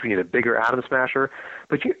range. We need a bigger atom smasher.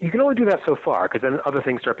 But you can only do that so far, because then other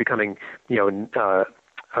things start becoming,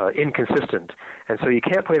 inconsistent. And so you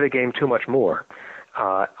can't play the game too much more.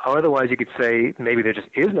 Otherwise, you could say maybe there just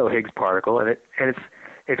is no Higgs particle, and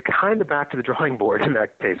it's kind of back to the drawing board in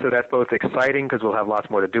that case. So that's both exciting because we'll have lots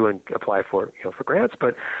more to do and apply for grants,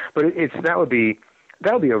 but that would be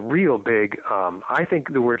a real big. I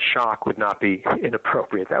think the word shock would not be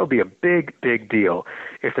inappropriate. That would be a big deal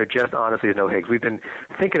if there just honestly is no Higgs. We've been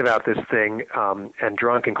thinking about this thing and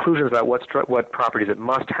drawing conclusions about what properties it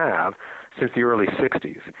must have since the early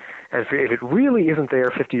 '60s. And if it really isn't there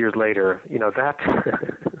 50 years later, that's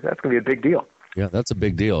going to be a big deal. Yeah, that's a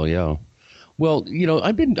big deal. Yeah. Well,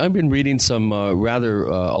 I've been reading some rather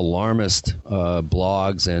alarmist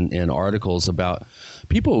blogs and articles about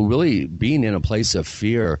people really being in a place of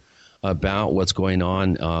fear about what's going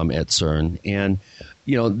on at CERN. And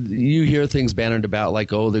you hear things bannered about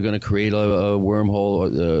like, oh, they're going to create a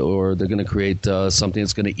wormhole or they're going to create something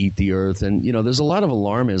that's going to eat the earth. And, there's a lot of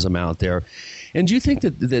alarmism out there. And do you think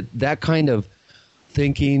that kind of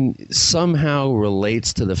thinking somehow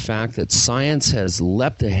relates to the fact that science has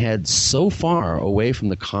leapt ahead so far away from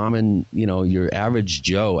the common, your average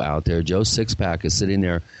Joe out there? Joe Sixpack is sitting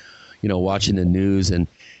there, watching the news. And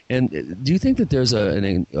do you think that there's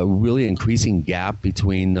a really increasing gap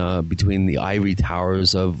between the ivory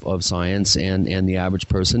towers of science and the average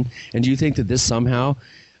person? And do you think that this somehow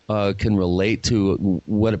can relate to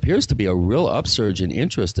what appears to be a real upsurge in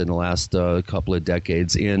interest in the last couple of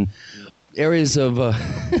decades in areas of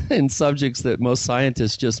in subjects that most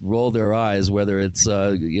scientists just roll their eyes, whether it's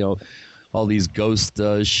all these ghost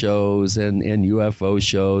shows and UFO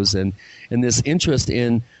shows and this interest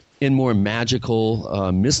in more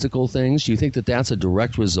magical, mystical things? Do you think that that's a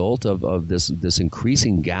direct result of this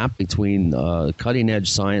increasing gap between cutting edge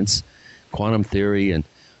science, quantum theory, and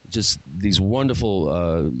just these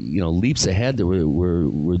wonderful leaps ahead that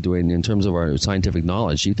we're doing in terms of our scientific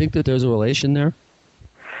knowledge? Do you think that there's a relation there?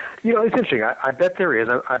 It's interesting. I bet there is.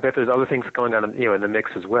 I bet there's other things going on, in the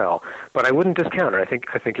mix as well. But I wouldn't discount it.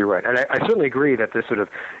 I think you're right, and I certainly agree that this sort of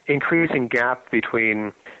increasing gap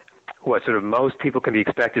between what sort of most people can be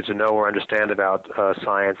expected to know or understand about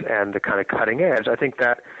science and the kind of cutting edge. I think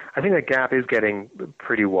that gap is getting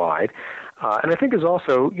pretty wide, and I think there's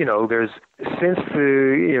also there's since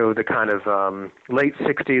the kind of late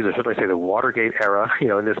 '60s, or certainly say the Watergate era,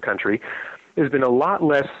 in this country, there's been a lot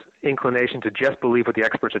less inclination to just believe what the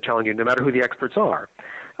experts are telling you, no matter who the experts are.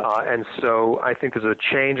 And so I think there's a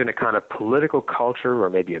change in a kind of political culture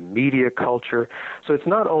or maybe a media culture. So it's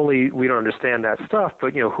not only we don't understand that stuff,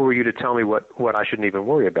 but, who are you to tell me what I shouldn't even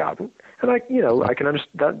worry about? And I can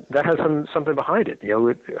understand that has something behind it.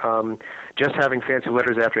 Just having fancy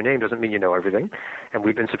letters after your name doesn't mean you know everything. And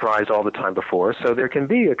we've been surprised all the time before. So there can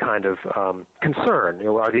be a kind of concern.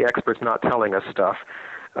 Are the experts not telling us stuff?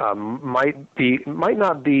 Might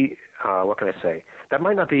not be, what can I say? That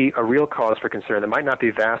might not be a real cause for concern. There might not be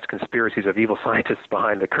vast conspiracies of evil scientists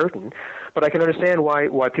behind the curtain, but I can understand why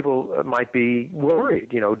people might be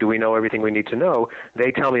worried. Do we know everything we need to know?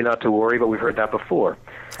 They tell me not to worry, but we've heard that before.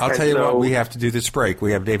 I'll tell you what, we have to do this break.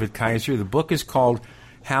 We have David Kaiser. The book is called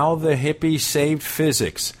How the Hippies Saved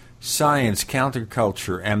Physics, Science,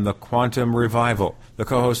 Counterculture, and the Quantum Revival. The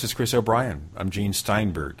co-host is Chris O'Brien. I'm Gene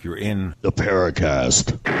Steinberg. You're in the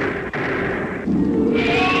Paracast.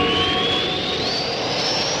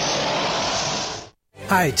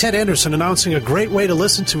 Hi, Ted Anderson announcing a great way to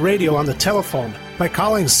listen to radio on the telephone. By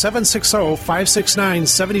calling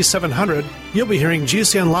 760-569-7700, you'll be hearing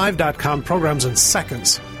GCNlive.com programs in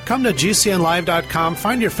seconds. Come to GCNlive.com,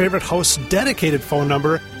 find your favorite host's dedicated phone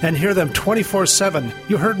number, and hear them 24/7.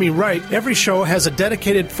 You heard me right. Every show has a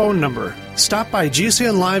dedicated phone number. Stop by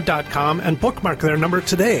GCNlive.com and bookmark their number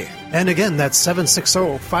today. And again, that's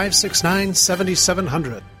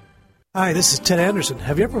 760-569-7700. Hi, this is Ted Anderson.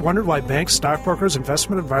 Have you ever wondered why banks, stockbrokers,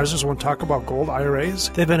 investment advisors won't talk about gold IRAs?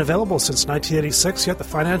 They've been available since 1986, yet the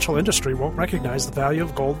financial industry won't recognize the value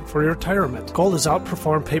of gold for your retirement. Gold has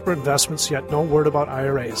outperformed paper investments, yet no word about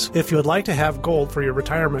IRAs. If you would like to have gold for your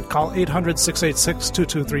retirement, call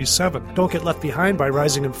 800-686-2237. Don't get left behind by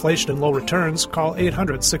rising inflation and low returns. Call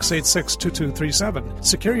 800-686-2237.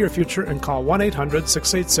 Secure your future and call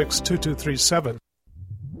 1-800-686-2237.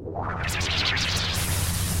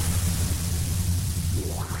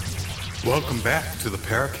 Welcome back to the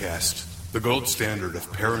Paracast, the gold standard of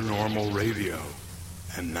paranormal radio.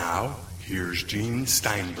 And now, here's Gene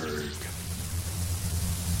Steinberg.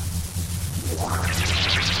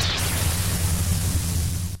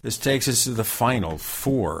 This takes us to the final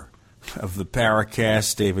four of the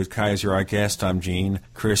Paracast. David Kaiser, our guest. I'm Gene.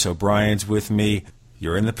 Chris O'Brien's with me.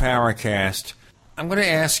 You're in the Paracast. I'm going to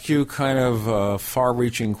ask you kind of a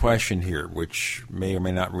far-reaching question here, which may or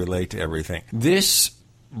may not relate to everything. This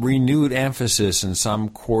renewed emphasis in some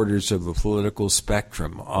quarters of the political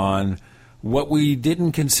spectrum on what we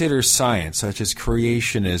didn't consider science, such as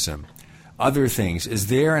creationism, other things. Is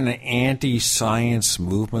there an anti-science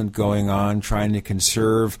movement going on trying to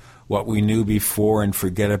conserve what we knew before and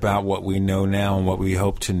forget about what we know now and what we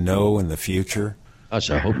hope to know in the future?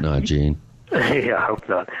 Gosh, I hope not, Gene. Yeah, I hope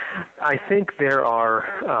not. I think there are...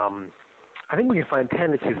 I think we can find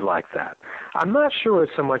tendencies like that. I'm not sure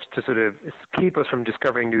it's so much to sort of keep us from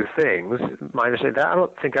discovering new things. My understanding that I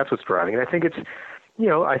don't think that's what's driving it. I think it's,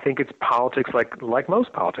 I think it's politics like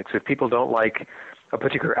most politics. If people don't like a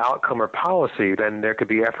particular outcome or policy, then there could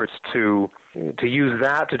be efforts to use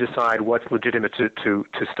that to decide what's legitimate to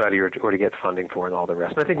study or to get funding for and all the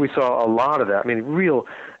rest. And I think we saw a lot of that. I mean, real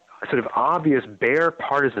sort of obvious bare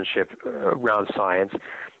partisanship around science,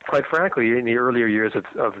 quite frankly, in the earlier years of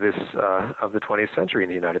the 20th century in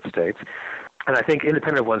the United States. And I think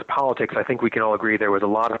independent of one's politics, I think we can all agree there was a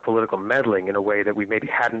lot of political meddling in a way that we maybe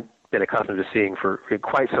hadn't been accustomed to seeing in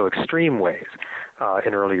quite so extreme ways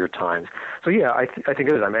in earlier times. So yeah, I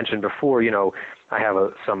think as I mentioned before, I have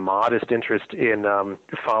some modest interest in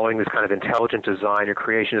following this kind of intelligent design or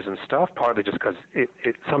creationism stuff, partly just because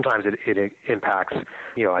it sometimes it impacts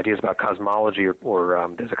ideas about cosmology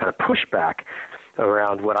or there's a kind of pushback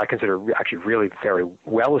around what I consider actually really very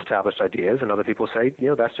well-established ideas, and other people say,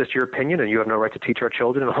 that's just your opinion, and you have no right to teach our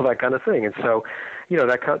children, and all that kind of thing. And so,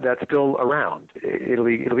 that's still around. It'll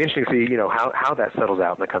be interesting to see, how that settles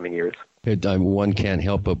out in the coming years. One can't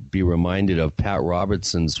help but be reminded of Pat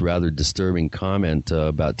Robertson's rather disturbing comment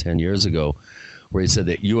about 10 years ago, where he said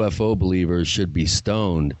that UFO believers should be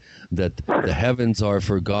stoned, that the heavens are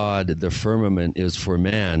for God, the firmament is for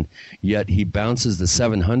man, yet he bounces the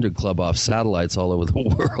 700 Club off satellites all over the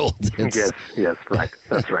world. Yes, right.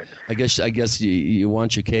 That's right. I guess you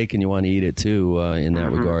want your cake and you want to eat it too in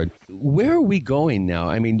that regard. Where are we going now?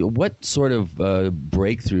 I mean, what sort of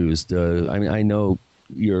breakthroughs? I know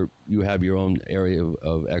you have your own area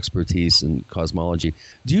of expertise in cosmology.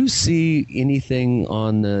 Do you see anything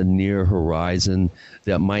on the near horizon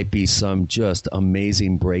that might be some just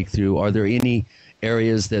amazing breakthrough? Are there any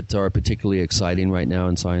areas that are particularly exciting right now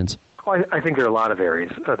in science? Well, I think there are a lot of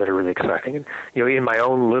areas that are really exciting. And, in my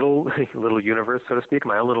own little universe, so to speak,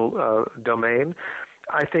 my own little domain,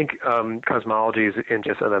 I think cosmology is in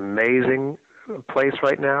just an amazing place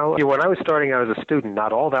right now. When I was starting out as a student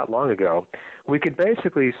not all that long ago, we could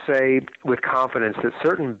basically say with confidence that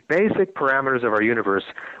certain basic parameters of our universe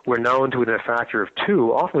were known to within a factor of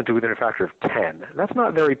 2, often to within a factor of 10. That's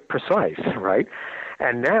not very precise, right?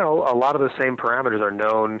 And now a lot of the same parameters are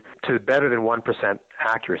known to better than 1%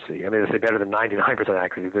 accuracy. I mean, they say better than 99%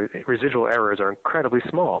 accuracy. The residual errors are incredibly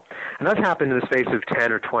small. And that's happened in the space of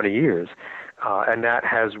 10 or 20 years. And that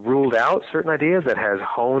has ruled out certain ideas, that has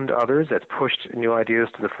honed others, that's pushed new ideas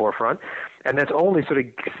to the forefront, and that's only sort of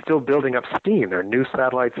still building up steam. There are new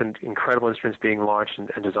satellites and incredible instruments being launched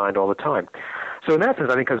and designed all the time. So in that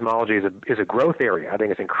sense, I think cosmology is a growth area. I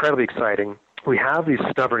think it's incredibly exciting. We have these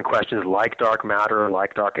stubborn questions like dark matter,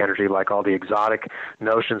 like dark energy, like all the exotic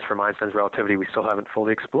notions from Einstein's relativity we still haven't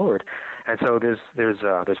fully explored. And so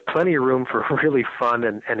there's plenty of room for really fun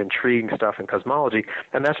and intriguing stuff in cosmology,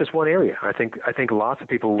 and that's just one area. I think lots of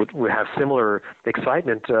people would have similar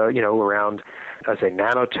excitement, around, say,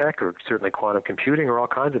 nanotech or certainly quantum computing or all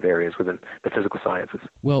kinds of areas within the physical sciences.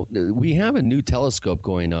 Well, we have a new telescope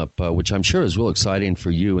going up, which I'm sure is real exciting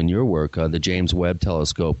for you and your work, the James Webb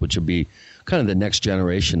Telescope, which will be kind of the next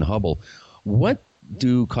generation Hubble. What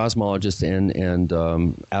do cosmologists and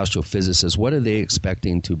astrophysicists, what are they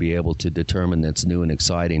expecting to be able to determine that's new and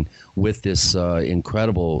exciting with this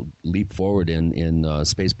incredible leap forward in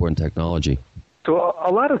spaceborne technology? So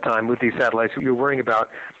a lot of time with these satellites, you're worrying about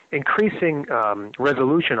increasing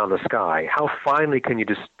resolution on the sky. How finely can you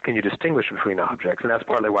distinguish between objects? And that's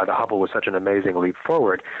partly why the Hubble was such an amazing leap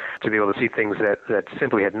forward, to be able to see things that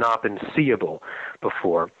simply had not been seeable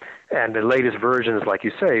before. And the latest versions, like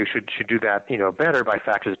you say, should do that, better by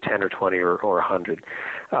factors of 10 or 20 or 100.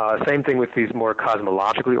 Same thing with these more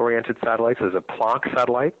cosmologically oriented satellites. There's a Planck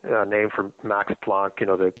satellite, named for Max Planck,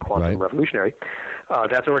 the quantum revolutionary.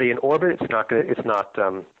 That's already in orbit. It's not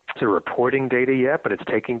sort of reporting data yet, but it's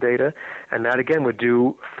taking data. And that, again, would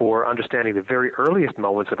do for understanding the very earliest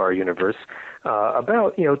moments of our universe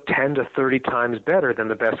about, 10 to 30 times better than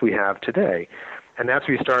the best we have today. And that's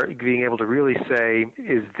where you start being able to really say,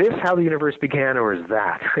 is this how the universe began or is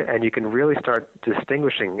that? And you can really start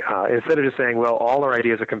distinguishing, instead of just saying, well, all our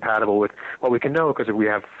ideas are compatible with what we can know because we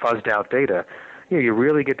have fuzzed out data. You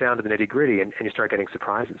really get down to the nitty-gritty and you start getting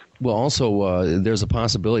surprises. Well, also, there's a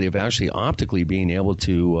possibility of actually optically being able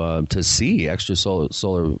to see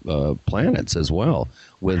extrasolar planets as well.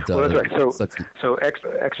 Well, that's right. So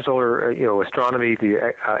extrasolar, astronomy,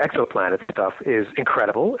 the exoplanet stuff is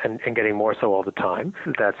incredible and getting more so all the time.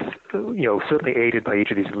 That's, certainly aided by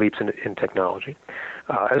each of these leaps in technology.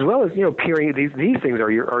 As well as, peering, these things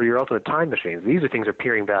are your ultimate time machines. These are things that are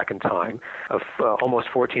peering back in time of almost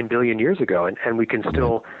 14 billion years ago, and we can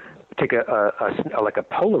still take like a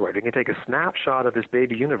Polaroid. We can take a snapshot of this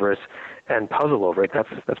baby universe and puzzle over it. That's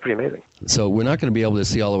pretty amazing. So we're not going to be able to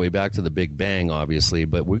see all the way back to the Big Bang, obviously,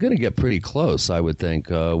 but we're going to get pretty close, I would think,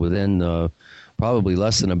 within probably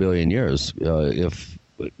less than a billion years,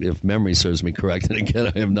 if memory serves me correct. And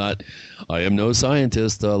again, I am no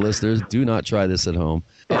scientist. Listeners, do not try this at home.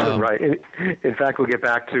 Right. In fact, we'll get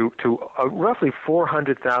back to roughly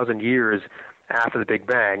 400,000 years after the Big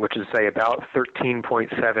Bang, which is, say, about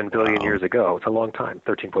 13.7 billion years ago. It's a long time,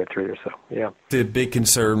 13.3 or so, yeah. The big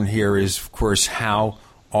concern here is, of course, how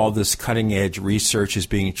all this cutting-edge research is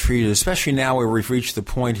being treated, especially now where we've reached the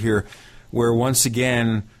point here where, once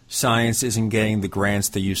again, science isn't getting the grants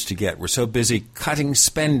they used to get. We're so busy cutting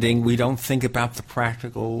spending, we don't think about the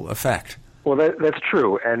practical effect. Well, that's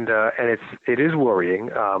true, and it is worrying.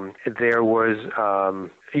 There was,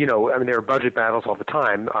 there are budget battles all the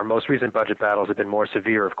time. Our most recent budget battles have been more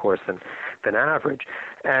severe, of course, than average.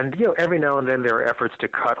 And every now and then there are efforts to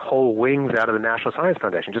cut whole wings out of the National Science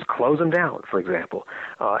Foundation, just close them down, for example.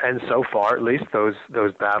 And so far, at least, those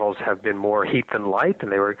battles have been more heat than light,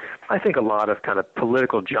 and they were, I think, a lot of kind of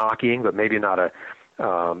political jockeying, but maybe not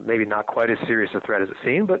quite as serious a threat as it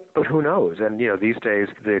seemed, but who knows? And these days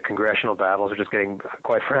the congressional battles are just getting,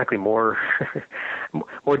 quite frankly, more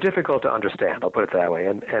more difficult to understand. I'll put it that way,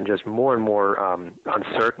 and just more and more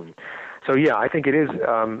uncertain. So yeah, I think it is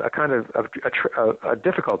a kind of a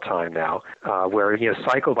difficult time now, where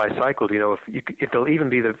cycle by cycle, if there'll even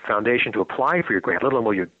be the foundation to apply for your grant, let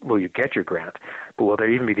alone will you get your grant, but will there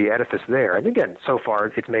even be the edifice there? And again, so far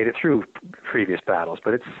it's made it through previous battles,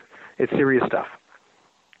 but it's serious stuff.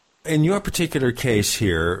 In your particular case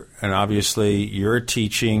here, and obviously you're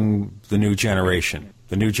teaching the new generation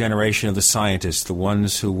of the scientists, the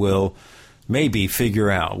ones who will maybe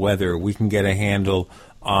figure out whether we can get a handle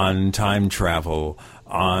on time travel,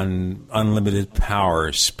 on unlimited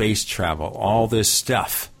power, space travel, all this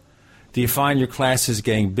stuff. Do you find your classes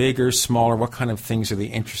getting bigger, smaller? What kind of things are they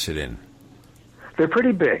interested in? They're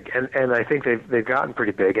pretty big, and I think they've gotten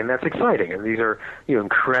pretty big, and that's exciting. And these are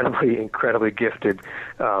incredibly gifted,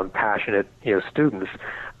 passionate students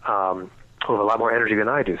who have a lot more energy than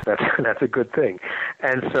I do. So that's a good thing.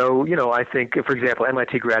 And so I think, for example,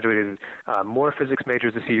 MIT graduated more physics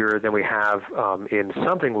majors this year than we have in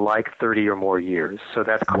something like 30 or more years. So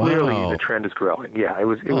that's clearly the trend is growing. Yeah, it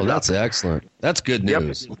was. That's excellent. That's good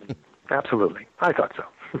news. Yep. Absolutely, I thought so.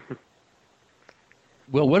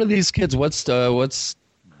 Well, what are these kids? Are they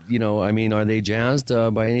jazzed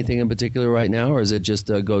by anything in particular right now, or is it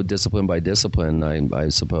just go discipline by discipline, I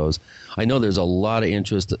suppose? I know there's a lot of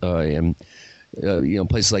interest in,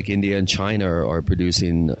 places like India and China are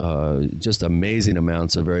producing just amazing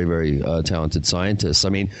amounts of very, very talented scientists. I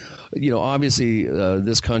mean, obviously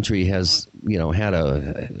this country has, had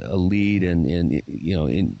a lead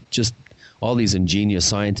in just all these ingenious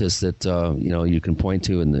scientists that you can point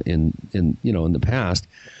to in the past.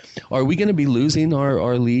 Are we going to be losing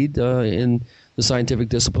our lead in the scientific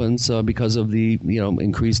disciplines because of the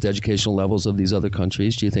increased educational levels of these other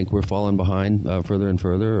countries? Do you think we're falling behind further and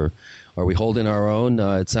further, or are we holding our own?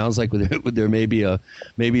 It sounds like there may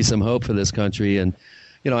be some hope for this country. And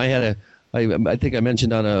I think I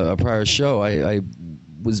mentioned on a prior show I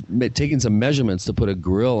was taking some measurements to put a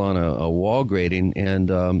grill on a wall grating, and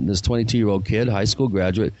this 22-year-old kid, high school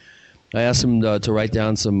graduate, I asked him to write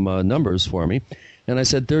down some numbers for me, and I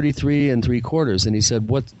said 33 3/4, and he said,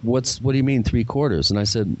 what do you mean 3/4? And I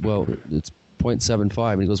said, well, it's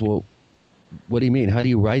 0.75, and he goes, well, what do you mean? How do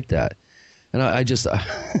you write that? And I just, I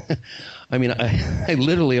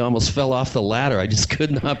literally almost fell off the ladder. I just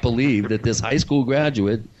could not believe that this high school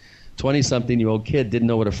graduate, 20-something-year-old kid, didn't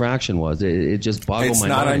know what a fraction was. It just boggled my mind. It's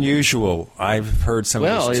not unusual. I've heard some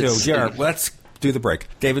of this, too. Yeah, let's do the break.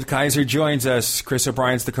 David Kaiser joins us. Chris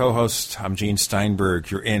O'Brien's the co-host. I'm Gene Steinberg.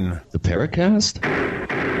 You're in the Paracast?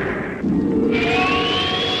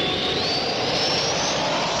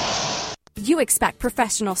 You expect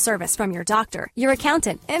professional service from your doctor, your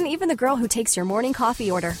accountant, and even the girl who takes your morning coffee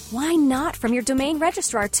order. Why not from your domain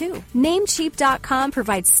registrar, too? Namecheap.com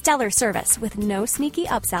provides stellar service with no sneaky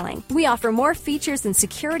upselling. We offer more features and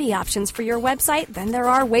security options for your website than there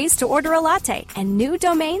are ways to order a latte. And new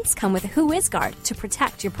domains come with WhoisGuard to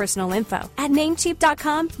protect your personal info. At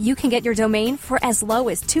Namecheap.com, you can get your domain for as low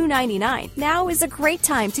as $2.99. Now is a great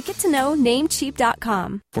time to get to know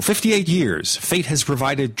Namecheap.com. For 58 years, Fate has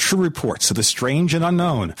provided true reports of the strange and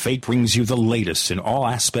unknown. Fate brings you the latest in all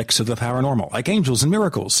aspects of the paranormal, like angels and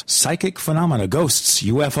miracles, psychic phenomena, ghosts,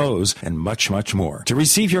 UFOs, and much, much more. To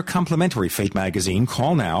receive your complimentary Fate magazine,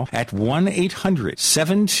 call now at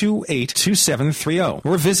 1-800-728-2730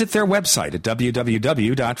 or visit their website at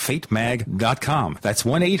www.fatemag.com. That's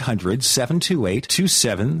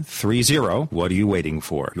 1-800-728-2730. What are you waiting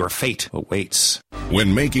for? Your fate awaits.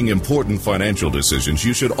 When making important financial decisions,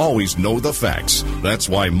 you should always know the facts. That's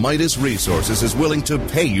why Midas Research Resources is willing to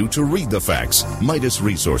pay you to read the facts. Midas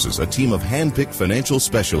Resources, a team of hand-picked financial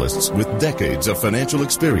specialists with decades of financial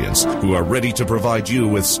experience who are ready to provide you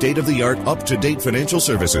with state-of-the-art, up-to-date financial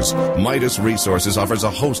services. Midas Resources offers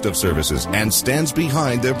a host of services and stands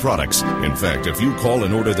behind their products. In fact, if you call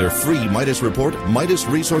and order their free Midas report, Midas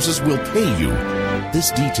Resources will pay you.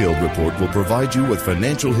 This detailed report will provide you with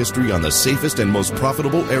financial history on the safest and most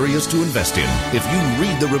profitable areas to invest in. If you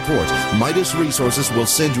read the report, Midas Resources will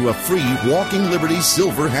send you a free Walking Liberty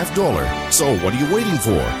silver $50. So what are you waiting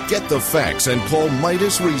for? Get the facts and call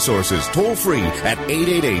Midas Resources toll free at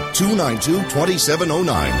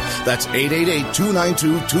 888-292-2709. That's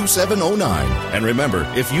 888-292-2709. And remember,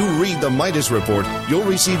 if you read the Midas report, you'll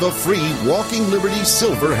receive a free Walking Liberty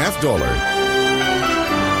silver $50.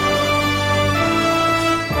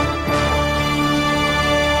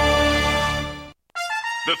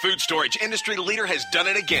 The food storage industry leader has done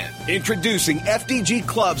it again. Introducing FDG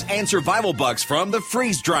Clubs and Survival Bucks from the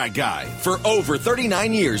Freeze Dry Guy. For over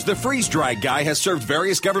 39 years, the Freeze Dry Guy has served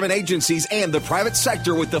various government agencies and the private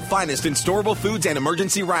sector with the finest in storable foods and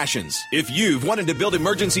emergency rations. If you've wanted to build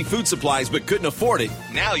emergency food supplies but couldn't afford it,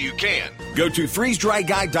 now you can. Go to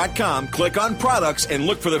freezedryguy.com, click on products, and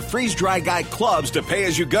look for the Freeze Dry Guy Clubs to pay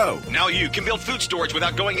as you go. Now you can build food storage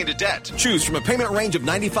without going into debt. Choose from a payment range of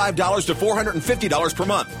 $95 to $450 per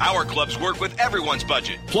month. Our clubs work with everyone's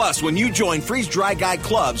budget. Plus, when you join Freeze Dry Guy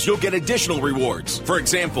Clubs, you'll get additional rewards. For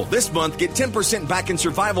example, this month, get 10% back in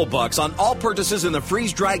Survival Bucks on all purchases in the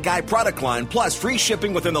Freeze Dry Guy product line, plus free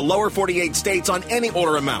shipping within the lower 48 states on any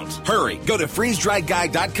order amount. Hurry, go to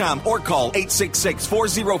freezedryguy.com or call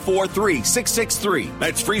 866-404-3663.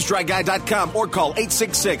 That's freezedryguy.com or call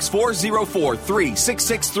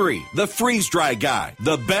 866-404-3663. The Freeze Dry Guy,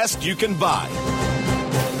 the best you can buy.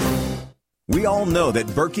 We all know that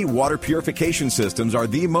Berkey water purification systems are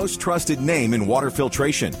the most trusted name in water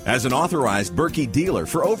filtration. As an authorized Berkey dealer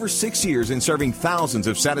for over 6 years and serving thousands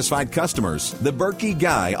of satisfied customers, the Berkey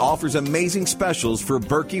Guy offers amazing specials for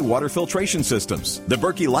Berkey water filtration systems. The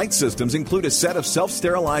Berkey Light systems include a set of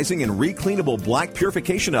self-sterilizing and recleanable black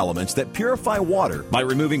purification elements that purify water by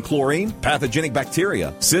removing chlorine, pathogenic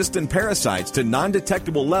bacteria, cysts, and parasites to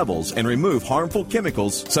non-detectable levels and remove harmful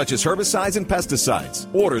chemicals such as herbicides and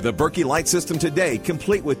pesticides. Order the Berkey Light system today,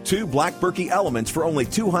 complete with 2 black Berkey elements for only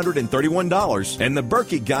 $231, and the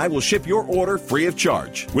Berkey Guy will ship your order free of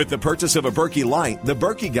charge. With the purchase of a Berkey Light, the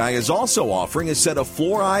Berkey Guy is also offering a set of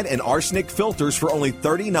fluoride and arsenic filters for only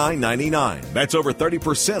 $39.99. That's over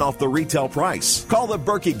 30% off the retail price. Call the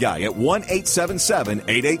Berkey Guy at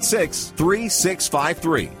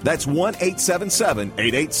 1-877-886-3653. That's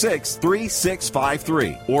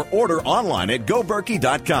 1-877-886-3653. Or order online at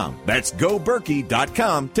goberkey.com. That's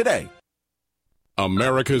goberkey.com today.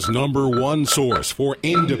 America's #1 source for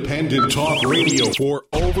independent talk radio for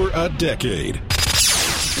over a decade.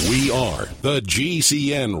 We are the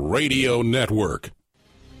GCN Radio Network.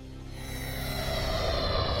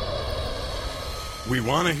 We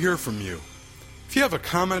want to hear from you. If you have a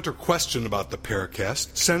comment or question about the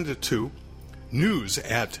Paracast, send it to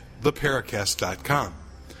news@theparacast.com.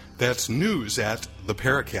 That's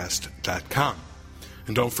news@theparacast.com.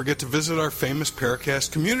 And don't forget to visit our famous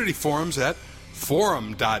Paracast community forums at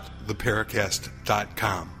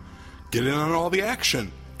forum.theparacast.com. Get in on all the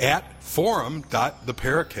action at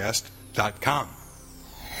forum.theparacast.com.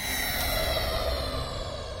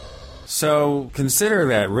 So consider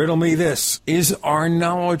that. Riddle me this. Is our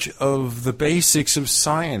knowledge of the basics of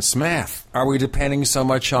science, math, are we depending so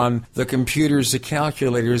much on the computers, the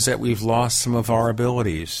calculators, that we've lost some of our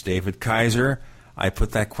abilities? David Kaiser, I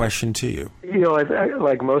put that question to you. You know,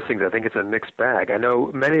 like most things, I think it's a mixed bag. I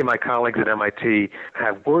know many of my colleagues at MIT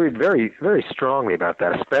have worried very, very strongly about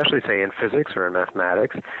that, especially, say, in physics or in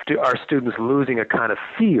mathematics. Are students losing a kind of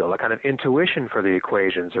feel, a kind of intuition for the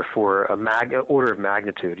equations or for a order of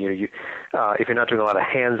magnitude? You know, if you're not doing a lot of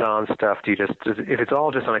hands-on stuff, do you just, if it's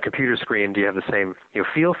all just on a computer screen, do you have the same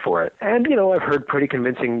feel for it? And, you know, I've heard pretty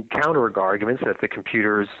convincing counter arguments that the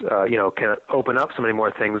computers, can open up so many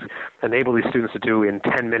more things, enable these students to do in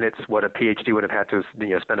 10 minutes what a PhD would have had to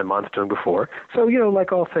spend a month doing before. So,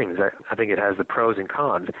 like all things, I think it has the pros and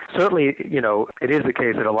cons. Certainly, it is the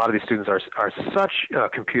case that a lot of these students are such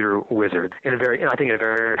computer wizards in a very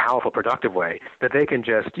powerful, productive way that they can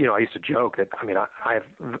just, I used to joke that, I have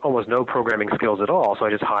almost no programming skills at all, so I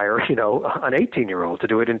just hire, an 18-year-old to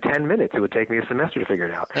do it in 10 minutes. It would take me a semester to figure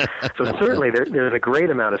it out. So certainly there's a great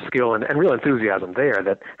amount of skill and real enthusiasm there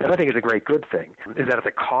that I think is a great good thing. Is that at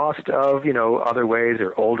the cost of, other ways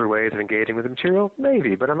or older ways of engaging with the material?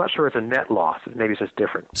 Maybe, but I'm not sure it's a net loss. Maybe it's just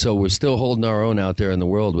different. So we're still holding our own out there in the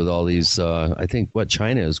world with all these, I think,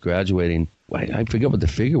 China is graduating I forget what the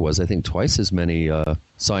figure was. I think twice as many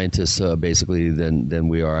scientists basically than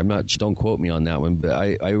we are. Don't quote me on that one, but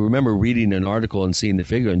I remember reading an article and seeing the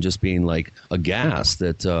figure and just being like aghast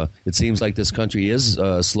that it seems like this country is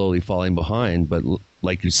slowly falling behind. But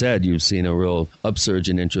like you said, you've seen a real upsurge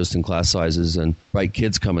in interest in class sizes and bright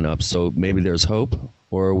kids coming up. So maybe there's hope,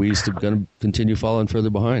 or are we still going to continue falling further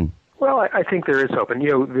behind? Well, I think there is hope, and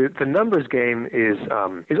the numbers game is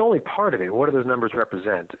only part of it. What do those numbers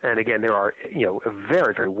represent? And again, there are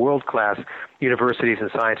very, very world-class universities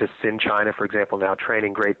and scientists in China, for example, now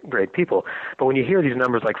training great people. But when you hear these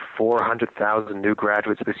numbers like 400,000 new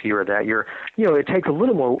graduates this year or that year, it takes a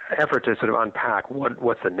little more effort to sort of unpack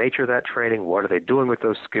what's the nature of that training, what are they doing with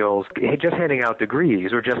those skills. Just handing out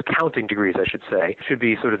degrees, or just counting degrees, I should say, should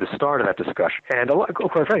be sort of the start of that discussion. And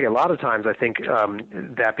quite frankly, a lot of times I think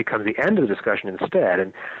that becomes the end of the discussion instead.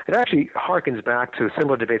 And it actually harkens back to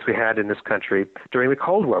similar debates we had in this country during the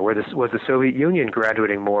Cold War, where this was the Soviet Union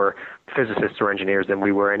graduating more physicists or engineers than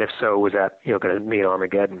we were, and if so, was that going to mean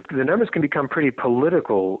Armageddon? The numbers can become pretty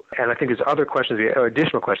political, and I think there's other questions, or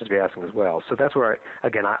additional questions to be asking as well. So that's where,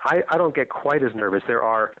 I don't get quite as nervous. There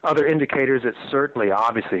are other indicators that certainly,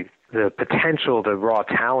 obviously, the potential, the raw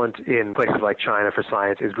talent in places like China for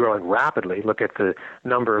science is growing rapidly. Look at the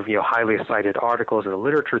number of highly cited articles in the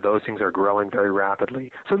literature; those things are growing very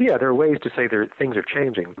rapidly. So yeah, there are ways to say things are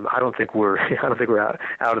changing. I don't think we're out of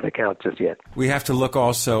the count just yet. We have to look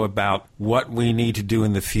also about what we need to do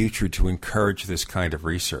in the future to encourage this kind of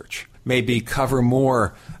research. Maybe cover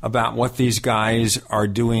more about what these guys are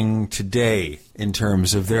doing today in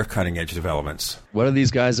terms of their cutting-edge developments. What are these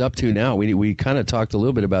guys up to now? We kind of talked a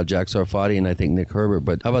little bit about Jack Sarfati and I think Nick Herbert,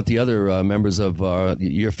 but how about the other members of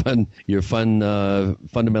your fun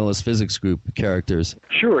fundamentalist physics group characters?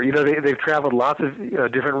 Sure. They've traveled lots of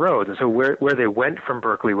different roads, and so where they went from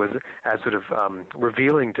Berkeley was as sort of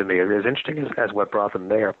revealing to me, as interesting as what brought them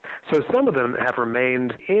there. So some of them have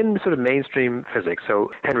remained in sort of mainstream physics. So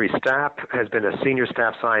Henry Stapp has been a senior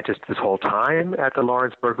staff scientist this whole time at the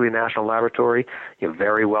Lawrence Berkeley National Laboratory.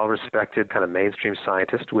 Very well-respected kind of mainstream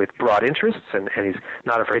scientist with broad interests, and he's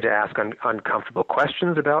not afraid to ask uncomfortable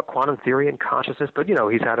questions about quantum theory and consciousness. But,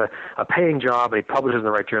 he's had a paying job, and he publishes in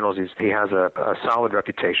the right journals. He has a solid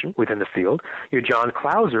reputation within the field. John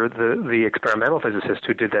Clauser, the experimental physicist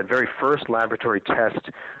who did that very first laboratory test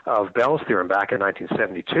of Bell's theorem back in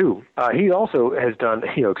 1972, he also has done,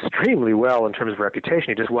 extremely well in terms of reputation.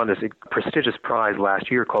 He just won this prestigious prize last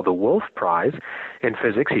year called the Wolf Prize in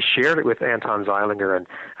physics. He shared it with Anton Zeilinger and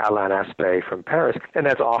Alain Aspect from Paris, and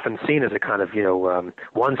that's often seen as a kind of,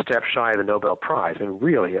 one step shy of the Nobel Prize, and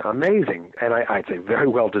really amazing, and I'd say very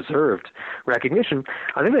well-deserved recognition.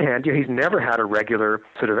 On the other hand, he's never had a regular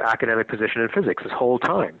sort of academic position in physics his whole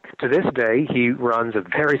time. To this day, he runs a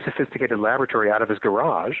very sophisticated laboratory out of his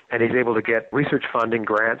garage, and he's able to get research funding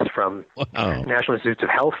grants from National Institutes of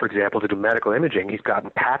Health, for example, to do medical imaging. He's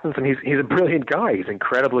gotten patents, and he's a brilliant guy. He's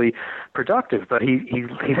incredibly productive, but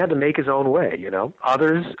he's had to make his own way.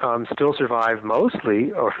 Others still survive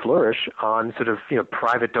mostly or flourish on sort of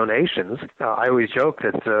private donations. I always joke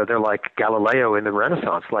that they're like Galileo in the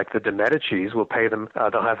Renaissance, like the de Medicis will pay them.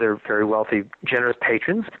 They'll have their very wealthy, generous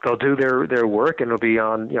patrons. They'll do their work, and it'll be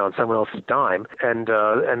on someone else's dime. And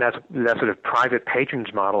that sort of private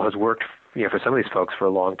patronage model has worked for some of these folks for a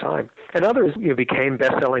long time. And others became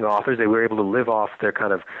best-selling authors. They were able to live off their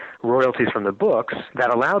kind of royalties from the books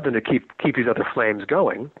that allowed them to keep these other flames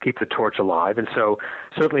going, keep the torch alive. And so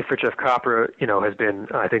certainly Fritjof Capra, has been,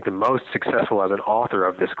 I think, the most successful as an author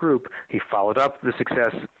of this group. He followed up the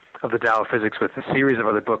success of the Tao of Physics with a series of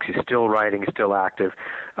other books. He's still writing, he's still active,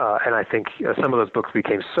 and I think some of those books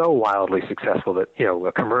became so wildly successful that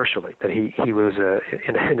commercially that he was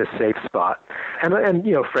in a safe spot. And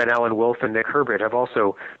Fred Alan Wolf and Nick Herbert have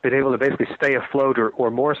also been able to basically stay afloat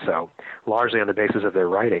or more so, largely on the basis of their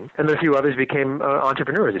writing. And a few others became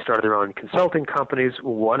entrepreneurs. They started their own consulting companies.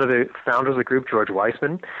 One of the founders of the group, George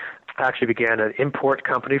Weissman, actually began an import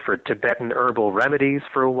company for Tibetan herbal remedies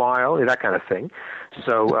for a while, that kind of thing.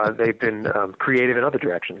 So they've been creative in other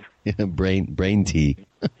directions. Yeah, brain tea.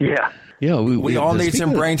 Yeah. Yeah, we all need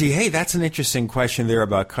some brain tea. Hey, that's an interesting question there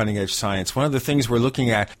about cutting-edge science. One of the things we're looking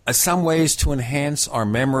at are some ways to enhance our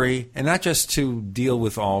memory, and not just to deal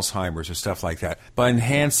with Alzheimer's or stuff like that, but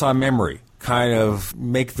enhance our memory, kind of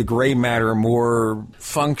make the gray matter more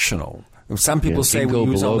functional. Some people say we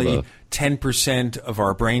use only 10% of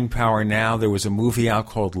our brain power now. There was a movie out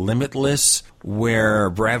called Limitless where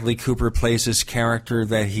Bradley Cooper plays this character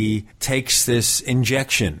that he takes this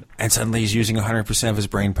injection and suddenly he's using 100% of his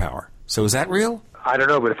brain power. So is that real? I don't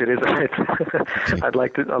know, but if it is, I'd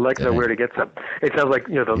like to know where to get some. It sounds like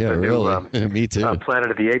the new Me too.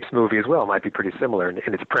 Planet of the Apes movie as well might be pretty similar in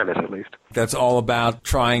its premise, at least. That's all about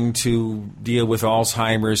trying to deal with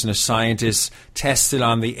Alzheimer's, and a scientist tested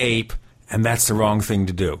on the ape, and that's the wrong thing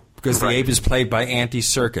to do. Because the ape is played by Andy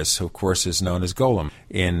Serkis, who, of course, is known as Gollum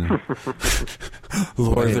in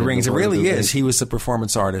Lord of the Rings. It really is. He was the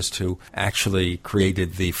performance artist who actually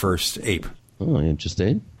created the first ape. Oh,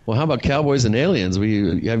 interesting. Well, how about Cowboys and Aliens?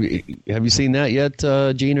 Have you seen that yet,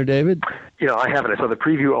 Gene or David? I haven't. I saw the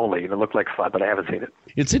preview only. It looked like fun, but I haven't seen it.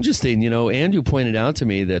 It's interesting. Andrew pointed out to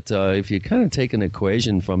me that if you kind of take an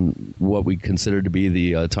equation from what we consider to be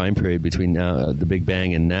the time period between now, the Big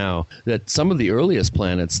Bang and now, that some of the earliest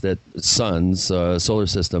planets, suns, solar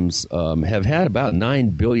systems, have had about 9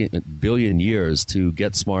 billion years to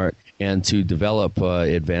get smart and to develop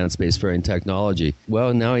advanced spacefaring technology.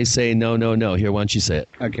 Well, now he's saying, no. Here, why don't you say it?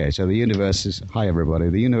 Okay, so the universe is... Hi, everybody.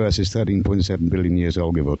 The universe is 13.7 billion years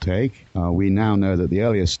old, give or take. We now know that the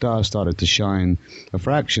earliest stars started to shine a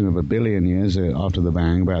fraction of a billion years after the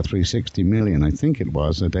Bang, about 360 million, I think it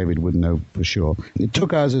was. David would know for sure. It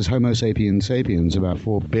took us as Homo sapiens sapiens about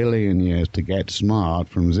 4 billion years to get smart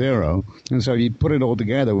from zero. And so you put it all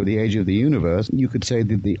together with the age of the universe, you could say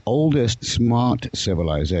that the oldest smart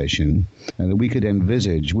civilization that we could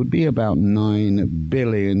envisage would be about 9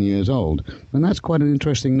 billion years old. And that's quite an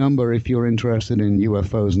interesting number if you're interested in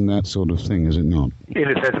UFOs and that sort of thing, is it not? In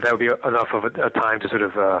a sense that would be enough of a time to sort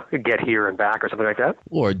of get here and back or something like that?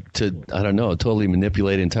 Or to, I don't know, totally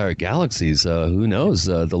manipulate entire galaxies. Who knows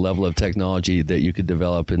the level of technology that you could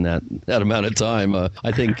develop in that amount of time. I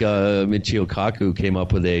think Michio Kaku came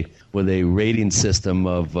up with a rating system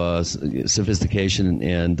of sophistication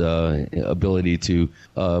and ability to,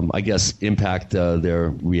 I guess, impact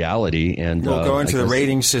their reality. And we'll go into the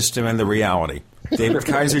rating system and the reality. David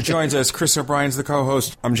Kaiser joins us. Chris O'Brien's the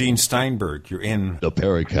co-host. I'm Gene Steinberg. You're in the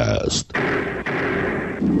Paracast.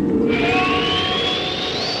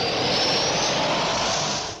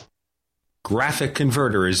 Graphic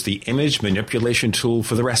Converter is the image manipulation tool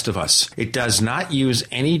for the rest of us. It does not use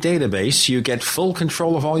any database. You get full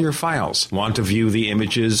control of all your files. Want to view the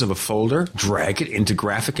images of a folder? Drag it into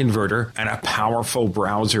Graphic Converter, and a powerful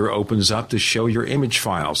browser opens up to show your image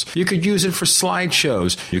files. You could use it for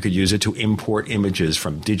slideshows. You could use it to import images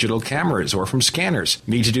from digital cameras or from scanners.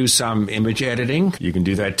 Need to do some image editing? You can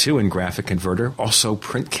do that too in Graphic Converter. Also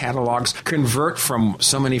print catalogs. Convert from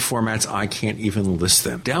so many formats I can't even list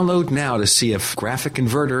them. Download now to see if Graphic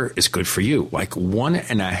Converter is good for you, like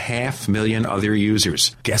 1.5 million other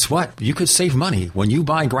users. Guess what? You could save money when you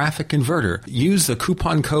buy Graphic Converter. Use the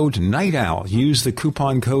coupon code Night Owl. Use the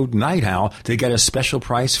coupon code Night Owl to get a special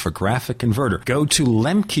price for Graphic Converter. Go to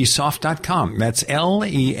lemkesoft.com. That's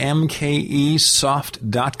LEMKE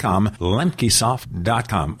soft.com.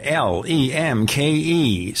 Lemkesoft.com.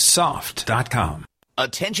 LEMKE soft.com.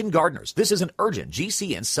 Attention gardeners, this is an urgent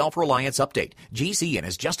GCN self-reliance update. GCN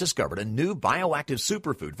has just discovered a new bioactive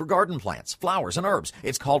superfood for garden plants, flowers, and herbs.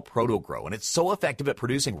 It's called ProtoGrow, and it's so effective at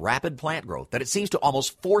producing rapid plant growth that it seems to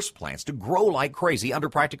almost force plants to grow like crazy under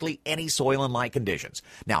practically any soil and light conditions.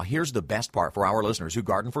 Now, here's the best part for our listeners who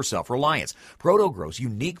garden for self-reliance. ProtoGrow's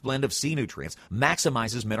unique blend of C nutrients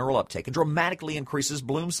maximizes mineral uptake and dramatically increases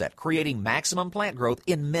bloom set, creating maximum plant growth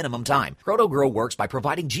in minimum time. ProtoGrow works by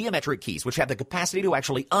providing geometric keys which have the capacity to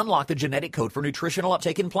actually unlock the genetic code for nutritional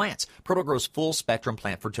uptake in plants. ProtoGrow's full spectrum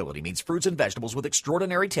plant fertility means fruits and vegetables with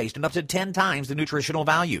extraordinary taste and up to 10 times the nutritional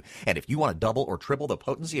value. And if you want to double or triple the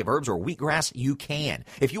potency of herbs or wheatgrass, you can.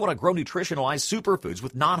 If you want to grow nutritionalized superfoods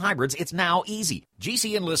with non-hybrids, it's now easy.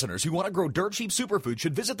 GCN listeners who want to grow dirt cheap superfoods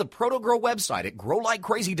should visit the ProtoGrow website at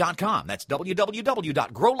growlikecrazy.com. That's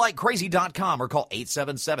www.growlikecrazy.com or call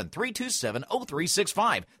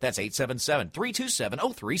 877-327-0365. That's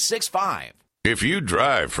 877-327-0365. If you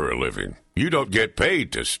drive for a living, you don't get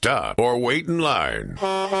paid to stop or wait in line.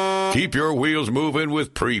 Keep your wheels moving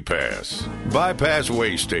with Pre-Pass. Bypass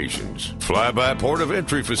way stations, fly-by port of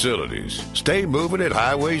entry facilities. Stay moving at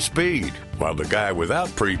highway speed while the guy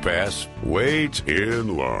without Pre-Pass waits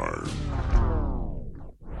in line.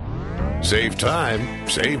 Save time,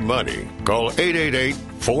 save money. Call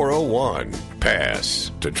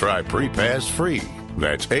 888-401-PASS to try Pre-Pass free.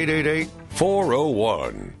 That's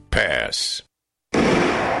 888-401-PASS.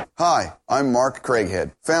 Hi, I'm Mark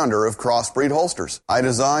Craighead, founder of Crossbreed Holsters. I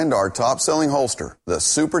designed our top-selling holster, the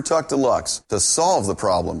Super Tuck Deluxe, to solve the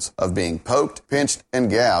problems of being poked, pinched,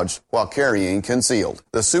 and gouged while carrying concealed.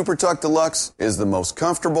 The Super Tuck Deluxe is the most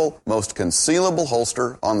comfortable, most concealable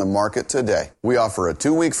holster on the market today. We offer a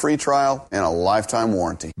 2-week free trial and a lifetime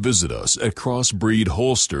warranty. Visit us at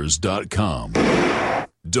crossbreedholsters.com.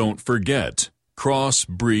 Don't forget,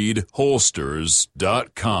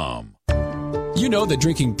 crossbreedholsters.com. You know that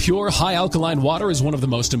drinking pure, high-alkaline water is one of the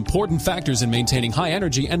most important factors in maintaining high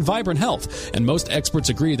energy and vibrant health, and most experts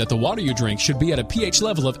agree that the water you drink should be at a pH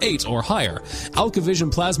level of 8 or higher.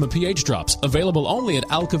 AlkaVision Plasma pH Drops, available only at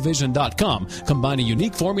alkavision.com, combine a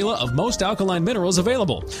unique formula of most alkaline minerals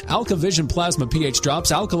available. AlkaVision Plasma pH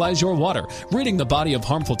Drops alkalize your water, ridding the body of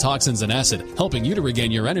harmful toxins and acid, helping you to regain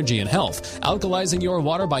your energy and health. Alkalizing your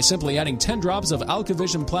water by simply adding 10 drops of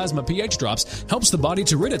AlkaVision Plasma pH Drops helps the body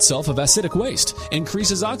to rid itself of acidic waste,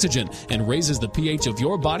 increases oxygen, and raises the pH of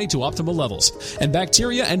your body to optimal levels. And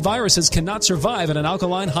bacteria and viruses cannot survive in an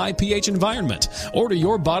alkaline high pH environment. Order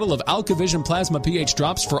your bottle of AlkaVision Plasma pH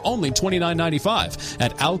Drops for only $29.95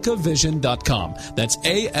 at alkavision.com. That's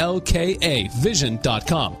ALKA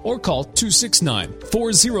Vision.com, or call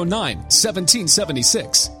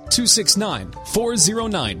 269-409-1776.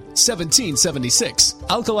 269-409-1776.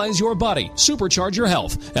 Alkalize your body. Supercharge your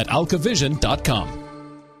health at alkavision.com.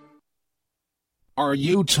 Are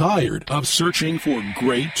you tired of searching for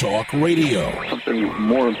great talk radio? Something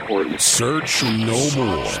more important. Search no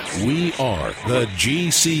more. We are the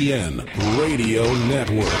GCN Radio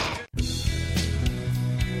Network.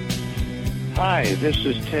 Hi, this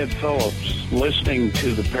is Ted Phillips, listening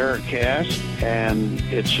to the Paracast, and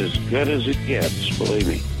it's as good as it gets, believe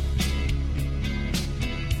me.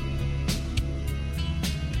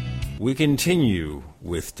 We continue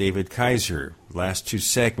with David Kaiser. Last two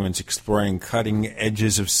segments exploring cutting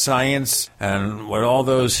edges of science and what all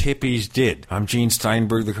those hippies did. I'm Gene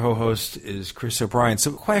Steinberg. The co-host is Chris O'Brien. So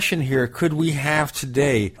the question here, could we have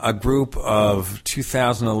today a group of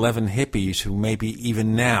 2011 hippies who maybe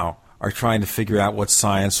even now are trying to figure out what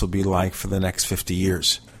science will be like for the next 50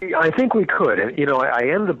 years? I think we could. And, I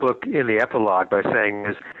end the book in the epilogue by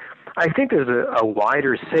saying I think there's a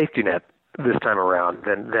wider safety net this time around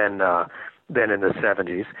than in the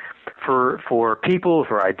 70s for people,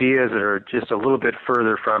 for ideas that are just a little bit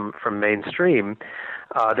further from mainstream.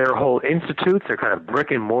 There are whole institutes, they're kind of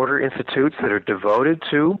brick and mortar institutes that are devoted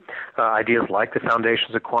to ideas like the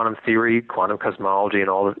foundations of quantum theory, quantum cosmology, and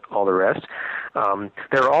all the rest.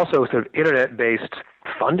 There are also sort of internet-based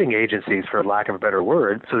funding agencies, for lack of a better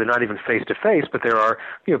word, so they're not even face-to-face, but there are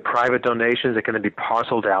private donations that can be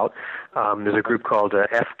parceled out. There's a group called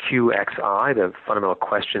FQXI, the Fundamental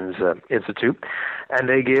Questions Institute, and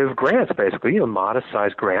they give grants, basically,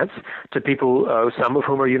 modest-sized grants to people, some of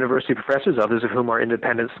whom are university professors, others of whom are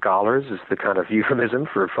independent scholars, is the kind of euphemism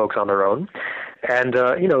for folks on their own. And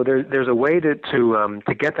there's a way to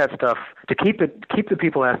get that stuff, to keep the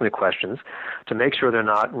people asking the questions, to make sure they're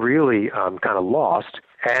not really kind of lost,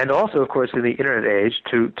 and also, of course, in the internet age,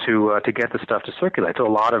 to get the stuff to circulate. So a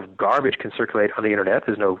lot of garbage can circulate on the internet.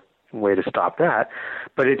 There's no way to stop that,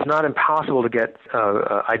 but it's not impossible to get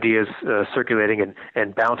ideas circulating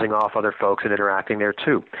and bouncing off other folks and interacting there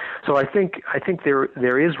too. So I think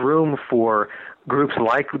there is room for groups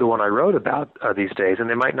like the one I wrote about these days, and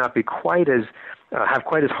they might not be quite as have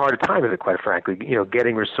quite as hard a time of it, quite frankly.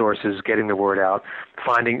 Getting resources, getting the word out,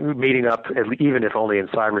 meeting up, even if only in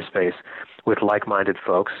cyberspace, with like-minded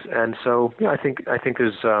folks. And so, I think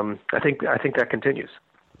there's I think that continues.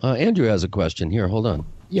 Andrew has a question here. Hold on.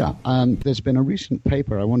 Yeah, there's been a recent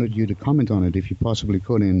paper. I wanted you to comment on it, if you possibly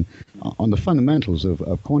could, on the fundamentals of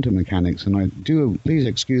quantum mechanics. And please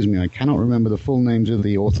excuse me, I cannot remember the full names of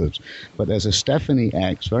the authors, but there's a Stephanie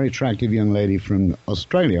X, very attractive young lady from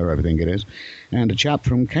Australia, I think it is, and a chap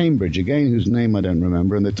from Cambridge, again, whose name I don't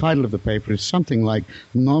remember. And the title of the paper is something like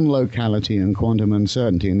Non-Locality and Quantum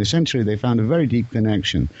Uncertainty. And essentially, they found a very deep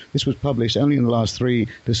connection. This was published only in the last 3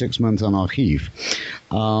 to 6 months on Archive.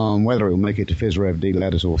 Whether it will make it to PhysRevD,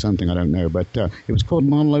 let us or something, I don't know, but it was called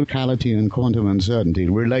Non-Locality and Quantum Uncertainty,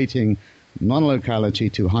 relating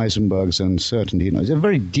non-locality to Heisenberg's uncertainty. It's a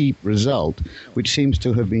very deep result, which seems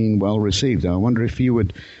to have been well received. I wonder if you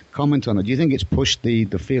would comment on it. Do you think it's pushed the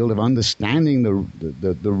field of understanding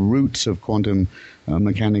the roots of quantum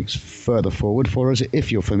mechanics further forward for us,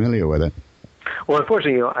 if you're familiar with it? Well,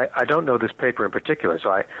 unfortunately, I don't know this paper in particular, so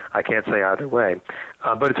I can't say either way.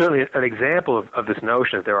 But it's certainly an example of this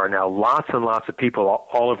notion that there are now lots and lots of people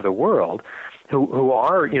all over the world who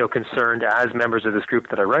are, concerned, as members of this group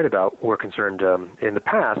that I write about were concerned in the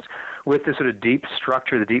past, with the sort of deep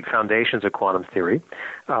structure, the deep foundations of quantum theory.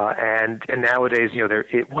 And nowadays,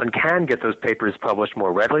 one can get those papers published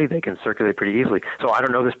more readily. They can circulate pretty easily. So I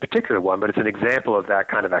don't know this particular one, but it's an example of that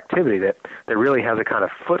kind of activity that really has a kind of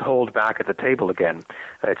foothold back at the table again.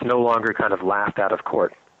 It's no longer kind of laughed out of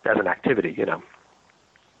court as an activity,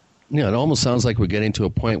 Yeah, it almost sounds like we're getting to a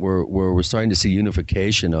point where we're starting to see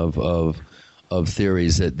unification of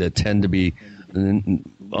theories that tend to be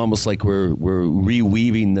almost like we're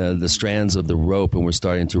reweaving the strands of the rope, and we're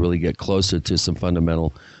starting to really get closer to some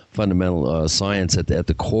fundamental science at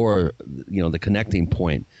the core, the connecting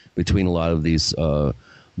point between a lot of these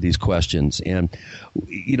questions. And,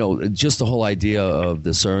 just the whole idea of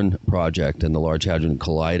the CERN project and the Large Hadron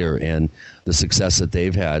Collider and the success that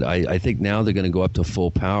they've had, I think now they're going to go up to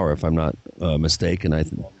full power, if I'm not mistaken.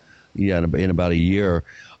 In about a year.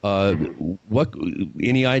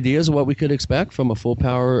 Any ideas of what we could expect from a full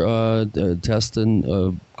power test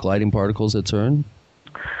and colliding particles at CERN?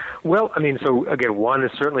 Well, so again, one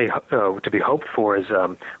is certainly to be hoped for is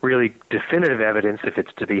really definitive evidence, if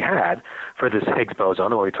it's to be had, for this Higgs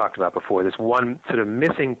boson, what we talked about before. This one sort of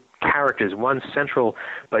missing character, one central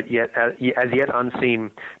but yet as yet unseen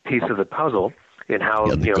piece of the puzzle in how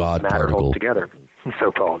matter holds together,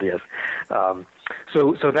 so-called, yes.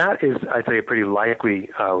 So that is, I'd say, a pretty likely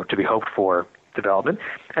to be hoped for development.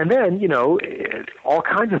 And then, all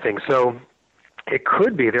kinds of things. So it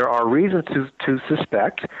could be there are reasons to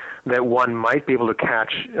suspect that one might be able to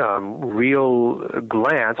catch real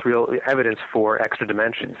evidence for extra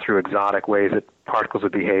dimensions through exotic ways that particles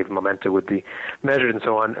would behave, momenta would be measured, and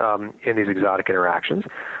so on in these exotic interactions.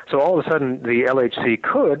 So all of a sudden, the LHC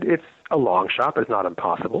could, it's a long shot, but it's not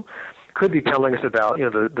impossible, could be telling us about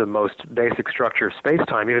the most basic structure of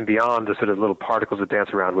space-time, even beyond the sort of little particles that dance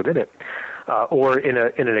around within it. Or in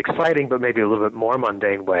an exciting but maybe a little bit more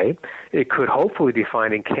mundane way, it could hopefully be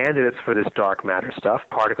finding candidates for this dark matter stuff,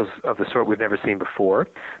 particles of the sort we've never seen before,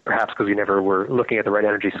 perhaps because we never were looking at the right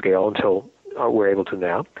energy scale until we're able to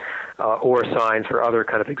now, or signs for other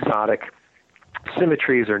kind of exotic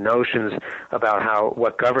symmetries or notions about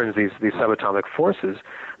what governs these subatomic forces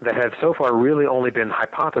that have so far really only been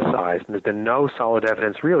hypothesized, and there's been no solid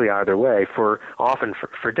evidence really either way for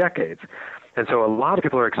decades. And so a lot of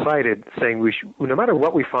people are excited, saying no matter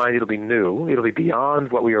what we find, it'll be new, it'll be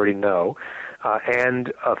beyond what we already know,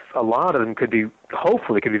 and a lot of them could be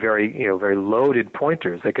very very loaded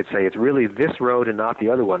pointers. They could say it's really this road and not the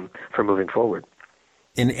other one for moving forward.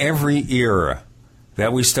 In every era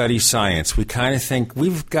that we study science, we kind of think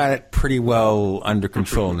we've got it pretty well under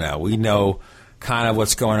control now. We know kind of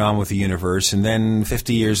what's going on with the universe, and then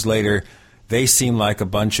 50 years later, they seem like a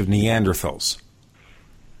bunch of Neanderthals.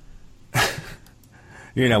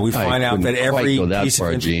 We find out that every go that piece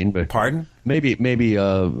far, of Gene, but pardon? Maybe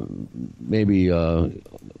Homo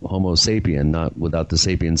sapien, not without the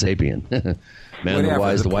sapien. Man, Whatever. the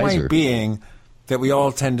wise, the wiser. Point being that we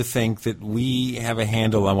all tend to think that we have a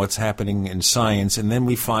handle on what's happening in science, and then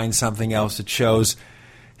we find something else that shows,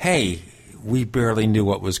 hey, we barely knew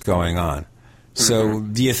what was going on. So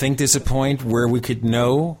do you think there's a point where we could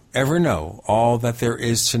ever know all that there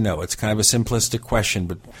is to know? It's kind of a simplistic question,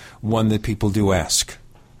 but one that people do ask.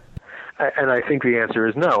 And I think the answer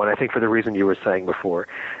is no, and I think for the reason you were saying before.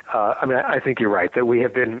 I think you're right, that we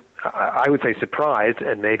have been, I would say, surprised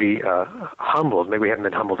and maybe humbled. Maybe we haven't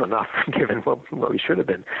been humbled enough given what we should have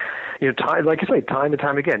been. Like you say, time and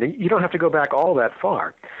time again. You don't have to go back all that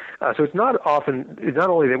far. So it's not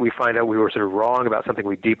only that we find out we were sort of wrong about something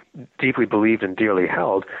we deeply believed and dearly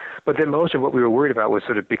held, but that most of what we were worried about was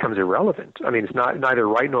sort of becomes irrelevant. It's not neither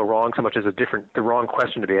right nor wrong so much as the wrong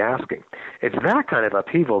question to be asking. It's that kind of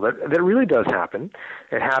upheaval that really does happen.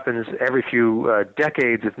 It happens every few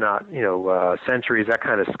decades, if not centuries, that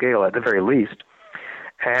kind of scale at the very least.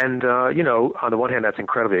 And, on the one hand, that's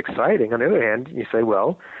incredibly exciting. On the other hand, you say,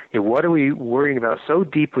 well, what are we worrying about so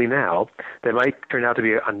deeply now that might turn out to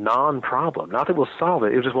be a non-problem? Not that we'll solve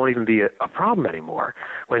it, it just won't even be a problem anymore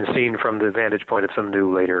when seen from the vantage point of some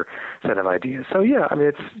new later set of ideas. So, yeah,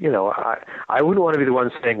 it's, I wouldn't want to be the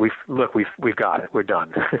one saying, we've got it, we're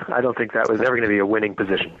done. I don't think that was ever going to be a winning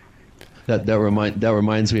position. That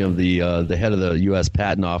reminds me of the head of the U.S.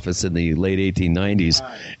 Patent Office in the late 1890s,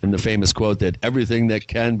 and the famous quote that everything that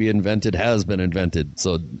can be invented has been invented.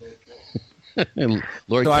 So, I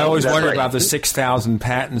always wondered about the 6,000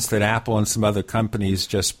 patents that Apple and some other companies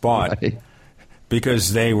just bought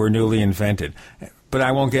because they were newly invented. But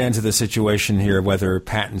I won't get into the situation here whether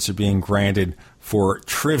patents are being granted for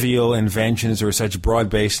trivial inventions or such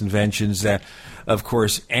broad-based inventions that, of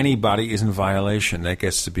course, anybody is in violation. That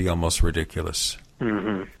gets to be almost ridiculous.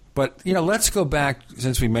 Mm-hmm. But, let's go back,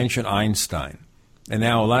 since we mentioned Einstein. And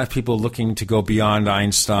now a lot of people looking to go beyond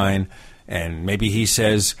Einstein, and maybe he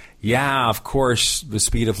says, yeah, of course, the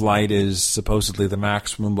speed of light is supposedly the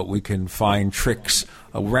maximum, but we can find tricks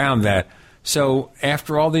around that. So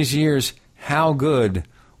after all these years, how good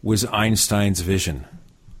was Einstein's vision?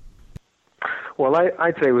 Well,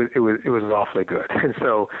 I'd say it was awfully good. And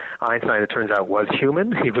so Einstein, it turns out, was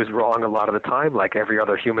human. He was wrong a lot of the time, like every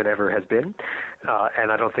other human ever has been.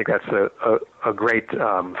 And I don't think that's a great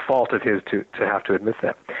fault of his to have to admit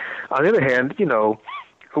that. On the other hand,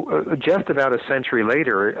 just about a century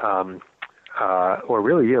later, or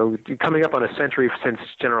really, coming up on a century since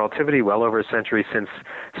general relativity, well over a century since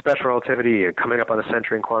special relativity, coming up on a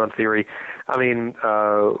century in quantum theory. I mean,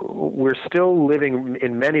 we're still living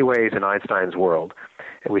in many ways in Einstein's world,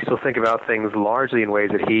 and we still think about things largely in ways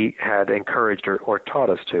that he had encouraged or taught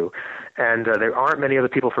us to. And there aren't many other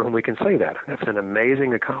people for whom we can say that. That's an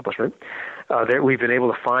amazing accomplishment. We've been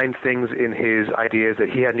able to find things in his ideas that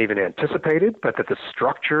he hadn't even anticipated, but that the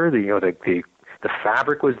structure, the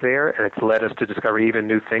fabric was there, and it's led us to discover even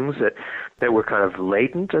new things that were kind of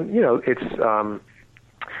latent. And it's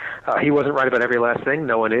he wasn't right about every last thing.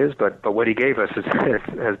 No one is, but what he gave us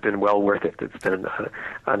has been well worth it. It's been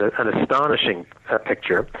an astonishing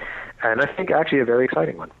picture, and I think actually a very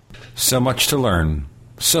exciting one. So much to learn,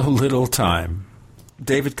 so little time.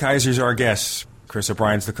 David Kaiser's our guest. Chris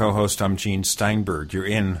O'Brien's the co-host. I'm Gene Steinberg. You're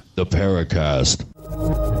in the Paracast.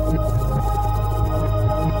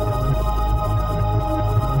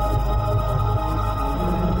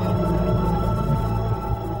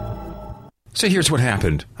 So here's what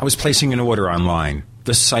happened. I was placing an order online.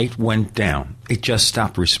 The site went down. It just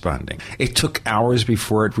stopped responding. It took hours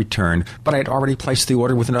before it returned, but I'd already placed the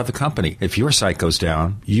order with another company. If your site goes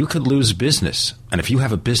down, you could lose business. And if you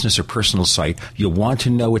have a business or personal site, you'll want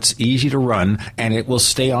to know it's easy to run and it will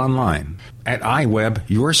stay online. At iWeb,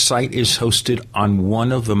 your site is hosted on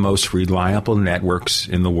one of the most reliable networks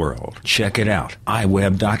in the world. Check it out.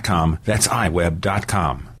 iWeb.com. That's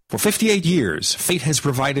iWeb.com. For 58 years, Fate has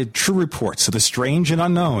provided true reports of the strange and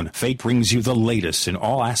unknown. Fate brings you the latest in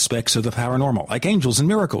all aspects of the paranormal, like angels and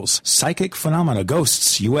miracles, psychic phenomena,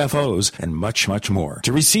 ghosts, UFOs, and much, much more.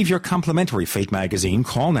 To receive your complimentary Fate magazine,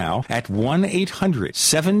 call now at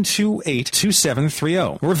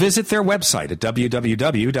 1-800-728-2730 or visit their website at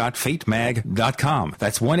www.fatemag.com.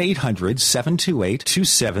 That's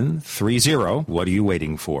 1-800-728-2730. What are you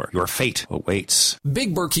waiting for? Your fate awaits.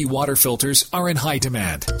 Big Berkey water filters are in high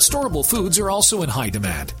demand. Storable foods are also in high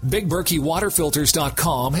demand.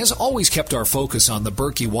 BigBerkeyWaterFilters.com has always kept our focus on the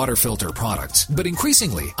Berkey water filter products, but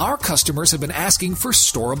increasingly, our customers have been asking for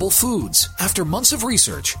storable foods. After months of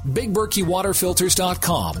research,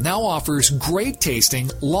 BigBerkeyWaterFilters.com now offers great-tasting,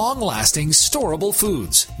 long-lasting, storable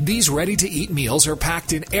foods. These ready-to-eat meals are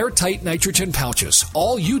packed in airtight nitrogen pouches.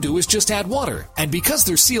 All you do is just add water, and because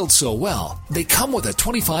they're sealed so well, they come with a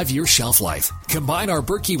 25-year shelf life. Combine our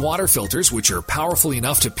Berkey water filters, which are powerful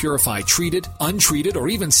enough to purify treated, untreated, or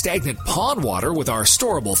even stagnant pond water with our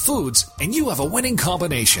storable foods, and you have a winning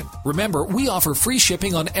combination. Remember, we offer free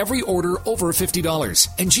shipping on every order over $50,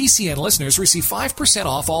 and GCN listeners receive 5%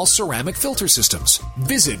 off all ceramic filter systems.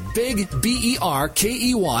 Visit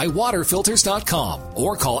BigBerkeyWaterFilters.com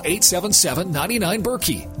or call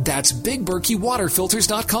 877-99-BERKEY. That's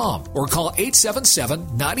BigBerkeyWaterFilters.com or call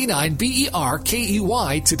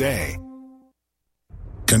 877-99-BERKEY today.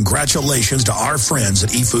 Congratulations to our friends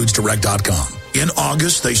at eFoodsDirect.com. In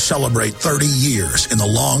August, they celebrate 30 years in the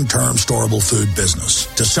long-term storable food business.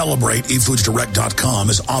 To celebrate, eFoodsDirect.com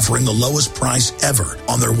is offering the lowest price ever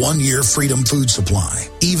on their one-year Freedom Food Supply,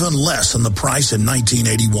 even less than the price in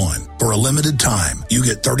 1981. For a limited time, you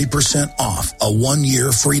get 30% off a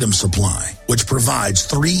one-year Freedom Supply, which provides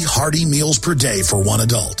 3 hearty meals per day for one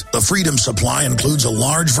adult. The Freedom Supply includes a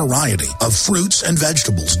large variety of fruits and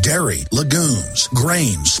vegetables, dairy, legumes,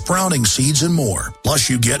 grains, sprouting seeds, and more. Plus,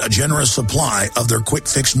 you get a generous supply of their quick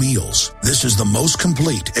fix meals. This is the most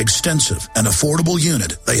complete, extensive, and affordable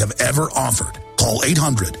unit they have ever offered. Call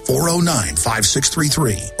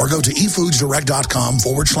 800-409-5633 or go to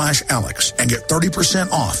eFoodsDirect.com/Alex and get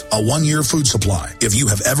 30% off a one-year food supply. If you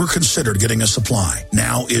have ever considered getting a supply,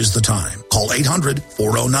 now is the time. Call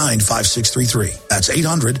 800-409-5633. That's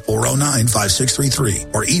 800-409-5633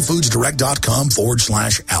 or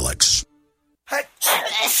eFoodsDirect.com/Alex.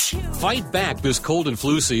 Fight back this cold and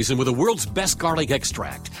flu season with the world's best garlic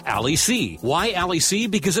extract, Ali C. Why Ali C?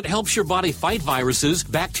 Because it helps your body fight viruses,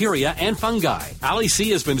 bacteria, and fungi. Ali C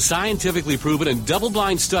has been scientifically proven in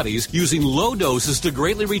double-blind studies using low doses to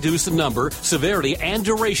greatly reduce the number, severity, and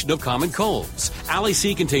duration of common colds. Ali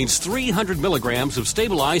C contains 300 milligrams of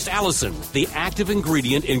stabilized allicin, the active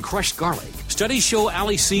ingredient in crushed garlic. Studies show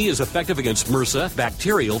Ali C is effective against MRSA,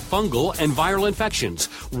 bacterial, fungal, and viral infections.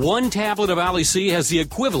 One tablet of Ali C has the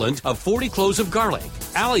equivalent of 40 cloves of garlic.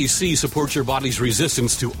 Ali-C supports your body's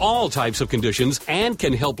resistance to all types of conditions and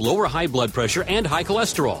can help lower high blood pressure and high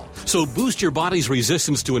cholesterol. So boost your body's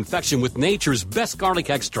resistance to infection with nature's best garlic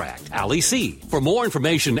extract, Ali-C. For more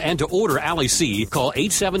information and to order Ali-C, call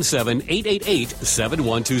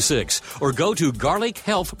 877-888-7126 or go to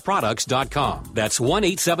garlichealthproducts.com. That's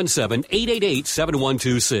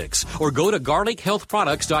 1-877-888-7126 or go to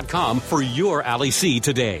garlichealthproducts.com for your Ali-C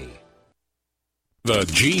today. The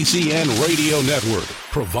GCN Radio Network,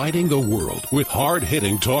 providing the world with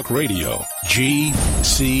hard-hitting talk radio.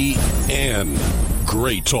 GCN.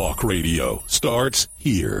 Great talk radio starts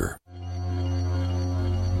here.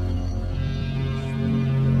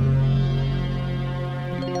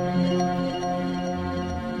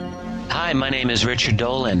 Hi, my name is Richard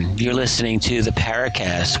Dolan. You're listening to the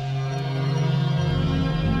Paracast.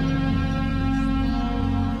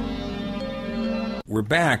 We're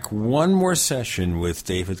back. One more session with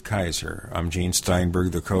David Kaiser. I'm Gene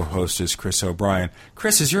Steinberg. The co-host is Chris O'Brien.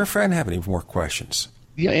 Chris, does your friend have any more questions?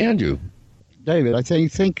 Yeah, Andrew. David, I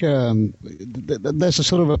think there's a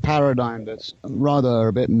sort of a paradigm that's rather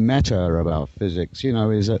a bit meta about physics. You know,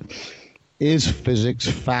 is physics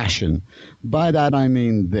fashion? By that I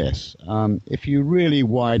mean this. If you really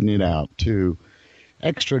widen it out to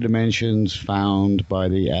extra dimensions found by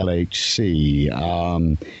the LHC.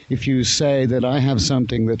 If you say that I have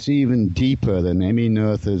something that's even deeper than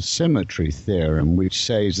Emmy-Noether's symmetry theorem, which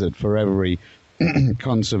says that for every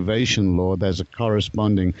conservation law there's a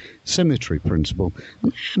corresponding symmetry principle,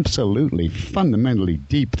 an absolutely fundamentally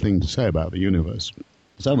deep thing to say about the universe.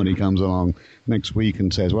 Somebody comes along next week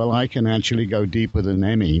and says, well, I can actually go deeper than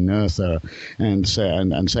Emmy-Noether and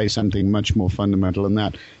say something much more fundamental than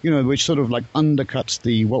that, you know, which sort of like undercuts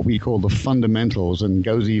what we call the fundamentals and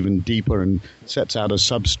goes even deeper and sets out a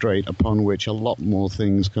substrate upon which a lot more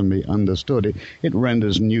things can be understood. It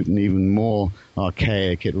renders Newton even more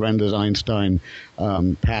archaic. It renders Einstein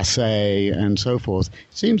passé and so forth.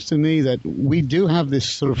 It seems to me that we do have this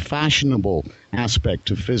sort of fashionable aspect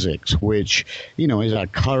to physics, which, you know, is our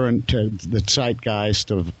current, the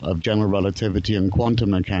zeitgeist of general relativity and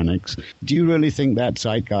quantum mechanics. Do you really think that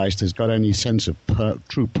zeitgeist has got any sense of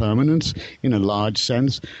true permanence in a large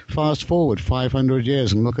sense? Fast forward 500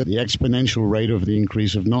 years and look at the exponential rate of the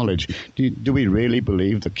increase of knowledge. Do we really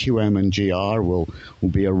believe that QM and GR will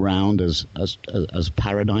be around as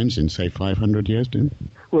paradigms in, say, 500 years, Tim?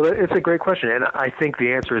 Well, it's a great question, and I think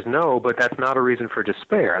the answer is no, but that's not a reason for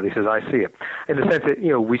despair, at least as I see it. In the sense that,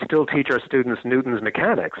 you know, we still teach our students Newton's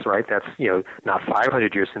mechanics, right? That's, you know, not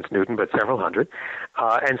 500 years since Newton, but several hundred.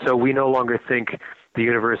 And so we no longer think the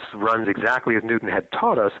universe runs exactly as Newton had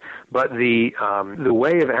taught us, but the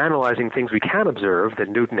way of analyzing things we can observe that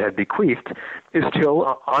Newton had bequeathed is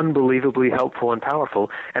still unbelievably helpful and powerful,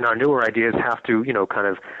 and our newer ideas have to, you know, kind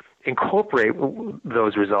of incorporate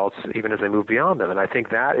those results even as they move beyond them. And I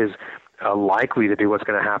think that is likely to be what's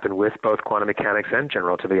going to happen with both quantum mechanics and general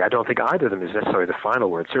relativity. I don't think either of them is necessarily the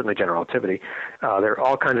final word, certainly general relativity. There are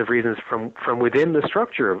all kinds of reasons from within the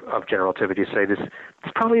structure of general relativity to say this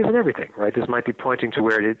probably isn't everything, right? This might be pointing to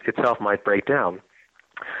where it itself might break down.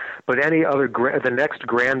 But any other, the next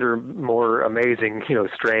grander, more amazing, you know,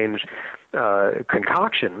 strange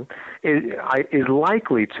concoction is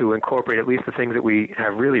likely to incorporate at least the things that we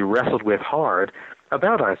have really wrestled with hard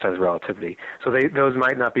about Einstein's relativity. So those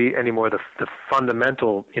might not be anymore the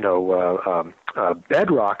fundamental, you know,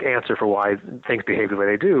 bedrock answer for why things behave the way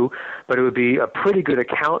they do, but it would be a pretty good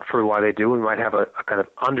account for why they do. We might have a kind of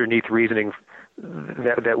underneath reasoning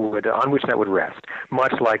that would on which that would rest,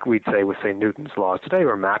 much like we'd say with, say, Newton's laws today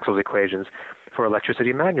or Maxwell's equations for electricity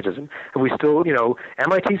and magnetism. And we still, you know,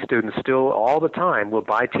 MIT students still all the time will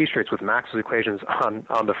buy T-shirts with Maxwell's equations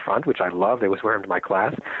on the front, which I love. They always wear them to my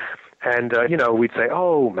class. And, you know, we'd say,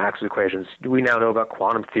 oh, Maxwell's equations, we now know about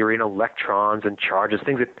quantum theory and electrons and charges,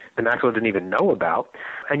 things that Maxwell didn't even know about.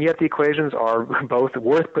 And yet the equations are both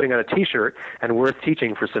worth putting on a T-shirt and worth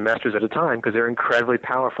teaching for semesters at a time because they're incredibly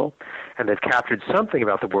powerful. And they've captured something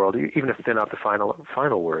about the world, even if they're not the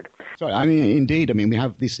final word. So, I mean, indeed, I mean, we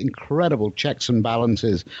have this incredible checks and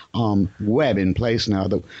balances web in place now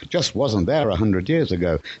that just wasn't there 100 years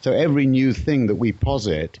ago. So every new thing that we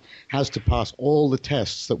posit has to pass all the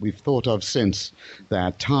tests that we've thought of since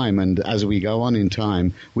that time. And as we go on in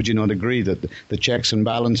time, would you not agree that the checks and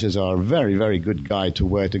balances are a very, very good guide to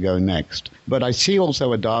where to go next? But I see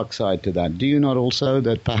also a dark side to that. Do you not also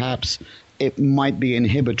that perhaps it might be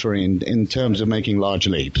inhibitory in terms of making large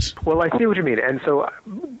leaps. Well, I see what you mean. And so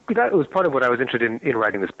that was part of what I was interested in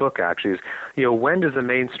writing this book, actually, is, when does the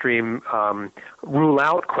mainstream rule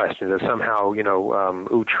out questions as somehow,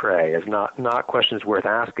 outre, as not questions worth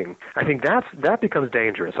asking? I think that becomes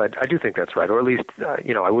dangerous. I do think that's right. Or at least,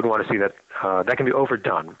 I wouldn't want to see that that can be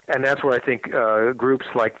overdone. And that's where I think groups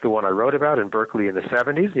like the one I wrote about in Berkeley in the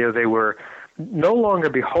 70s, they were no longer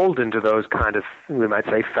beholden to those kind of, we might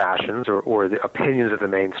say, fashions or the opinions of the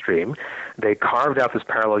mainstream. They carved out this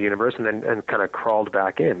parallel universe and then kind of crawled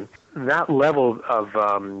back in. That level of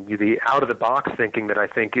the out-of-the-box thinking that I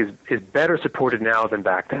think is better supported now than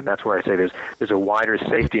back then. That's where I say there's a wider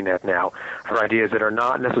safety net now for ideas that are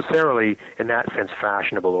not necessarily, in that sense,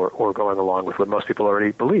 fashionable or going along with what most people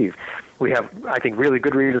already believe. We have, I think, really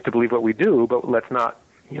good reasons to believe what we do, but let's not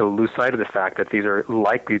lose sight of the fact that these are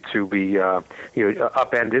likely to be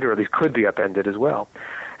upended, or at least could be upended as well.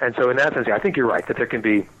 And so in that sense, I think you're right, that there can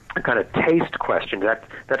be a kind of taste question. That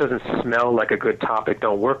doesn't smell like a good topic,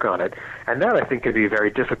 don't work on it. And that, I think, could be a very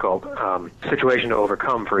difficult situation to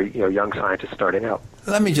overcome for young scientists starting out.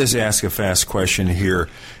 Let me just ask a fast question here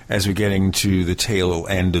as we're getting to the tail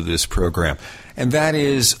end of this program. And that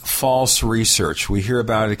is false research. We hear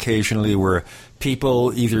about it occasionally where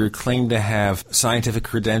people either claim to have scientific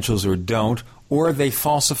credentials or don't, or they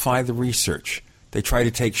falsify the research. They try to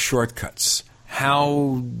take shortcuts.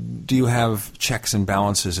 How do you have checks and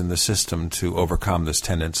balances in the system to overcome this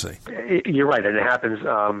tendency? You're right, and it happens,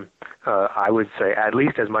 I would say, at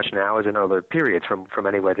least as much now as in other periods from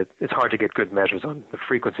anyway. That it's hard to get good measures on the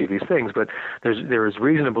frequency of these things, but there is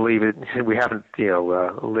reason to believe we haven't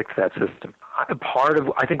licked that system.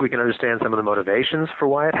 I think we can understand some of the motivations for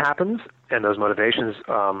why it happens, and those motivations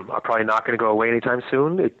are probably not going to go away anytime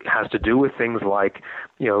soon. It has to do with things like,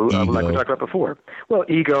 like we talked about before. Well,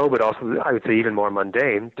 ego, but also I would say even more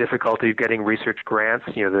mundane, difficulty of getting research grants.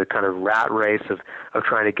 The kind of rat race of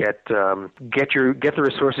trying to get the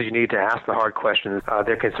resources you need to ask the hard questions.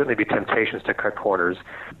 There can certainly be temptations to cut corners.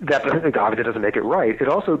 That obviously doesn't make it right. It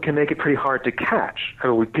also can make it pretty hard to catch. I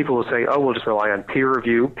mean, people will say, we'll just rely on peer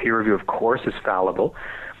review. Peer review, of course, is fallible.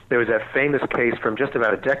 There was that famous case from just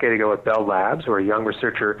about a decade ago at Bell Labs where a young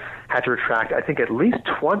researcher had to retract, I think, at least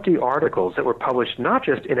 20 articles that were published not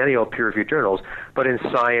just in any old peer-reviewed journals, but in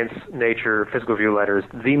Science, Nature, Physical Review Letters,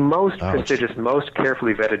 the most prestigious, most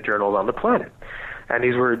carefully vetted journals on the planet. And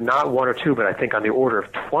these were not one or two, but I think on the order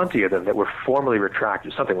of 20 of them that were formally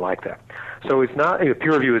retracted, something like that. So it's not,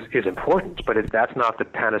 peer review is important, but that's not the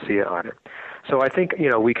panacea either. So I think,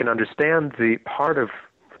 we can understand the part of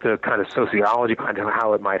the kind of sociology behind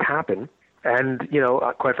how it might happen. And,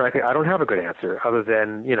 quite frankly, I don't have a good answer other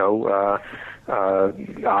than,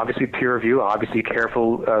 obviously peer review, obviously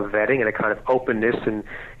careful vetting and a kind of openness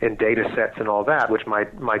in data sets and all that, which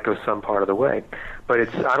might go some part of the way. But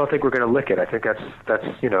I don't think we're going to lick it. I think that's I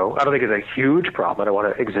don't think it's a huge problem. I don't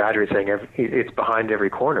want to exaggerate saying it's behind every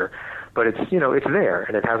corner, but it's there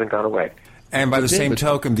and it hasn't gone away. And by the same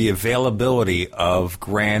token, the availability of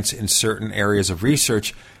grants in certain areas of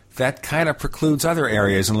research, that kind of precludes other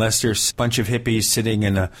areas unless there's a bunch of hippies sitting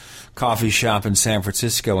in a coffee shop in San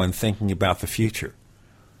Francisco and thinking about the future.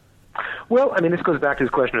 Well, this goes back to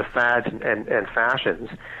this question of fads and fashions.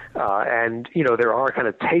 And, there are kind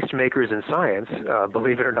of tastemakers in science,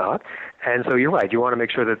 believe it or not. And so you're right. You want to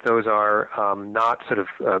make sure that those are not sort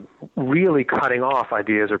of really cutting off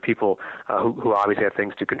ideas or people who obviously have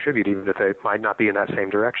things to contribute, even if they might not be in that same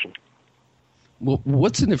direction. Well,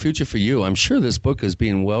 what's in the future for you? I'm sure this book is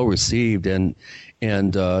being well received, and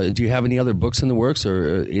do you have any other books in the works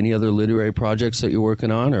or any other literary projects that you're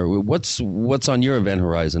working on, or what's on your event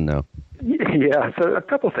horizon now? Yeah, so a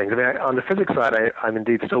couple of things. On the physics side, I'm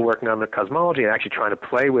indeed still working on the cosmology and actually trying to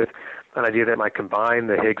play with an idea that might combine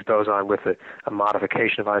the Higgs boson with a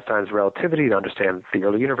modification of Einstein's relativity to understand the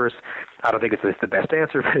early universe. I don't think it's the best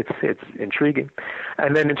answer, but it's intriguing.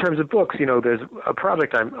 And then in terms of books, there's a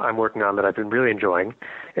project I'm working on that I've been really enjoying.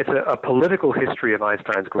 It's a political history of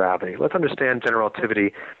Einstein's gravity. Let's understand general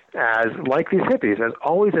relativity as, like these hippies, as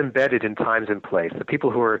always embedded in times and place. The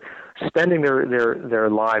people who are spending their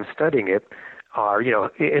lives studying it are,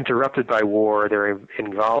 interrupted by war. They're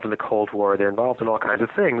involved in the Cold War. They're involved in all kinds of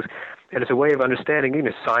things. And it's a way of understanding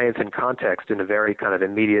science in context in a very kind of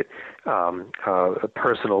immediate,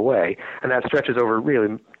 personal way. And that stretches over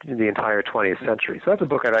really the entire 20th century. So that's a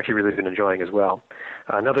book I've actually really been enjoying as well.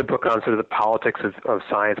 Another book on sort of the politics of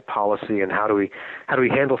science policy and how do we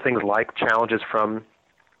handle things like challenges from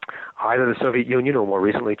either the Soviet Union or more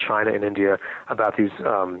recently China and India about these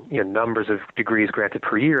numbers of degrees granted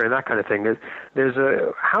per year and that kind of thing.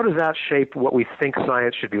 How does that shape what we think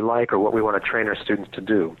science should be like or what we want to train our students to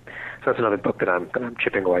do? So that's another book that I'm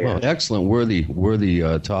chipping away at. Excellent,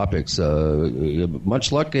 worthy topics.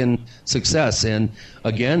 Much luck and success. And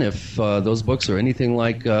again, if those books are anything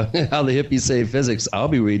like How the Hippies Saved Physics, I'll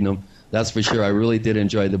be reading them. That's for sure. I really did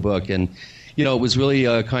enjoy the book. And it was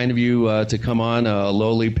really kind of you to come on a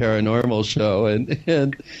lowly paranormal show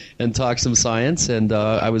and talk some science. And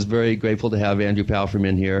I was very grateful to have Andrew Palfrey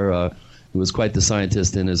in here, who was quite the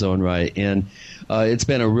scientist in his own right. And it's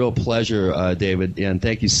been a real pleasure, David, and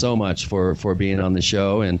thank you so much for being on the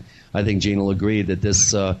show. And I think Gene will agree that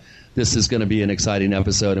this is going to be an exciting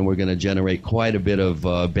episode, and we're going to generate quite a bit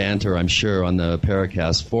of banter, I'm sure, on the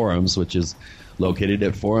Paracast forums, which is located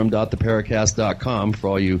at forum.theparacast.com for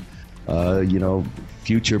all you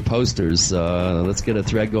future posters. Let's get a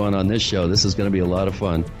thread going on this show. This is going to be a lot of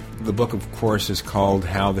fun. The book, of course, is called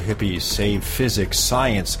How the Hippies Saved Physics,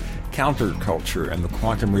 Science, Counterculture, and the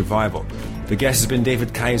Quantum Revival. The guest has been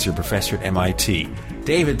David Kaiser, professor at MIT.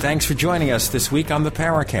 David, thanks for joining us this week on the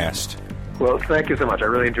Paracast. Well, thank you so much. I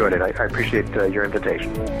really enjoyed it. I appreciate your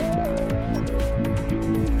invitation.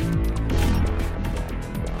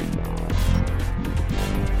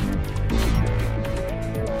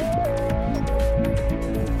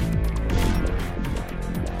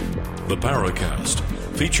 The Paracast,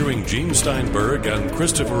 featuring Gene Steinberg and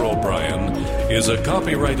Christopher O'Brien, is a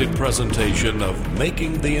copyrighted presentation of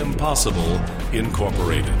Making the Impossible,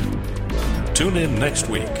 Incorporated. Tune in next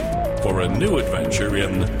week for a new adventure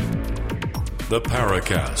in The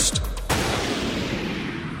Paracast.